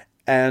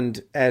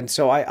 And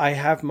so I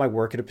have my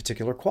work at a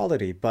particular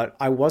quality, but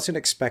I wasn't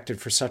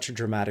expected for such a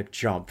dramatic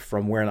jump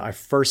from when I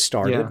first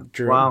started,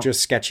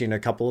 just sketching a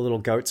couple of little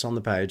goats on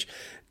the page,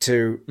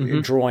 to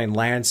drawing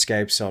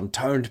landscapes on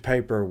toned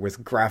paper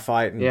with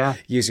graphite and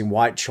using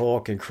white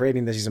chalk and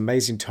creating these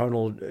amazing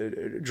tonal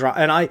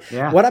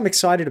what I'm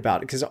excited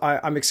about, because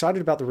I'm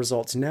excited about the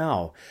results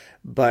now,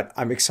 but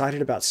I'm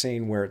excited about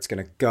seeing where it's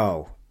going to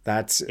go.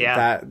 That's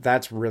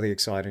really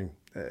exciting.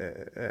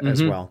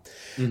 As well.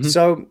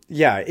 So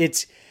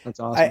that's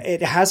awesome.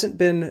 It hasn't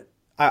been,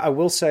 I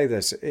will say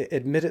this,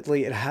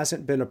 admittedly, it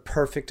hasn't been a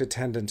perfect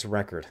attendance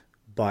record,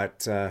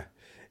 but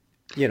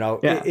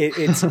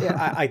it's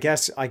I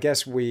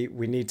guess we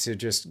need to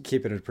just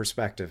keep it in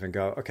perspective and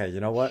go, okay, you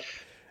know what,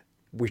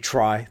 we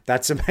try,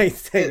 that's the main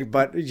thing,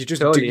 but you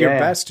just do your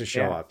best to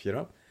show up,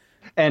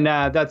 and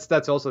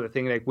that's also the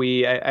thing, like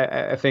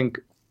I think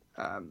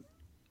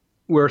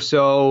we're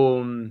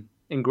so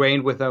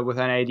ingrained with an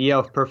idea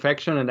of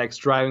perfection and like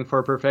striving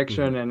for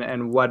perfection,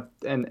 and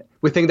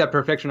we think that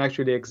perfection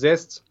actually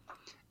exists,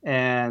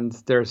 and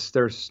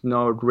there's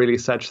no really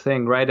such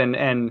thing, right?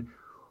 And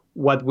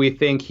what we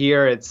think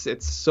here,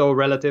 it's so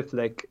relative,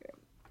 like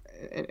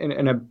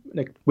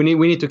we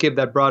need to keep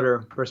that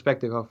broader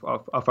perspective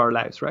of our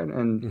lives, right?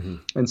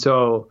 And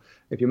so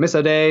if you miss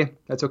a day,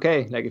 that's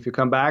okay. Like if you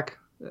come back,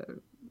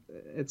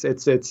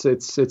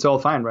 it's all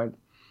fine, right?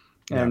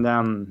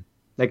 And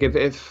like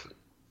if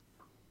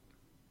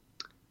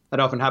that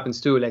often happens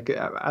too, like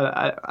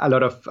a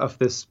lot of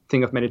this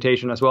thing of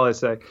meditation as well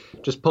is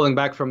just pulling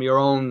back from your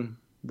own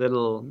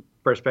little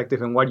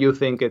perspective and what you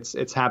think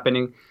it's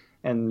happening,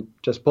 and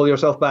just pull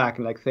yourself back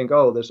and like think,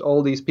 oh, there's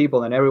all these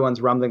people and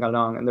everyone's rumbling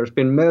along, and there's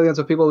been millions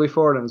of people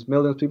before and there's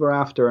millions of people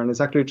after, and it's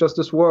actually just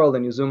this world,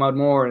 and you zoom out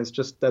more and it's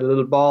just that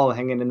little ball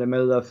hanging in the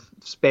middle of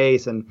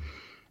space, and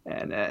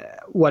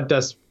what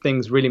does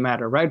things really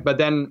matter, right? But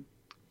then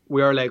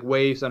we are like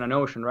waves on an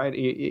ocean, right?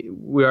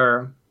 We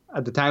are,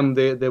 at the time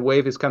the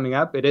wave is coming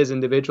up, it is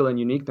individual and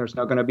unique. There's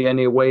not going to be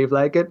any wave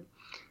like it.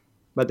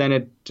 But then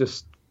it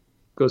just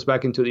goes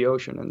back into the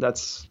ocean. And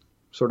that's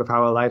sort of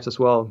how our lives as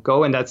well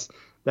go. And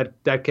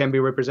that can be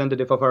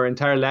representative of our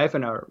entire life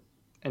and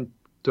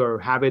to our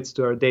habits,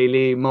 to our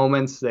daily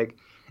moments. Like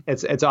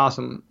it's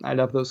awesome. I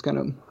love those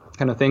kind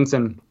of things.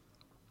 And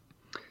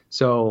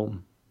so,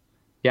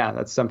 yeah,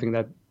 that's something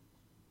that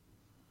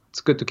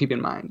it's good to keep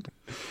in mind.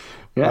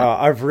 Yeah,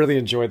 I've really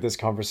enjoyed this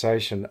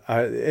conversation.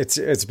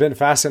 It's been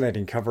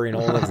fascinating covering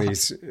all of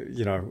these,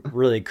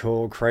 really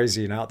cool,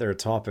 crazy, and out there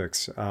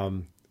topics.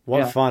 Fun!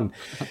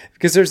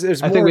 Because there's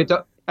more.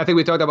 I think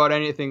we talked about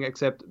anything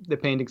except the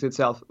paintings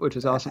itself, which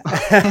is awesome.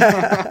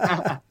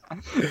 But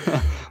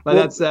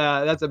that's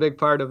a big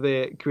part of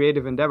the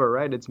creative endeavor,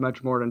 right? It's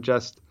much more than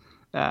just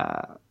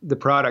the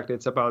product.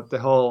 It's about the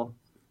whole.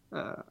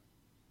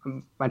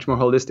 Much more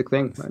holistic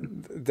thing, right?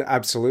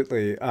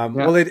 Absolutely.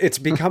 Well, it's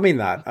becoming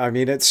that. I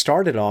mean, it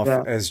started off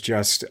as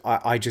just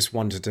I just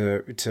wanted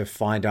to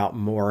find out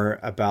more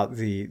about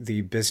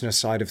the business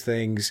side of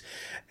things,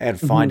 and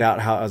find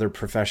out how other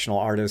professional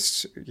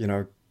artists,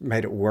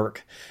 made it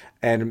work.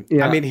 And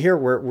I mean, here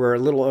we're a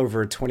little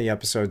over 20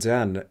 episodes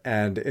in,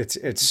 and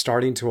it's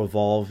starting to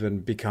evolve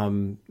and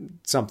become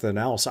something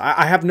else.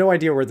 I have no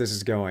idea where this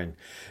is going,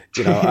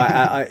 as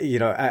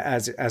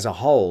a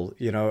whole,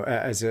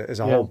 as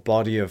a whole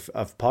body of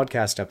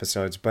podcast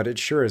episodes. But it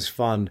sure is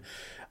fun,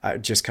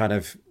 just kind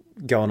of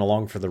going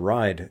along for the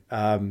ride.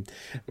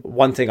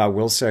 One thing I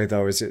will say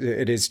though is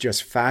it is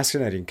just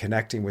fascinating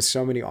connecting with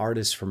so many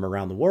artists from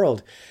around the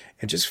world,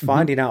 and just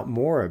finding out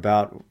more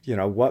about,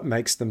 what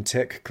makes them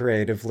tick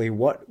creatively,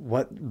 what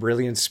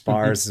really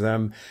inspires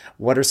them,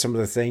 what are some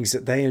of the things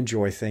that they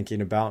enjoy thinking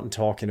about and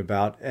talking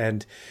about.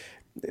 And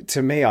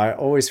to me, I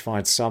always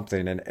find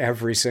something in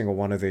every single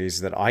one of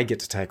these that I get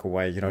to take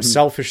away.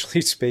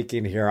 Selfishly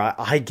speaking here,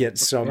 I get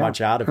so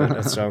much out of it.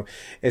 And so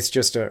it's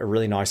just a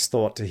really nice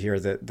thought to hear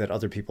that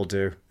other people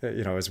do,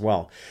 as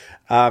well.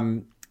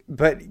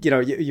 But,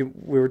 we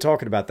were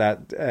talking about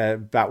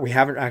that, but we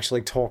haven't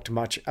actually talked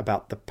much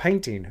about the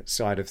painting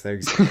side of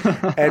things.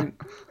 And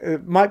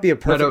it might be a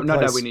perfect Not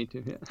place. that we need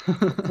to. Yeah.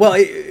 Well,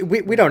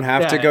 we don't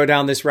have to go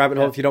down this rabbit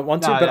hole if you don't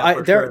want to.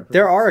 But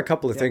there are a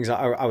couple of things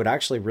I would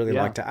actually really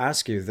like to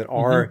ask you that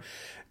are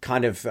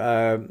kind of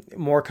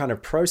more kind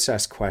of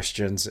process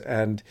questions,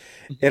 and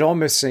it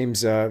almost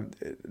seems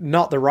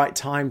not the right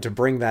time to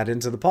bring that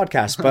into the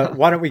podcast, but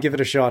why don't we give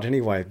it a shot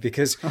anyway?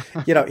 Because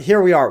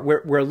here we are,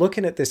 we're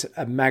looking at this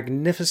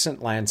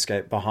magnificent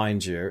landscape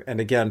behind you,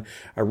 and again,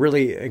 I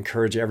really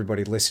encourage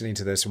everybody listening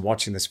to this and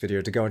watching this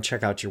video to go and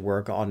check out your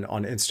work on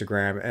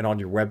Instagram and on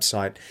your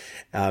website,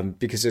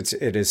 because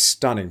it is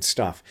stunning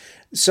stuff.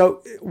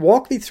 So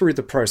walk me through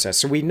the process.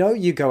 So we know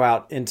you go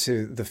out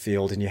into the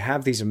field and you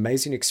have these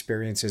amazing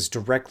experiences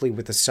directly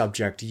with the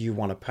subject you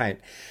want to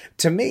paint.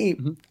 To me,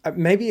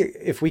 maybe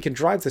if we can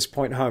drive this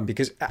point home,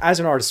 because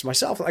as an artist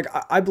myself, like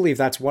I believe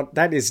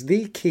that is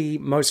the key,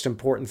 most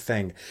important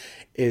thing,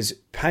 is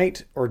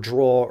paint or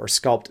draw or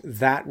sculpt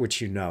that which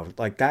you know,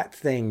 like that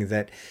thing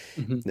that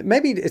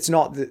maybe it's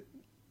not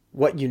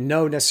what you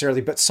know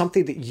necessarily, but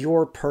something that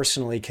you're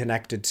personally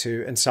connected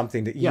to and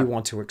something that you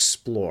want to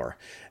explore.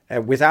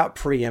 Without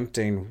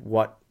preempting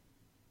what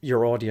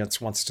your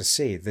audience wants to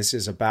see. This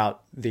is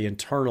about the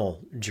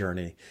internal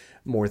journey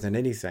more than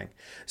anything.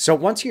 So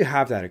once you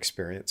have that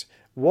experience,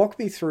 walk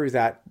me through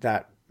that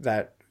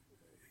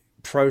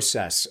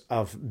process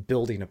of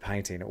building a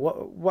painting.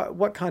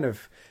 What kind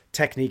of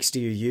techniques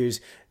do you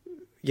use?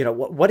 You know,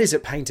 what is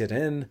it painted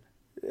in?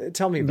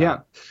 Tell me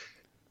about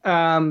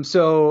it.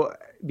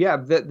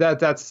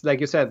 That's like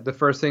you said, the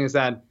first thing is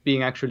that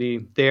being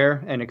actually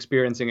there and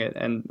experiencing it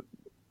and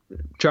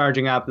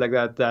charging up like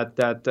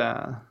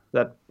that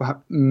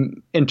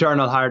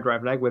internal hard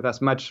drive, like with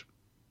as much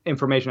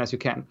information as you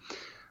can.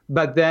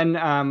 But then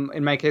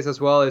in my case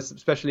as well, is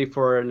especially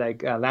for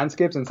like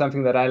landscapes, and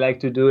something that I like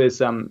to do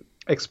is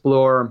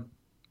explore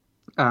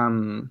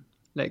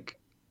like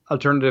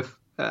alternative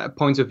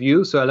points of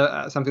view.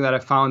 So something that I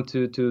found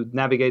to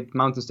navigate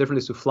mountains differently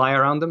is to fly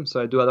around them.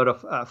 So I do a lot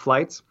of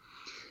flights,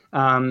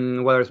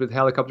 whether it's with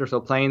helicopters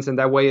or planes, and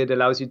that way it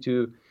allows you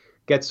to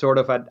get sort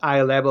of at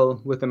eye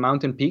level with the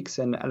mountain peaks,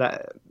 and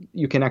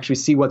you can actually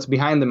see what's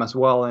behind them as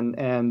well.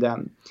 And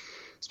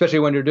especially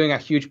when you're doing a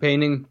huge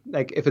painting,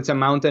 like if it's a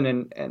mountain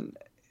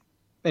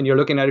and you're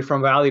looking at it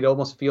from valley, it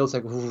almost feels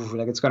like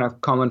it's gonna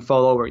come and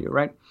fall over you,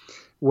 right?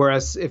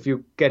 Whereas if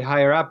you get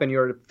higher up and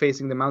you're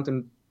facing the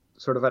mountain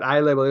sort of at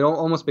eye level, it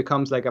almost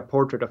becomes like a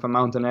portrait of a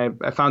mountain.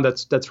 I found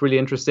that's really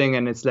interesting,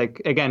 and it's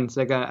like, again, it's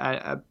like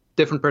a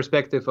different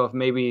perspective of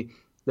maybe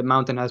the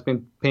mountain has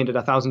been painted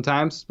 1,000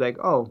 times. Like,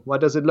 oh,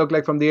 what does it look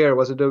like from the air?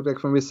 What does it look like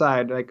from the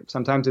side? Like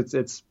sometimes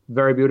it's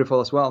very beautiful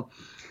as well.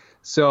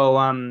 So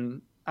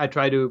I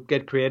try to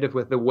get creative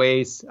with the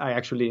ways I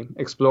actually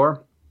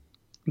explore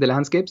the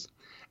landscapes.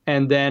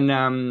 And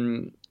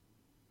then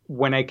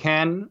when I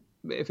can,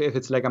 if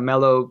it's like a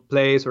mellow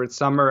place or it's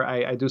summer,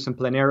 I do some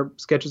plein air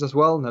sketches as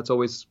well. And that's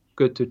always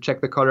good to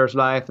check the colors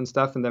live and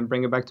stuff, and then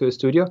bring it back to the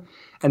studio.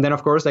 And then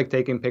of course, like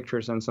taking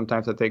pictures, and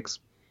sometimes it takes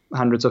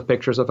hundreds of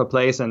pictures of a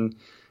place, and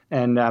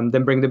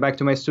then bring them back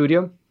to my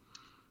studio.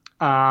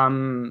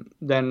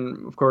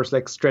 Then of course,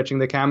 like stretching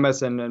the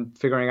canvas and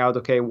figuring out,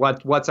 okay,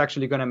 what's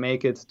actually going to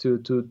make it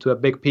to a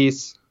big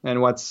piece, and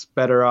what's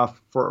better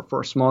off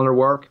for smaller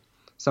work.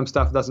 Some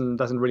stuff doesn't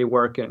really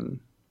work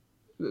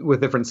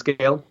with different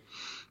scale,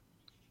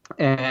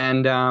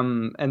 and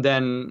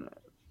then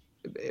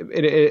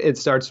it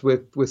starts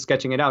with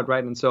sketching it out,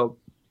 right? And so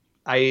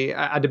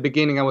at the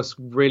beginning I was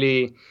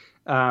really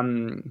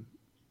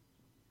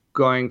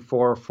going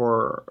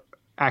for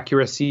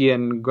accuracy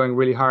and going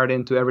really hard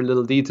into every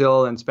little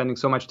detail and spending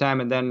so much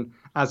time. And then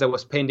as I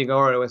was painting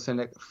over, I was saying,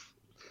 like,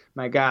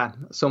 my God,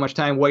 so much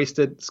time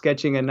wasted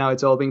sketching, and now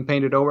it's all being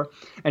painted over.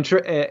 And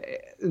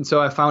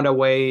so I found a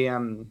way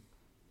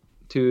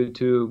to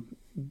do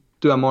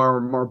a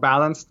more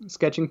balanced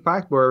sketching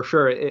part, where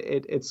sure,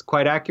 it's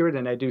quite accurate,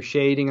 and I do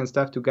shading and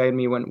stuff to guide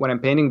me when I'm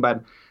painting,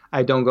 but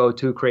I don't go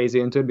too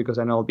crazy into it, because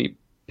I know I'll be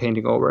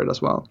painting over it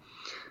as well.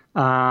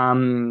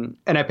 And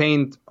I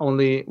paint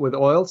only with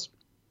oils.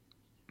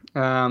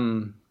 I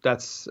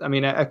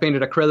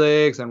painted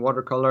acrylics and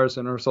watercolors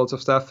and all sorts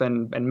of stuff,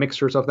 and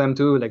mixtures of them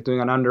too, like doing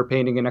an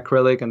underpainting in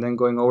acrylic and then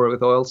going over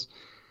with oils.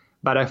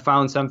 But I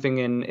found something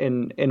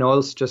in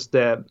oils, just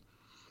the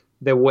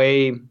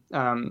way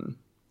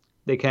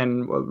they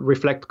can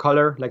reflect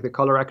color, like the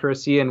color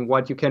accuracy, and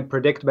what you can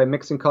predict by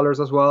mixing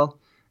colors as well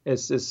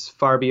is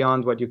far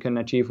beyond what you can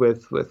achieve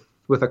with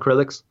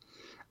acrylics.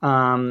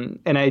 And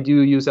I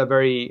do use a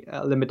very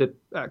limited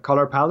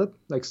color palette,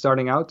 like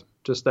starting out,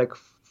 just like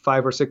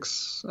 5 or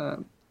 6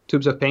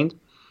 tubes of paint.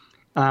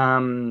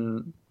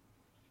 And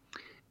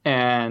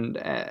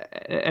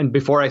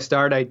before I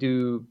start, I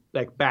do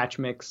like batch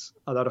mix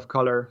a lot of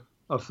color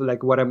of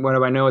like what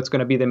I know it's going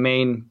to be the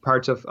main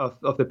parts of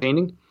the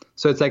painting.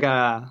 So it's like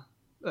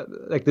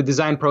like the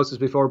design process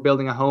before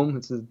building a home.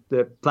 It's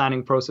the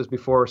planning process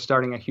before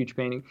starting a huge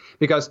painting,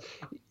 because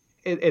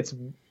it's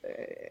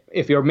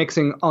if you're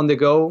mixing on the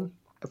go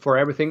for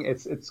everything,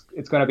 it's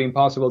going to be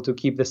impossible to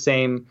keep the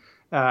same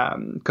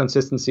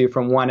consistency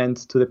from one end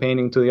to the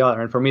painting to the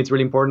other. And for me, it's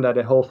really important that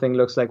the whole thing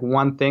looks like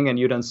one thing, and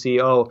you don't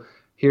see, oh,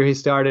 here he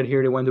started,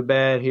 here he went to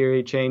bed, here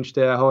he changed,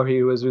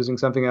 he was using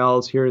something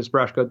else, here his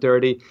brush got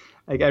dirty.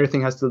 Like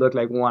everything has to look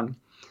like one.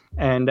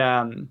 And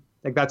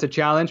like that's a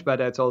challenge, but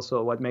that's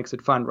also what makes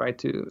it fun, right?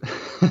 To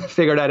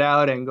figure that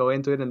out and go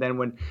into it. And then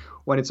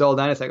when it's all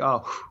done, it's like,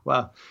 oh,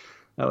 wow,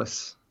 that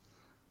was,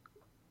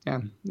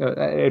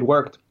 it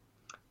worked.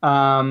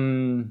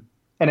 And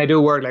I do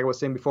work, like I was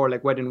saying before,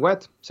 like wet and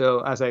wet. So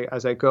as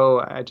I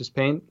go, I just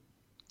paint.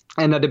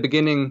 And at the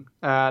beginning,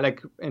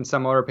 like in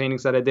some other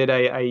paintings that I did,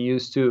 I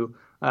used to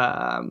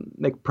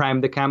like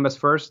prime the canvas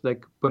first,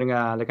 like putting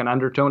like an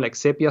undertone, like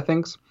sepia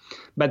things.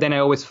 But then I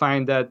always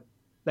find that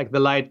like the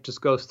light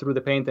just goes through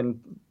the paint and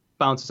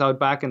bounces out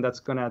back, and that's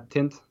gonna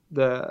tint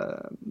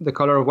the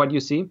color of what you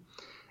see.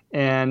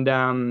 And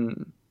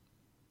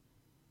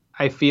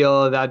I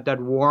feel that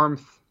that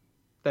warmth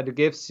that it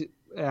gives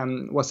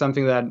was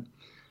something that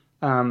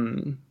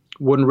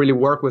wouldn't really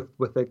work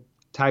with the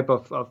type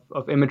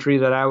of imagery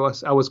that I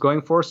was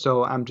going for.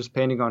 So I'm just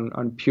painting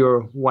on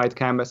pure white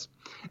canvas,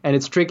 and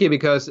it's tricky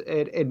because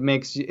it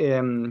makes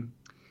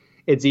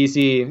it's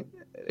easy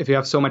if you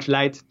have so much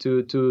light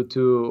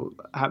to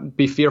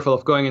be fearful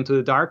of going into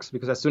the darks,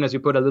 because as soon as you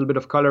put a little bit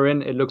of color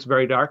in, it looks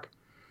very dark.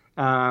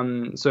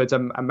 So it's a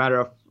matter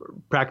of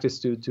practice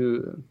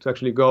to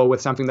actually go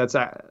with something that's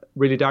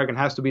really dark and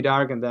has to be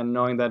dark, and then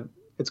knowing that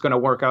it's going to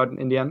work out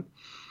in the end,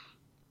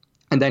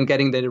 and then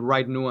getting the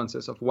right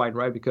nuances of white,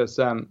 right? Because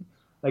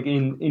like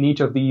in each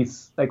of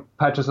these like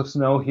patches of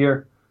snow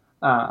here,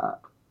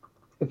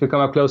 if you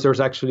come up close, there's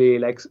actually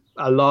like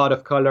a lot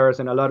of colors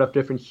and a lot of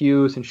different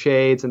hues and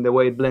shades, and the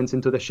way it blends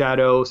into the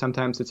shadow.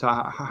 Sometimes it's a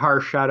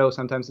harsh shadow,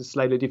 sometimes it's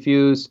slightly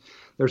diffuse.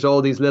 There's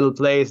all these little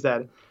plays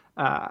that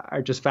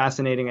are just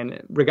fascinating,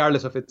 and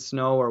regardless of it's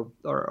snow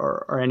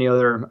or any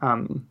other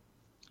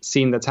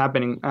scene that's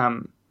happening,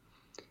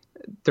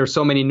 there's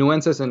so many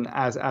nuances. And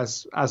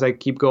as I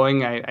keep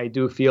going, I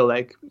do feel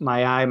like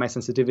my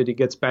sensitivity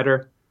gets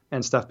better,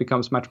 and stuff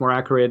becomes much more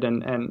accurate.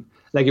 And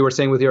like you were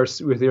saying with your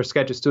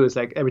sketches too, it's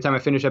like every time I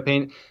finish a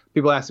paint,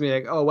 people ask me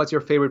like, "Oh, what's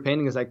your favorite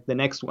painting?" It's like the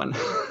next one,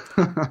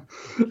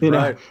 you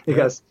know,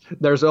 because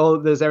there's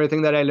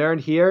everything that I learned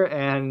here,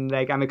 and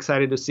like I'm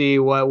excited to see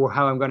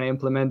how I'm going to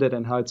implement it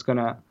and how it's going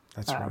to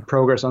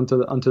progress onto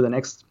the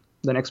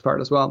next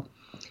part as well.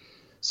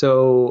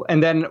 So,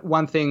 and then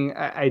one thing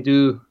I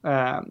do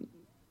want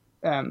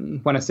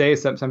to say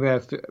is something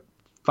I've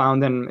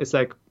found, and it's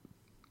like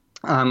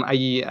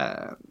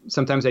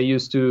sometimes I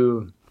used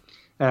to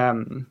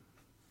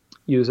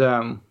use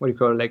what do you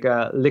call it, like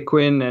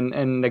liquid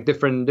and like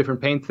different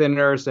paint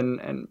thinners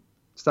and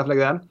stuff like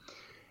that.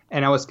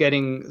 And I was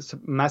getting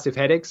massive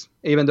headaches,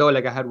 even though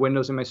like I had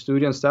windows in my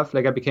studio and stuff.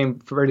 Like I became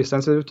very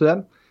sensitive to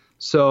that.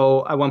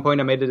 So at one point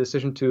I made the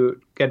decision to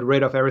get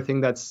rid of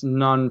everything that's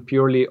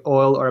non-purely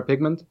oil or a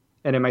pigment.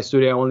 And in my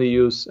studio I only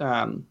use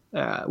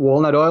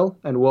walnut oil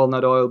and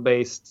walnut oil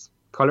based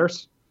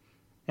colors.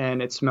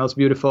 And it smells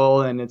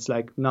beautiful, and it's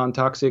like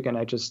non-toxic, and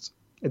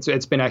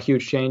it's been a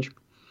huge change.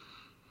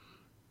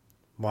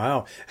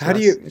 Wow. How do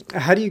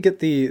you get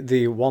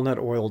the walnut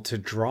oil to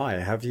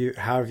dry? How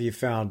have you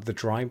found the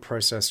drying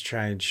process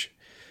change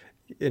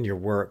in your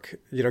work?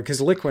 You know,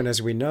 because liquid,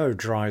 as we know,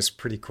 dries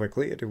pretty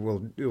quickly. It will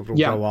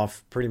go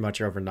off pretty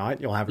much overnight.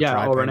 You'll have a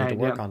dry painting to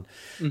work on.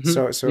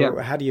 Mm-hmm.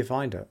 So how do you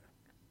find it?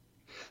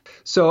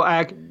 So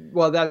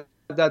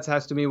that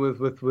has to me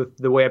with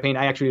the way I paint.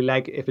 I actually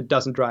like if it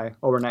doesn't dry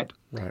overnight.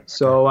 Right. Okay.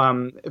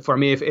 So for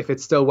me, if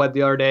it's still wet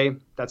the other day,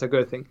 that's a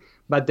good thing.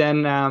 But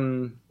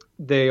then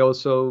they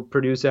also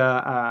produce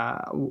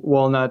a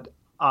walnut,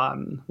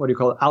 what do you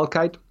call it?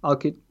 Alkite.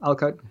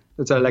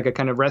 It's like a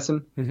kind of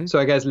resin. Mm-hmm. So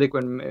I guess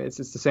liquid, it's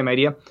the same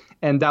idea.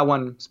 And that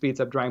one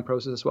speeds up drying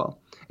process as well.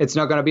 It's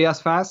not going to be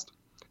as fast.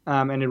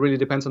 And it really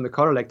depends on the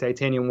color. Like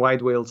titanium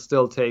white will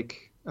still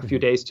take a few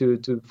days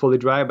to fully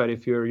dry, but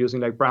if you're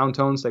using like brown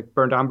tones like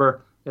burnt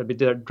umber, it'll be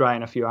dry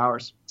in a few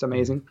hours. It's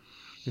amazing.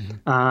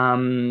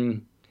 Mm-hmm.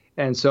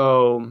 And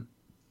so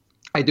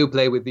I do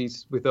play with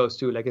those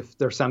too. Like if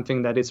there's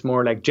something that is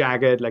more like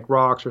jagged, like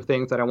rocks or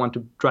things that I want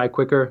to dry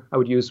quicker, I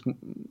would use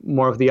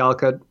more of the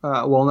Alkyd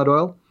walnut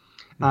oil.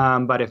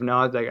 But if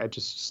not, like I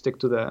just stick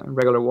to the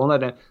regular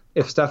walnut. And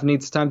if stuff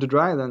needs time to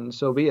dry, then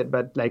so be it.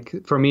 But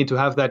like for me to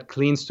have that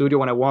clean studio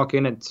when I walk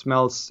in, it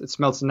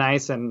smells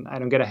nice, and I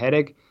don't get a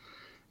headache.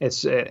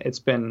 It's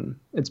been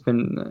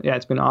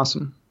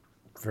awesome.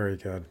 Very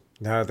good.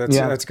 No,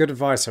 that's good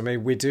advice. I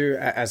mean, we do,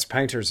 as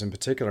painters in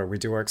particular, we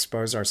do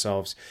expose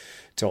ourselves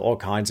to all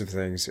kinds of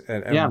things.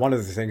 And one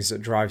of the things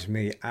that drives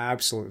me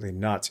absolutely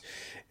nuts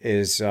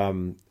is,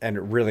 and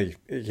it really,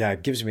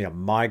 it gives me a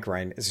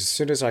migraine, is as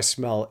soon as I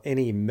smell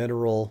any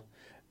mineral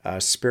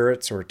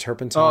spirits or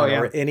turpentine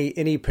or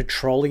any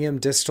petroleum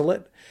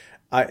distillate,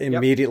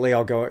 immediately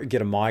I'll go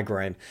get a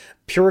migraine.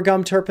 Pure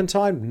gum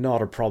turpentine,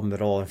 not a problem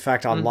at all. In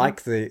fact, I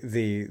like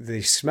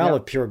the smell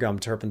of pure gum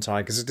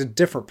turpentine because it's a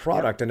different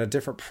product and a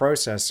different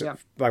process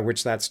by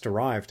which that's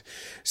derived.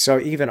 So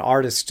even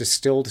artist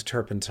distilled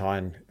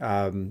turpentine,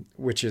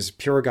 which is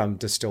pure gum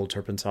distilled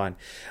turpentine,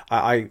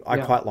 I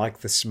quite like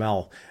the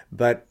smell.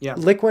 But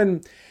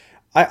liquid,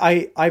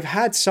 I've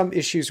had some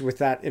issues with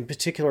that, in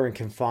particular in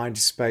confined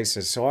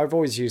spaces. So I've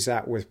always used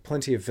that with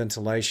plenty of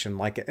ventilation,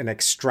 like an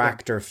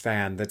extractor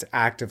fan that's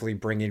actively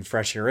bringing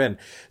fresh air in.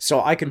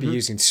 So I could be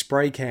using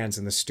spray cans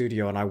in the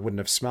studio and I wouldn't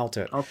have smelt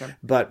it. Okay.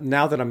 But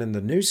now that I'm in the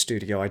new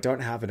studio, I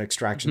don't have an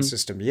extraction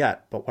system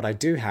yet. But what I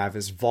do have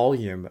is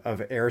volume of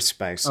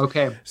airspace.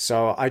 Okay.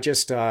 So I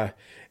just,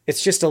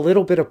 It's just a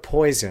little bit of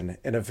poison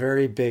in a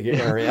very big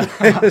area.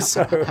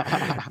 So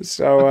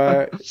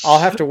I'll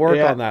have to work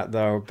on that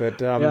though.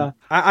 But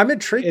I'm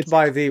intrigued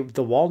by the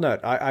walnut.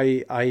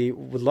 I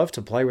would love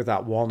to play with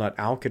that walnut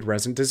alkyd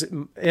resin. Does it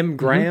M.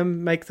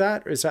 Graham make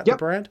that? Is that the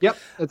brand? Yep.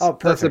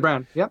 That's the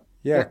brand. Yep.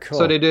 Yeah, cool.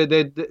 So they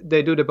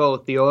do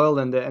both the oil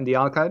and the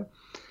alkyd.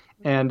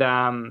 And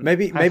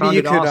maybe you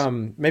could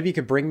awesome. Maybe you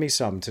could bring me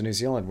some to New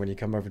Zealand when you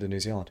come over to New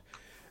Zealand.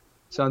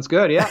 Sounds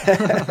good.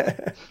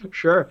 Yeah,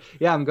 sure.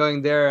 Yeah, I'm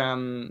going there.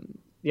 And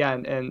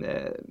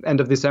end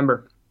of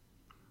December.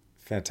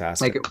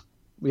 Fantastic.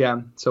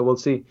 So we'll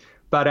see.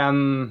 But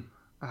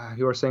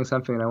you were saying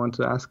something that I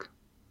wanted to ask.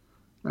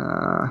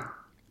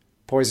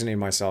 Poisoning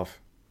myself.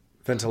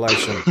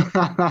 Ventilation.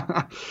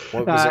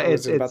 What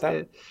was it about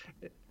that?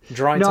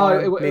 Drying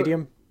time,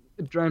 medium.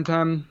 Drying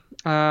time.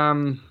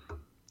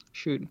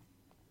 Shoot.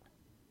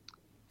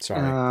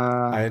 Sorry,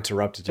 I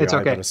interrupted you. It's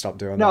okay. I better stop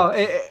doing that. No,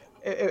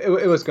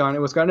 it was gone. It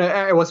was gone.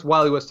 It was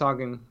while you were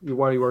talking.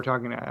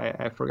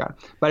 I forgot.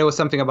 But it was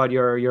something about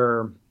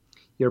your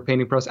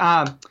painting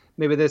process.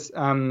 Maybe this.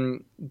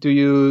 Do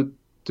you?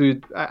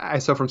 I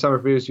saw from some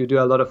reviews you do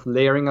a lot of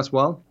layering as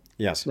well.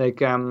 Yes. Like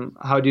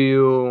how do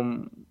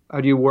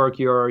you work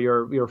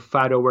your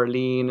fat over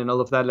lean and all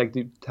of that? Like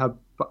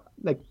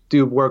do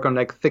you work on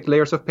like thick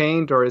layers of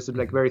paint, or is it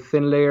like very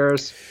thin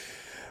layers?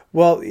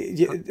 Well,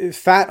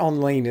 fat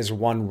on lean is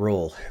one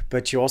rule,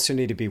 but you also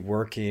need to be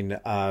working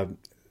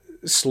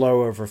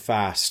slow over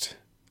fast,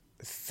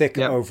 thick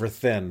over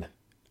thin,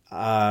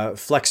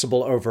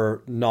 flexible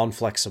over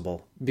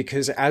non-flexible.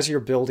 Because as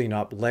you're building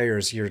up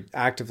layers, you're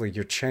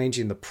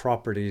changing the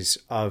properties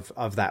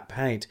of that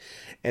paint.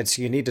 And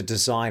so you need to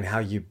design how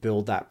you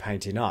build that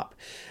painting up.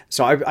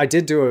 So I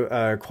did do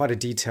quite a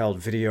detailed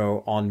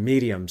video on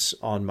mediums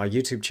on my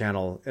YouTube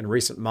channel in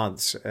recent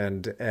months,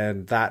 and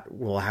that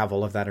will have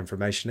all of that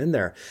information in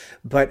there.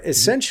 But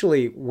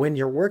essentially, when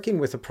you're working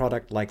with a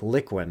product like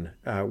Liquin,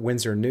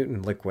 Winsor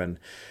Newton Liquin,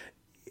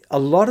 a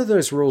lot of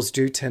those rules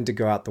do tend to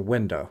go out the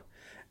window.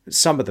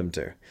 Some of them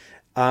do.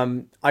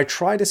 I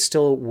try to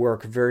still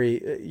work very,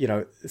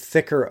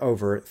 thicker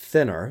over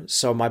thinner.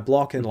 So my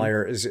block-in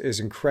layer is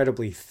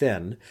incredibly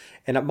thin,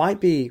 and it might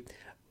be,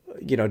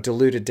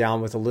 diluted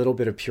down with a little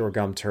bit of pure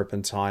gum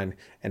turpentine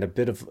and a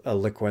bit of a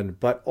liquid.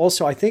 But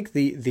also, I think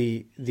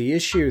the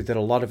issue that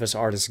a lot of us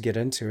artists get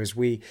into is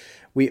we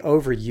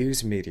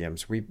overuse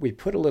mediums. We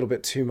put a little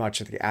bit too much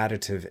of the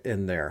additive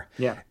in there.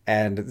 Yeah.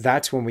 And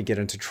that's when we get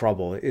into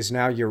trouble. Is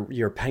now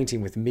you're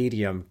painting with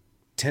medium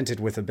tinted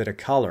with a bit of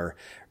color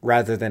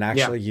rather than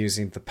actually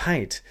using the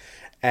paint.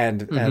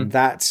 And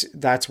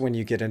that's when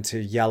you get into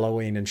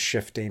yellowing and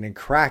shifting and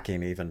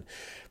cracking even.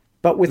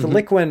 But with the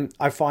Liquin,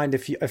 I find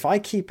if I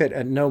keep it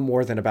at no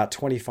more than about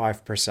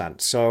 25%,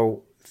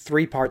 so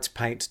 3 parts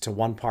paint to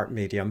 1 part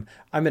medium,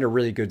 I'm in a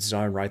really good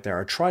zone right there.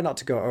 I try not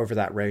to go over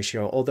that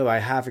ratio, although I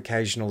have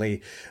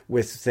occasionally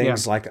with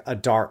things like a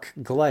dark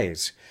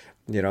glaze,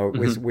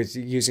 with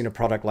using a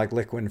product like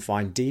Liquin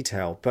Fine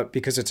Detail. But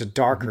because it's a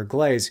darker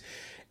glaze,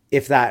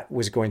 if that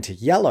was going to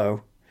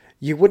yellow,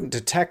 you wouldn't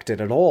detect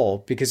it at all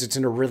because it's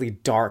in a really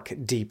dark,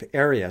 deep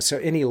area. So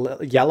any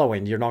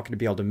yellowing, you're not going to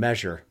be able to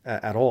measure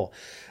at all.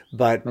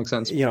 But makes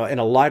sense. In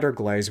a lighter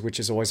glaze, which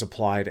is always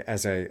applied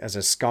as a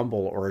scumble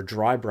or a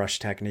dry brush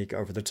technique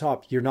over the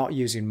top, you're not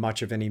using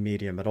much of any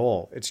medium at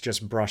all. It's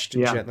just brushed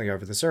gently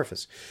over the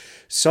surface.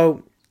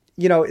 So,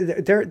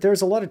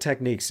 there's a lot of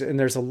techniques and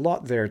there's a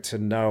lot there to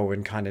know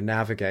and kind of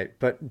navigate.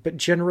 But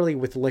generally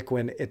with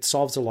Liquin, it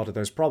solves a lot of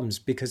those problems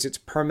because it's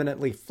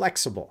permanently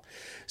flexible.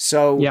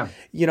 So,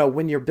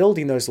 when you're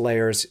building those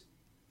layers,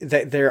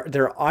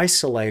 they're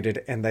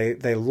isolated and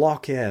they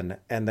lock in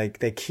and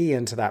they key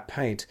into that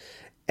paint.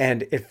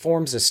 And it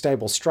forms a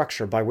stable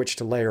structure by which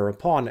to layer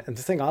upon. And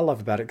the thing I love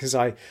about it, because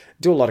I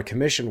do a lot of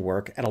commission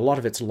work and a lot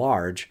of it's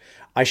large,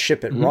 I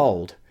ship it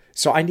rolled.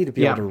 So I need to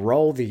be able to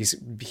roll these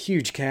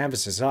huge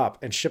canvases up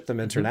and ship them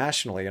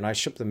internationally. And I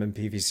ship them in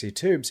PVC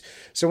tubes.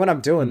 So when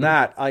I'm doing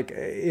that,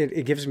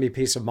 it gives me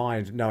peace of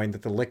mind knowing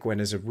that the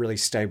Liquin is a really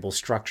stable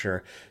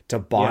structure to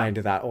bind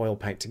that oil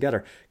paint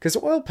together. Because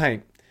oil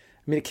paint,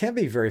 it can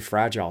be very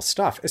fragile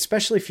stuff,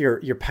 especially if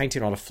you're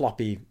painting on a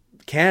floppy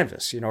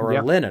canvas, or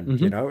a linen,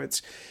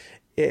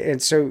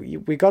 and so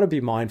we got to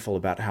be mindful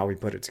about how we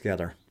put it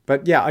together.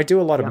 But I do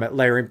a lot of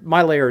layering.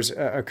 My layers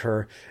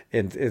occur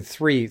in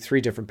three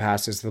different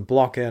passes: the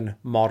block-in,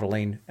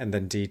 modeling, and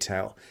then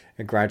detail.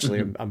 And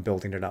gradually, I'm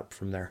building it up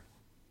from there.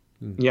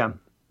 Yeah,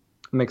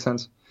 makes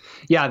sense.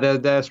 Yeah,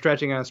 the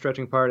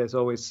stretching part is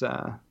always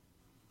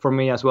for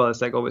me as well.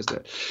 It's like always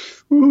the,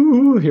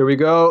 ooh, here we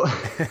go.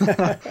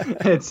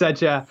 It's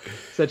such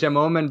a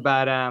moment,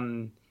 but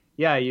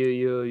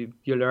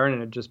you learn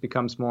and it just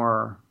becomes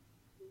more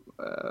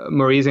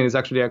easy. And it's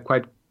actually a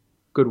quite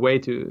good way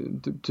to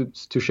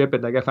ship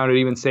it. Like I found it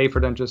even safer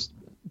than just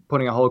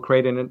putting a whole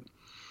crate in it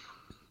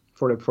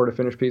for the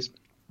finished piece.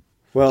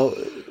 Well,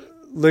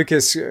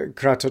 Lucas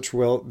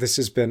Kratochwil, this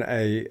has been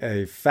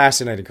a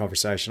fascinating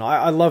conversation.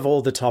 I love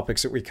all the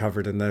topics that we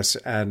covered in this,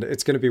 and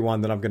it's going to be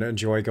one that I'm going to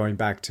enjoy going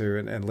back to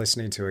and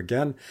listening to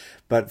again.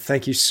 But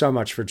thank you so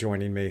much for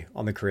joining me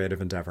on the Creative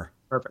Endeavor.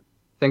 Perfect.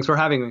 Thanks for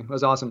having me. It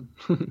was awesome.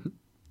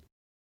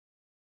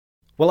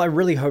 Well, I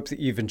really hope that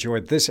you've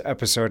enjoyed this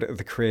episode of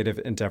the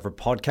Creative Endeavor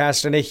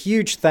podcast, and a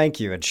huge thank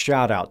you and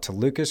shout out to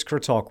Lucas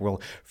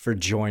Kratochwil for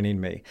joining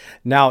me.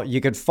 Now,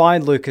 you can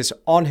find Lucas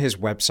on his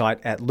website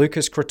at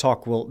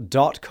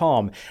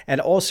lucaskratochwil.com and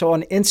also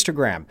on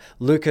Instagram,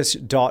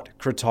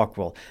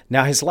 lucas.kratochwil.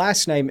 Now, his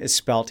last name is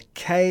spelled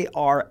Kratochwil,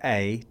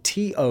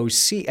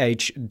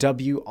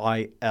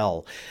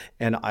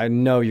 and I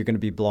know you're going to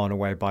be blown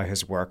away by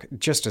his work,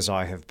 just as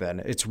I have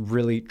been. It's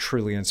really,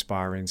 truly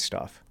inspiring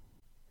stuff.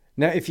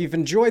 Now, if you've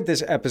enjoyed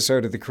this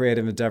episode of the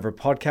Creative Endeavor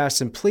podcast,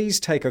 then please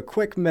take a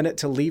quick minute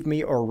to leave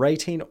me a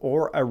rating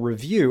or a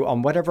review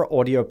on whatever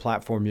audio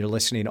platform you're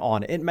listening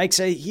on. It makes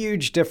a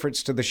huge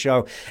difference to the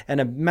show,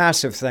 and a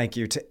massive thank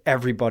you to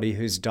everybody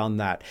who's done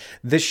that.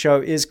 This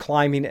show is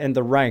climbing in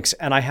the ranks,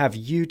 and I have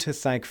you to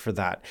thank for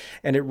that.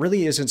 And it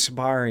really is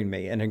inspiring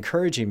me and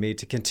encouraging me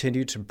to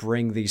continue to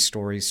bring these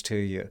stories to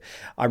you.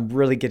 I'm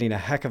really getting a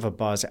heck of a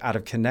buzz out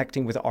of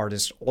connecting with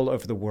artists all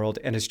over the world,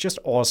 and it's just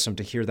awesome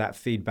to hear that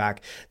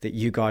feedback that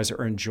you guys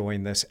are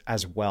enjoying this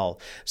as well.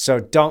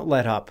 So don't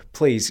let up.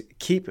 Please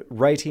keep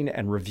rating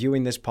and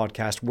reviewing this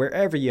podcast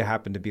wherever you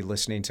happen to be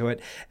listening to it.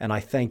 And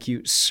I thank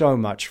you so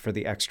much for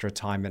the extra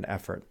time and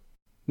effort.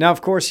 Now, of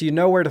course, you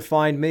know where to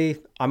find me.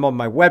 I'm on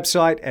my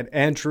website at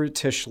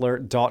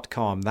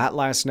andrewtischler.com. That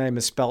last name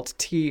is spelled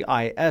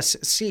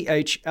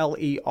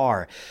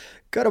Tischler.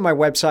 Go to my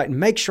website and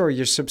make sure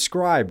you're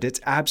subscribed. It's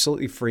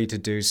absolutely free to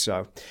do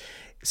so.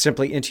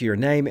 Simply enter your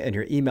name and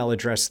your email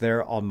address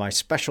there on my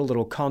special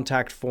little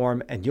contact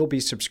form, and you'll be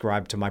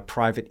subscribed to my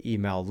private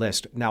email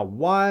list. Now,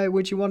 why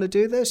would you want to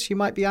do this, you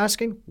might be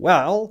asking?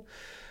 Well,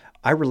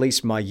 I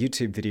release my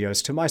YouTube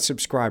videos to my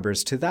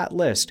subscribers to that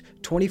list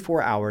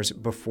 24 hours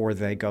before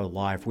they go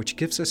live, which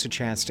gives us a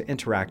chance to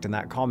interact in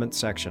that comment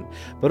section.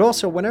 But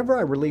also, whenever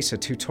I release a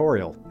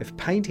tutorial, if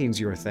painting's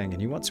your thing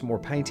and you want some more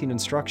painting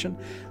instruction,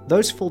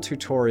 those full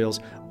tutorials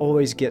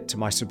always get to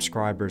my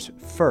subscribers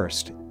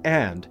first.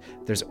 And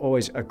there's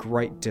always a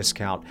great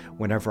discount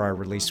whenever I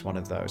release one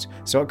of those.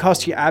 So it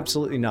costs you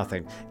absolutely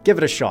nothing. Give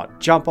it a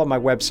shot. Jump on my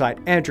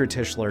website,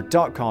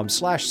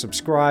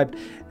 andrewtischler.com/subscribe,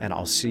 and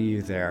I'll see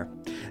you there.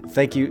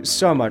 Thank you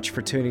so much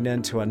for tuning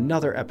in to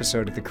another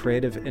episode of the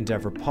Creative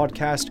Endeavor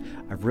podcast.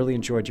 I've really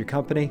enjoyed your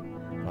company,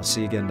 and I'll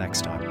see you again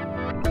next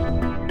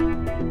time.